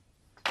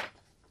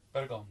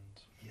Bergond.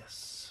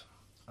 Yes.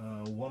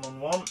 1 on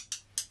 1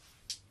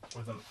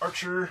 with an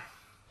archer.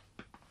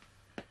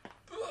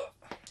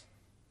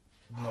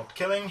 Not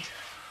killing.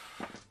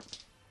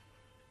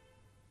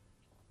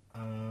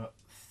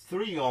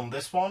 3 on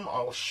this one.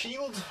 I'll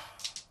shield.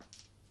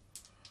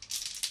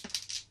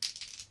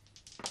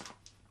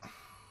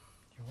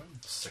 You win.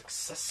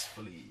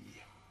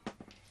 Successfully.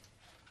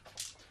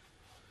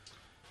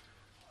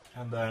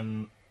 And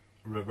then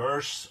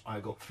reverse, I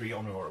got 3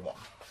 on your 1.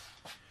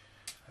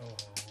 Oh,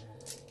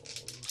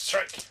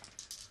 strike.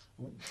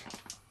 Ooh.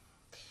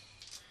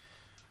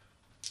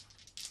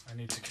 I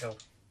need to kill.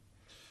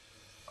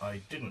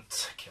 I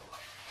didn't kill.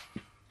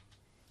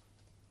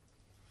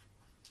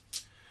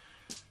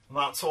 And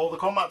that's all the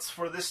combats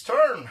for this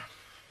turn.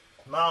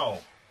 Now,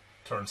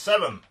 turn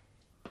 7.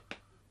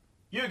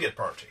 You get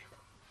party.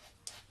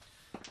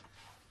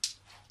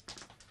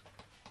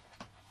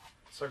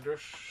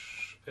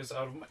 Zagdush is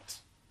out of might.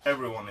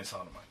 Everyone is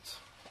out of mind.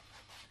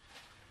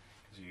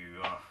 Because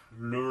you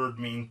lured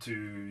me into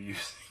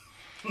using...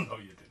 No,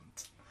 you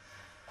didn't.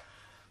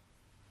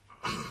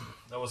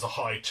 There was a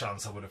high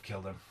chance I would have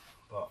killed him,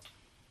 but...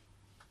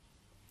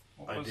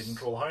 I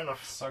didn't roll high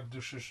enough.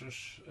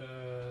 Sagdush's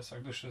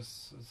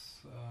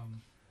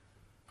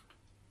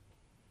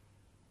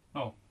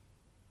no,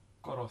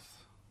 Goroth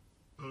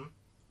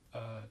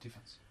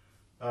defense.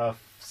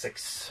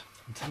 6.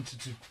 I'm tempted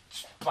to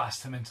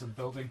blast him into the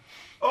building.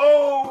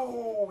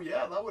 Oh,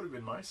 yeah, that would have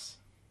been nice.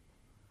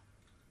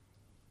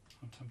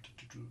 I'm tempted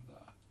to do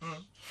that.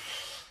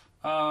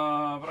 But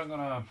I'm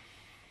gonna...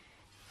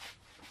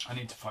 I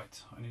need to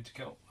fight. I need to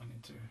kill. I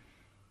need to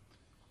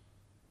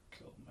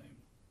kill, maim.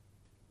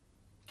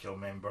 Kill,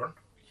 maim, burn.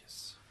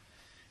 Yes.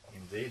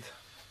 Indeed.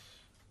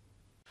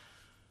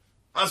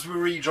 As we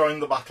rejoin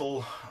the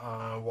battle,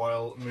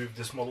 while moved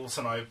his models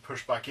and I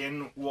pushed back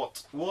in,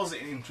 what was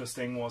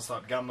interesting was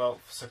that Gandalf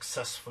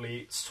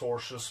successfully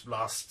Sorcerer's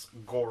Blast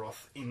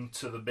Goroth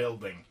into the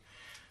building.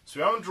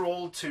 So we haven't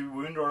rolled to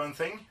wound or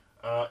anything.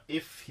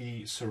 If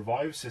he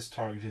survives, his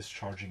target is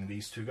charging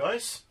these two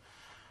guys.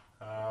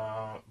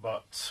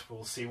 But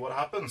we'll see what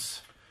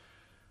happens.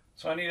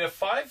 So I need a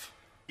 5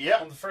 Yeah,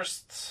 on the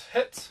first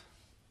hit.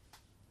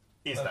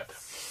 he's dead.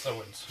 So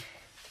wins.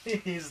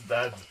 He's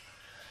dead.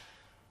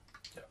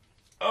 Yeah.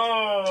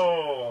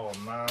 Oh,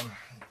 man.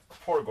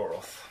 Poor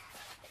Goroth.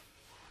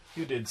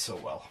 You did so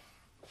well.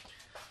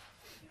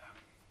 Yeah.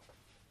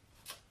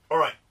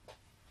 Alright.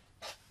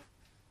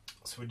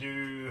 So we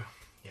do...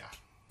 Yeah.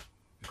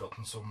 We've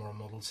gotten some more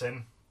models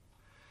in.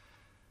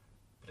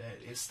 But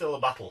it's still a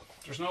battle.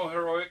 There's no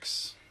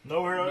heroics.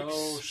 No heroics.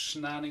 No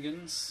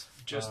shenanigans.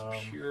 Just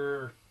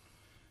pure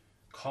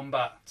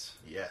combat.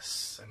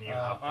 Yes. And you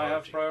have I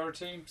have priority.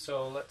 priority,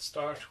 so let's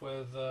start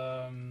with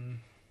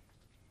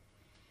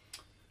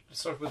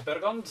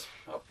Bergond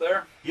up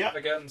there. Yeah.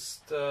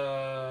 Against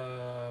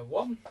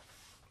 1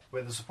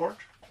 With the support?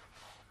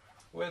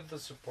 with the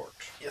support.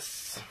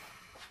 Yes.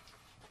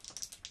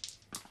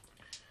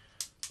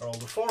 Roll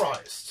the 4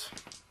 highest.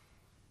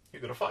 You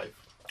got a 5.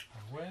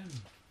 I win.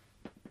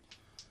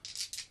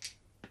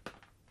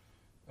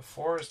 A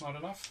 4 is not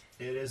enough.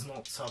 It is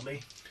not,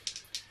 sadly.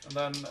 And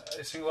then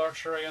a single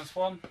archer against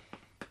 1.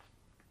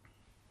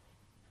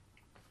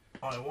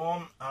 I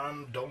won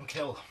and don't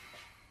kill.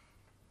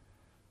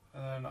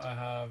 And then I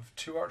have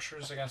 2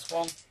 archers against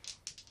 1.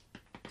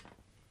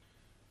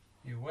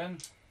 You win.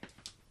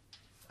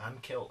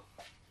 And kill.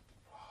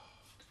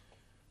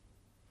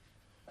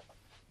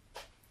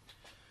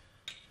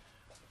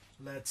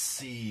 Let's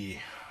see.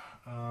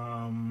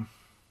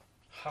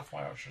 Half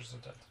my archers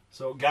are dead.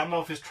 So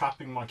Gandalf is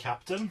trapping my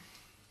captain.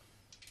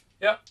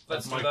 Yeah,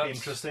 let's That do might that. be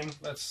interesting.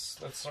 Let's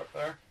start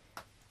there.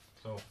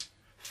 So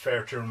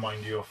fair to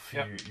remind you of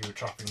Yep. you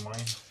trapping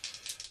mine.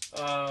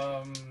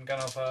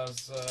 Gandalf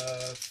has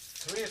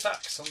 3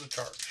 attacks on the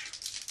charge.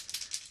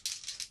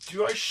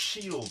 Do I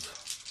shield?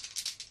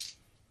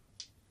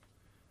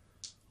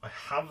 I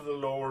have the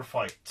lower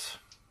fight,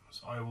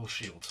 so I will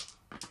shield.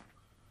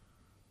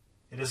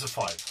 It is a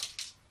 5.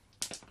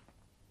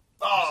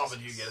 Ah, but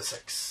you get a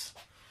 6.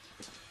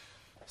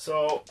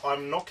 So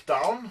I'm knocked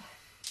down.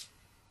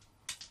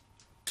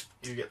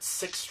 You get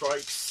 6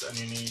 strikes and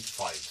you need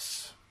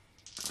 5s.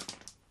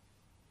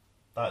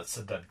 That's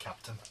a dead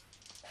captain.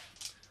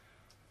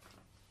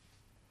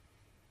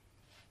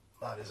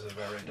 That is a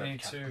very dead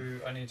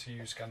captain. I need to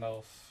use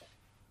Gandalf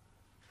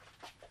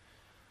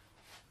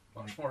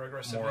much more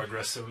aggressively. More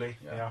aggressively,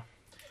 yeah.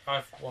 I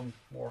have 1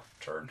 more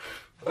turn.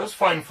 It was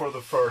fine for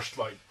the first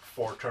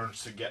 4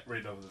 turns to get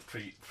rid of the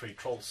three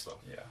trolls, though.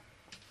 Yeah,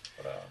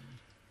 but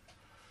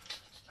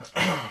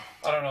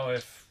I don't know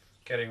if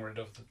getting rid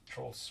of the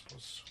trolls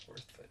was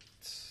worth it.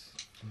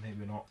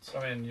 Maybe not.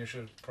 I mean, you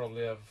should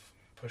probably have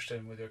pushed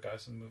in with your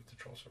guys and moved the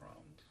trolls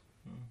around.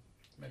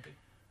 Maybe.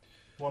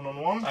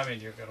 1-on-1? I mean,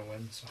 you're gonna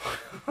win. So.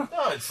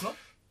 No, it's not.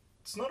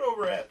 It's not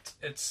over yet.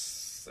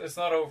 It's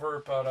not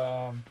over, but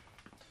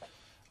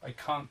I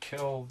can't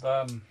kill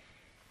them.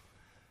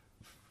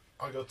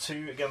 I got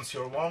 2 against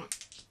your 1.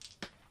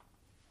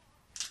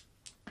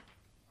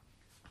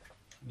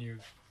 You,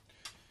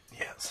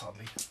 Yeah,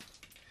 sadly.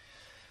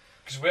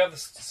 because we have the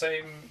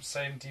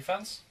same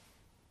defense.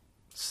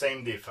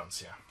 Same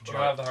defense, yeah. Do you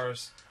have the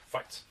highest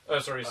fight? Oh,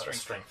 sorry, strength.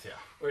 Strength, yeah.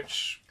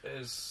 Which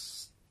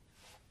is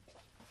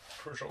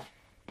crucial.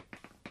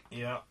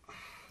 Yeah.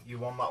 You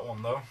won that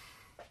one, though.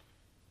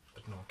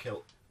 But no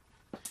kill.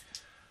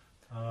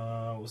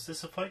 Was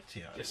this a fight?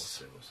 Yeah,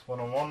 Yes, it was.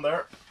 1-on-1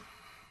 there.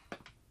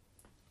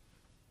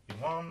 You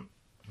won.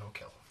 No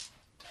kill.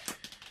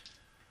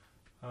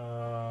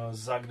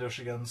 Zagdosh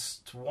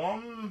against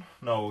 1.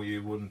 No,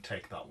 you wouldn't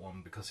take that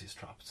one because he's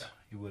trapped. Yeah.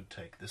 You would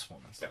take this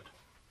one instead.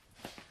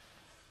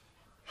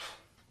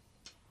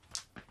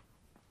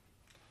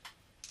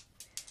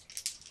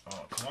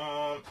 Oh, come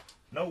on.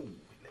 No,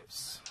 he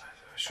lives.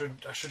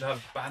 I should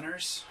have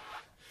banners.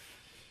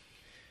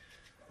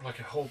 Like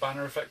a whole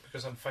banner effect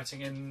because I'm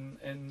fighting in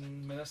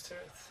Minas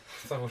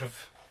Tirith. That would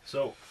have.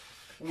 So,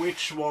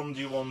 which one do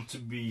you want to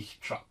be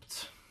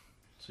trapped?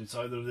 So it's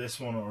either this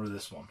one or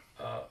this one.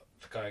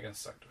 The guy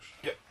against Sagdush.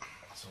 Yep.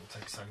 So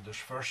we'll take Sagdush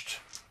first.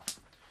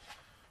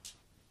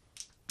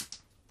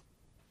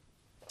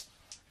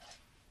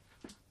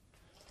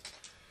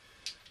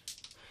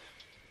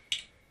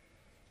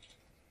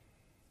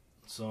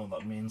 So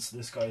that means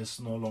this guy is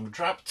no longer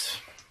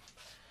trapped.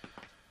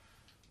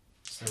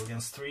 Still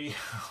against 3.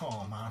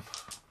 Oh man.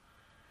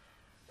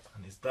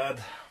 And he's dead.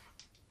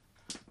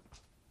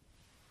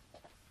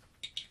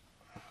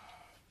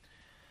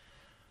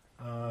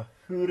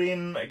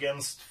 Hurin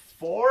against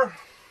 4.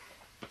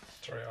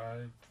 Sorry,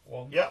 I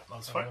won. Yeah,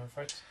 that's fine.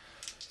 Fight.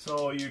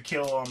 So you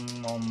kill on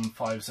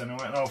 5s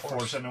anyway. No,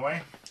 4s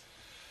anyway.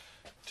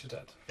 2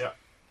 dead. Yeah.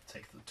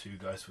 Take the 2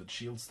 guys with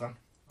shields then,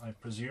 I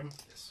presume.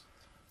 Yes.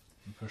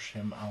 And push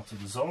him out of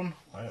the zone,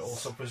 I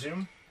also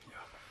presume.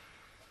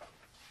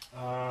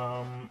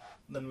 Yeah.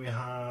 Then we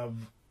have...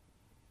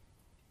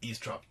 He's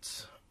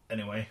trapped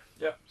anyway.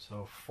 Yeah.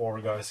 So 4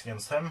 guys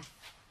against him.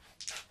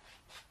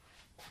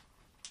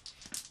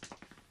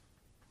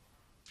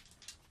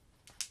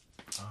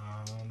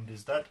 And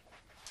he's dead.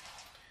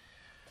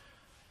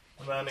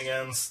 And then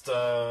against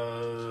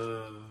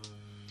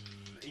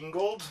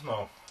Ingold?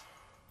 No.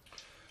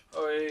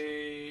 Oh,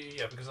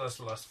 yeah, because that's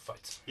the last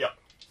fight. Yeah.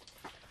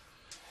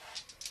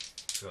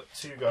 So got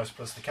 2 guys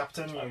plus the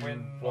captain. I You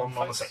win won one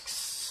on a fight.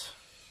 6.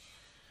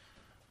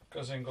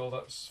 Because in goal,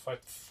 that's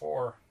fight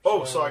 4.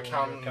 Oh, so I your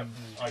can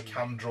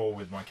captain- draw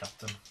with my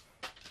captain.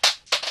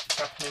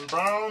 Captain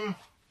Brown.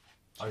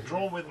 I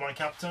draw with my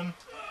captain.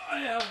 I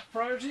have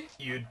priority.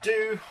 You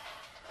do.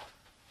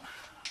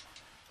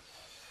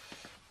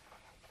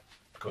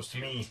 Goes to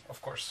me.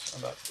 Of course,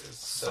 and that is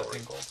Sorry.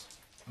 in goal.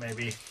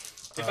 Maybe.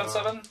 Defense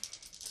 7.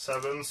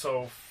 7,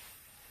 so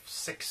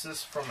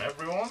 6s from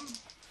everyone?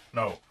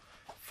 No,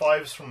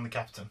 5s from the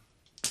captain.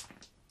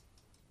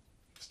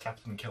 His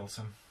captain kills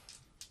him.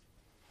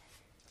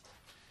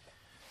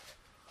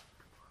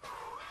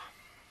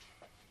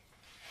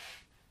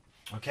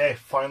 Okay,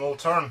 final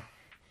turn.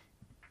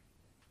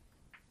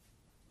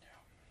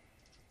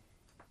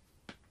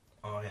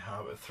 I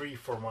have a 3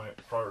 for my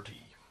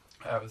priority.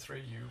 I have a 3,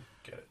 you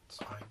get it.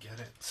 I get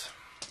it.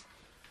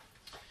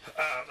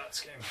 That's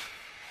game.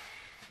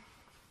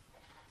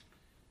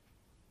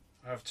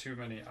 I have too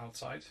many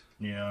outside.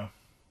 Yeah.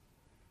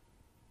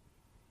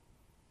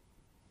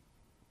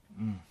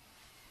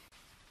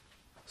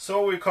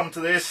 So we come to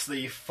this,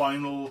 the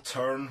final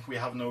turn. We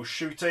have no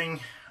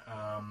shooting,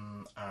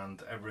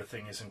 and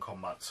everything is in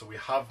combat. So we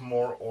have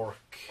more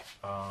orc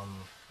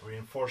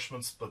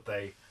reinforcements, but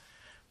they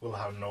will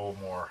have no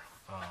more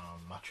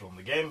matter on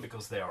the game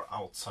because they are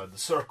outside the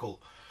circle.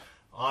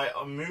 I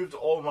moved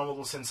all my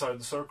models inside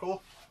the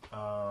circle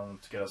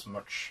to get as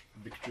much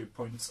victory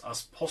points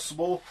as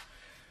possible.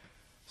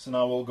 So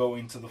now we'll go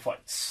into the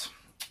fights.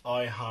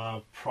 I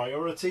have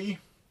priority.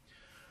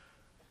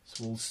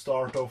 So we'll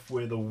start off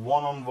with a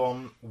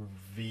 1-on-1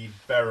 v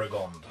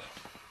Baragond.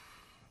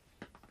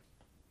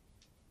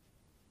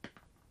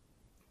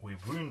 We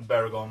wound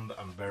Baragond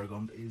and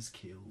Baragond is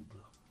killed.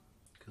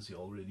 Because he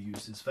already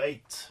used his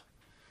fate.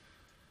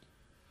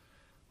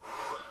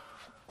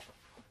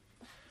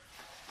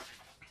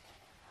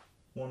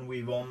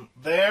 1v1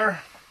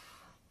 there.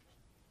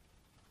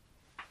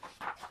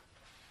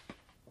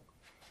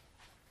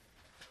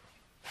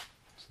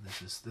 So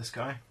this is this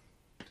guy.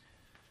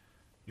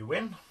 You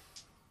win.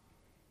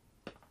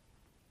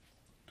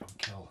 Don't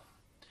kill.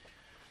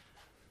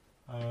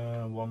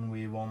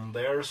 1v1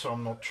 there, so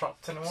I'm not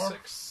trapped anymore.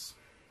 6.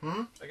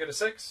 Hmm? I get a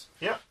 6.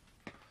 Yeah.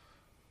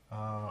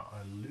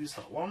 I lose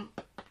that one.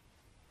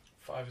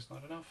 5 is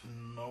not enough.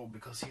 No,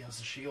 because he has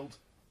a shield.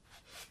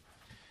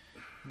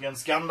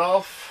 Against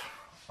Gandalf,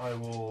 I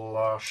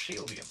will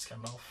shield against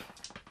Gandalf.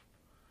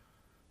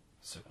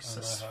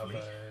 Successfully.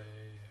 And I have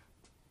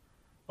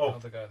Oh.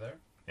 another guy there.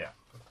 Yeah.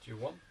 But you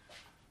won.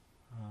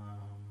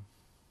 I'm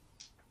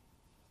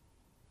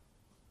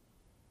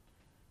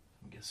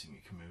guessing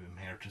you can move him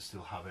here to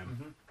still have him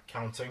Mhm.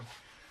 counting.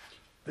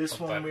 This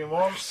Not one that we matters.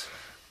 want.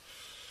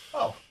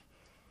 Oh.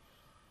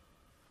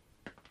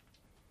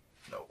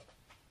 No.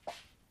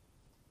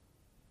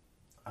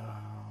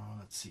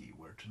 Let's see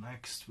where to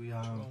next. We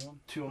have 2-on-1.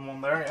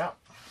 2-on-1 there, yeah.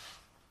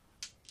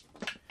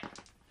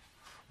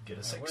 Get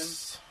a I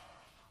 6.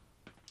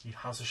 He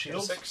has a Get a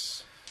shield.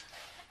 6.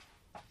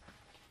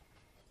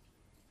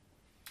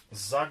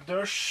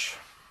 Zagdush.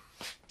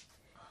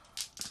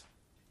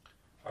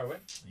 I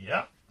win.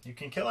 Yeah, you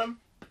can kill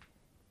him.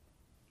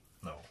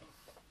 No.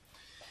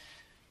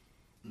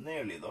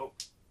 Nearly though.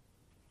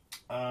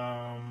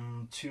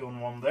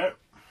 2-on-1 there.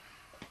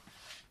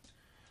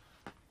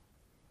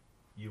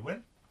 You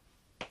win.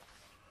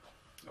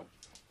 Nope.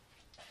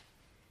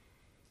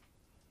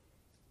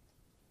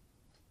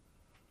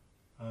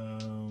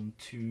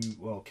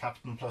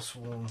 Captain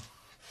 +1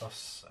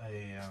 plus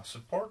a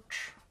support.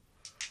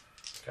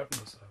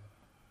 Captain is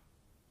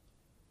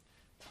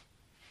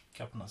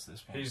Captain has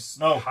this one. He's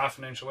no. half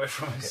an inch away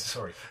from Okay, us.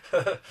 sorry.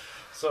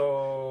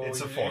 So It's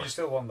a you, 4. you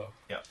still won though.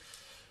 Yeah.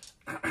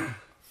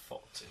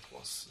 Thought it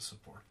was a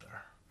support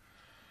there.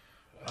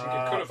 I think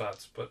it could have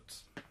had,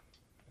 but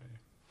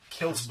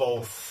Kills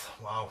both.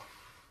 Wow.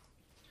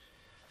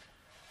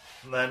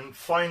 And then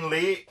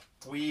finally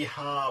we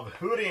have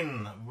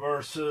Hurin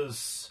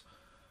versus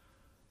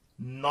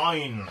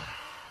 9.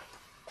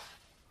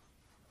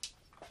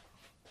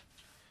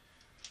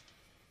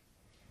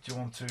 Do Do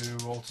you want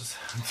to roll to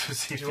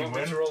see if Do you want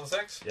me win? to roll the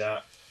 6?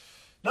 Yeah.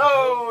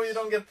 No, you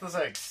don't get the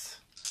 6.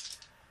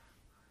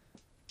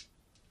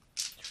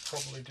 You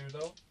probably do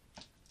though.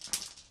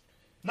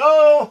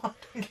 No!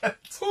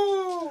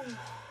 Ooh!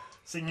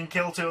 So you can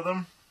kill 2 of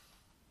them.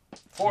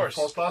 Force.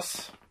 Force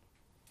plus.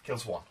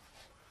 Kills 1.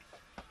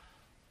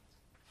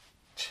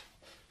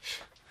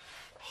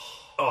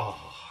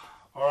 Oh.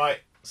 Alright,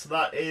 so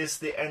that is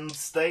the end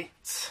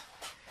state.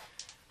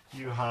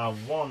 You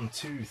have 1,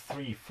 2,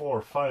 3,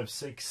 4, 5,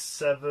 6,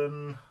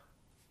 7,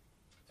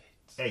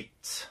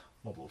 8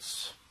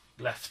 models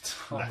Left.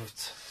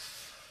 left.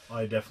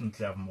 I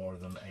definitely have more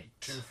than 8.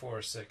 2,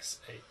 4, 6,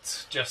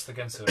 8. Just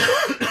against it.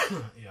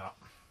 Yeah.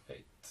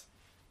 8,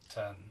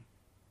 10,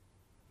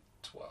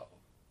 12,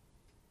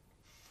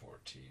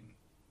 14,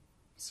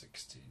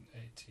 16,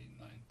 18,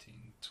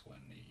 19,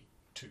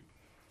 22.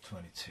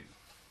 22.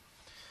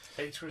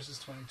 8 versus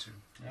 22.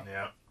 Yeah.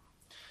 Yeah.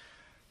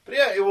 But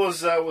yeah, it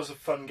was a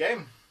fun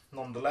game,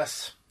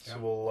 nonetheless. So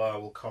Yeah.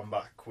 we'll come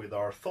back with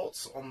our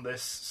thoughts on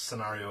this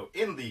scenario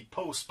in the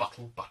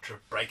post-battle batter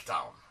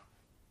breakdown.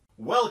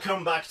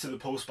 Welcome back to the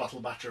post-battle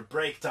batter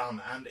breakdown,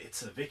 and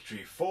it's a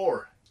victory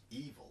for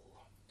evil.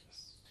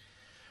 Yes.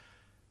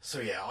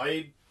 So yeah,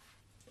 I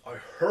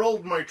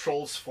hurled my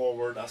trolls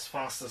forward as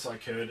fast as I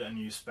could, and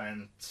you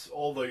spent,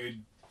 although you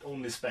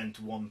only spent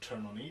 1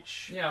 turn on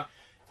each. Yeah.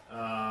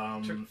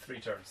 Took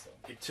 3 turns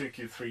though. It took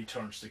you 3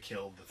 turns to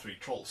kill the 3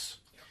 trolls.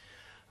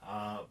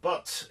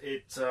 But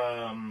it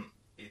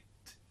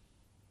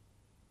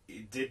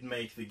did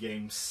make the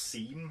game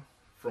seem,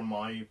 from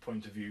my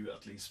point of view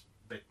at least,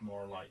 a bit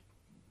more like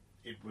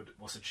it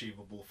was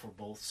achievable for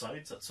both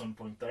sides at some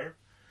point there.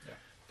 Yeah.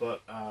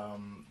 But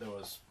there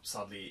was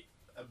sadly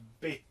a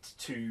bit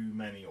too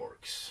many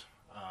orcs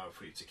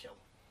for you to kill.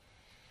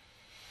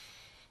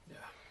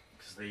 Yeah.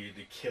 Because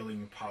the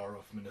killing power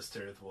of Minas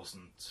Tirith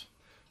wasn't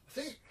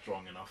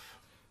strong enough.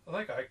 I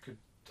think I could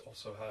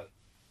also had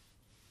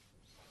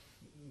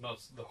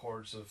not the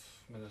hordes of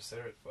Minas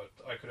Tirith, but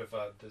I could have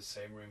had the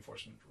same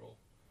reinforcement rule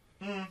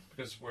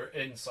because we're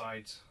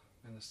inside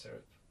Minas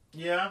Tirith.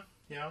 Yeah,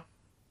 yeah.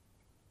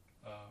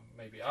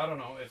 Maybe I don't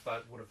know if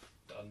that would have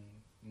done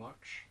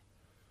much,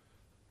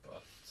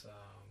 but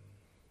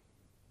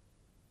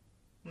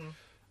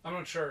I'm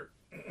not sure.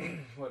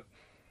 What?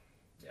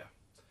 Yeah,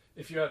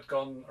 if you had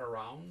gone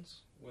around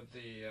with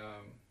the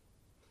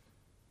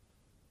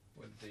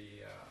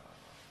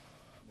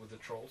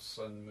trolls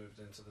and moved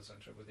into the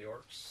center with the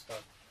orcs,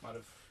 that might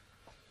have.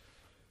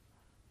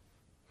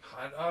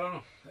 I don't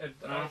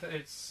know.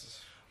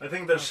 I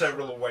think there's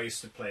several ways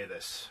to play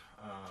this.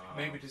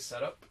 Maybe the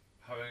setup,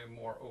 having a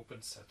more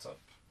open setup,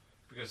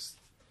 because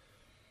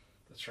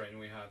the terrain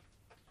we had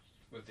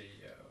with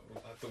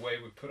the way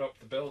we put up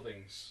the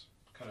buildings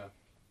kind of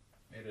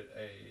made it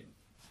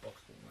a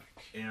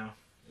bottleneck. Yeah,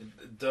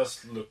 it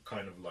does look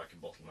kind of like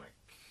a bottleneck.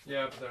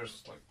 Yeah, but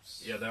there's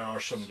like there are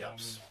some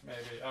gaps.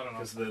 Maybe I don't know.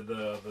 Because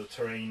the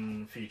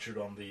terrain featured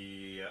on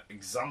the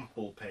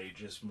example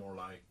page is more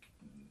like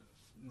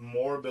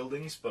more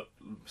buildings but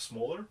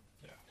smaller.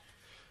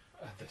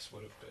 Yeah, this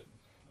would have been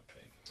a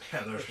pain.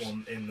 Yeah, there's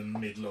one in the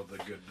middle of the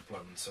good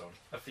deployment zone.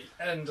 At the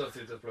end of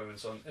the deployment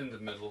zone, in the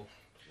middle,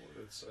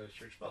 it's a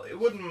huge. Well, it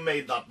wouldn't have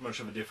made that much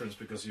of a difference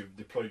because you've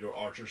deployed your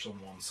archers on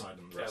one side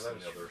and the rest on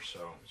the other.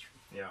 So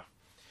yeah.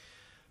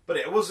 But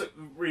it was a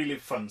really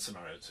fun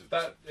scenario to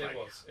play. It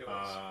was.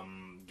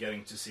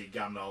 Getting to see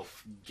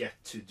Gandalf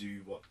get to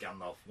do what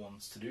Gandalf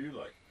wants to do,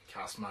 like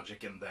cast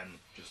magic and then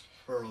just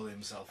hurl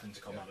himself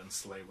into combat and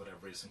slay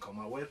whatever he's in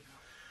combat with.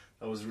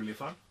 That was really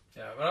fun.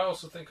 Yeah, but I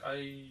also think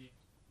I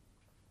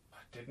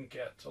didn't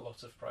get a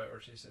lot of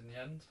priorities in the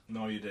end.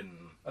 No, you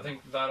didn't. I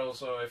think that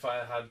also, if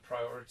I had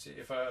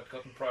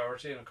gotten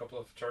priority in a couple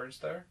of turns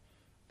there,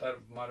 that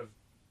might have.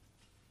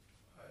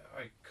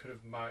 I could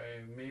have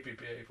maybe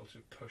be able to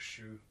push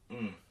you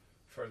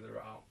further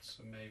out,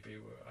 so maybe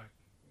we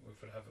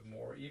would have a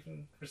more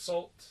even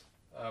result.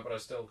 But I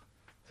still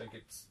think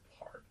it's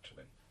hard to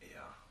win.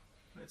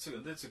 Yeah, it's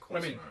a cool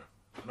scenario.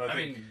 I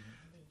mean,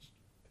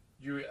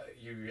 you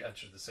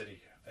enter the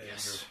city.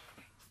 Yes.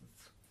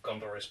 Your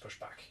Gondor is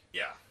pushed back.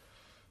 Yeah,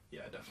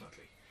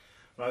 definitely.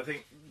 But I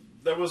think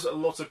there was a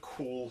lot of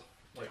cool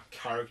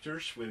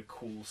characters with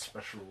cool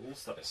special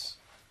rules that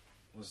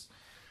was.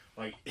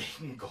 Like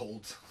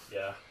Ingold.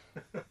 Yeah.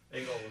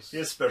 Ingold was.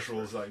 His special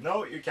was like,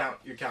 no, you can't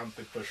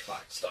be pushed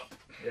back. Stop.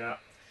 Yeah.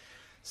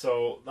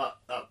 So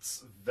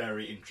that's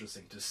very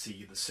interesting to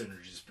see the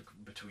synergies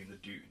between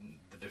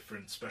the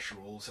different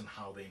special rules and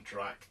how they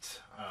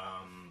interact.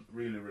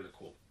 Really, really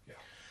cool. Yeah.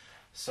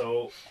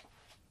 So,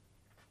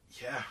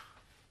 yeah.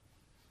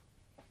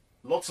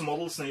 Lots of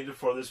models needed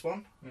for this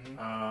one.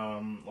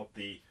 Mm-hmm. Not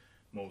the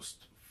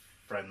most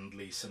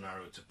friendly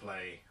scenario to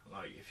play.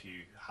 Like if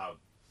you have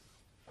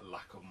a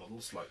lack of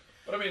models, but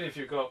I mean, if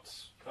you got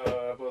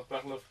both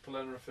Battle of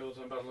Pelennor Fields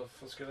and Battle of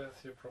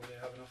Osgiliath, you probably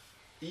have enough.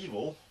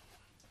 Evil,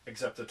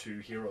 except the 2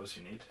 heroes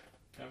you need.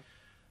 Yeah.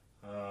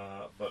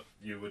 But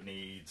you would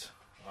need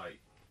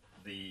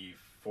the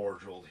 4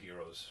 drolled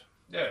heroes.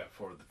 Yeah.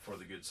 For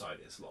the good side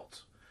is a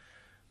lot.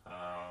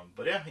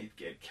 But yeah,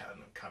 it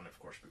can of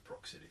course be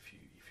proxied if you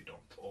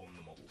don't own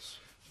the models.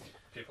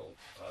 People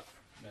thought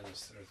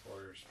Minas Tirith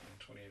Warriors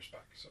 20 years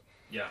back, so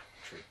yeah,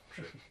 true.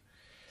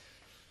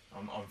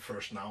 I'm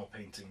first now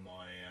painting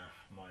my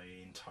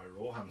entire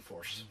Rohan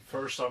force.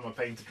 First time I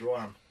painted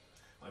Rohan,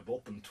 I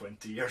bought them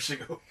 20 years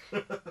ago.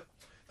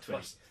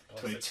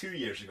 22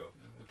 years ago.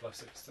 The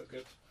plastic is still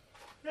good.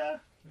 Yeah.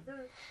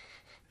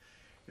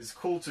 It's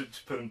cool to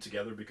put them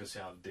together because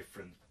you have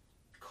different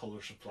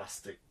colors of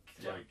plastic,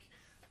 like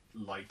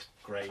light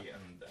grey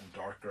and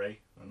dark grey.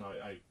 And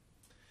I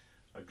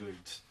glued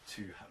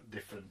two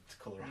different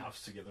color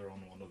halves together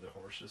on one of the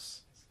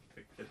horses.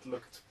 It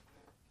looked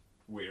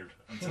weird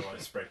until I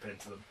spray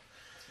painted them.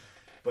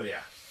 But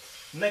yeah,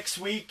 next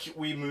week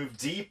we move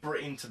deeper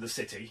into the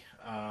city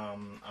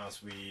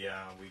as we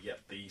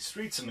get the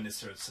Streets of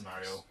Minas Tirith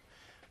scenario,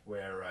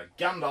 where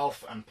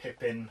Gandalf and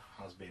Pippin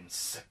has been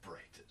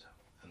separated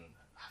and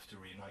have to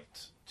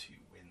reunite to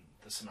win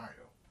the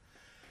scenario.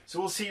 So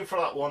we'll see you for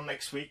that one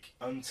next week.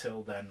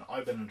 Until then,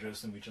 I've been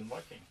Andreas Norwegian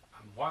Viking.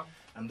 Wow.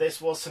 And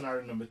this was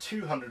scenario number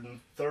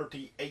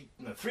 338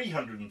 Yes.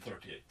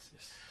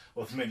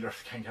 of the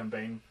Middle-earth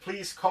campaign.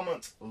 Please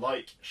comment,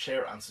 like,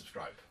 share and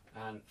subscribe.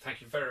 And thank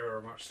you very,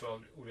 very much to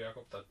Ole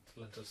Jakob that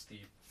lent us the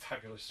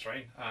fabulous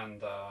terrain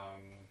and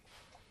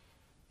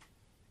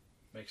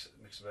makes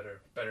a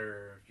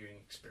better viewing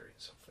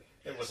experience, hopefully.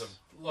 It was a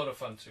lot of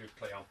fun to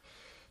play on.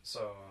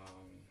 So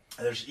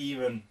there's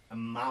even a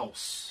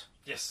mouse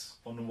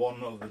on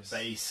one of the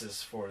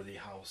bases for the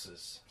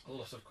houses. A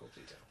lot of cool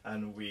detail.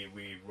 And we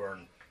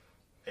weren't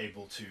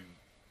able to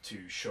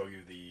show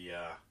you the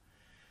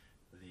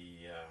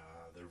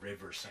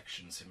river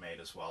sections he made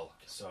as well.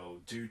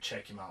 So do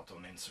check him out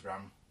on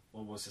Instagram.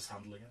 What was his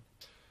handle again?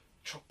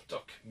 Chop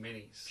Duck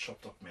Minis.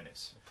 Chop Duck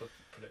Minis. We'll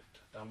put it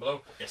down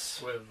below.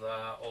 Yes. With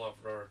all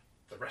of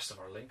the rest of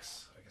our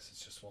links. I guess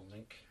it's just one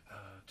link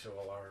to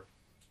all our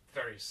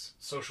various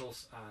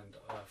socials and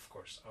of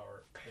course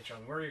our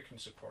Patreon, where you can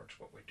support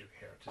what we do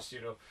here at the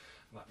studio,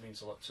 and that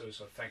means a lot too.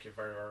 So thank you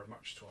very, very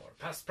much to all our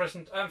past,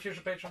 present and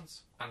future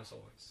patrons, and as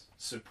always,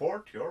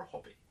 support your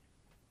hobby.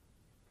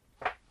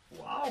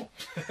 Wow!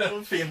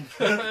 Fin.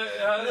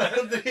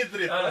 Hvordan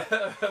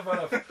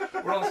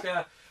skal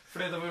jeg,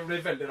 fordi det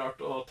blir veldig rart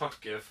å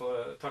takke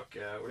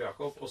Ole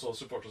Jakob og så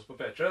supporte oss på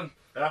Patreon.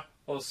 Ja.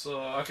 Og så,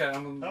 ok,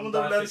 men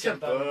det ble en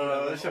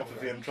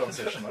kjempefin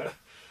transition her.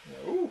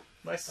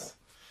 Nice.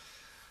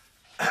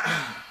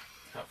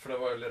 Ja, for det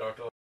var veldig rart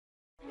å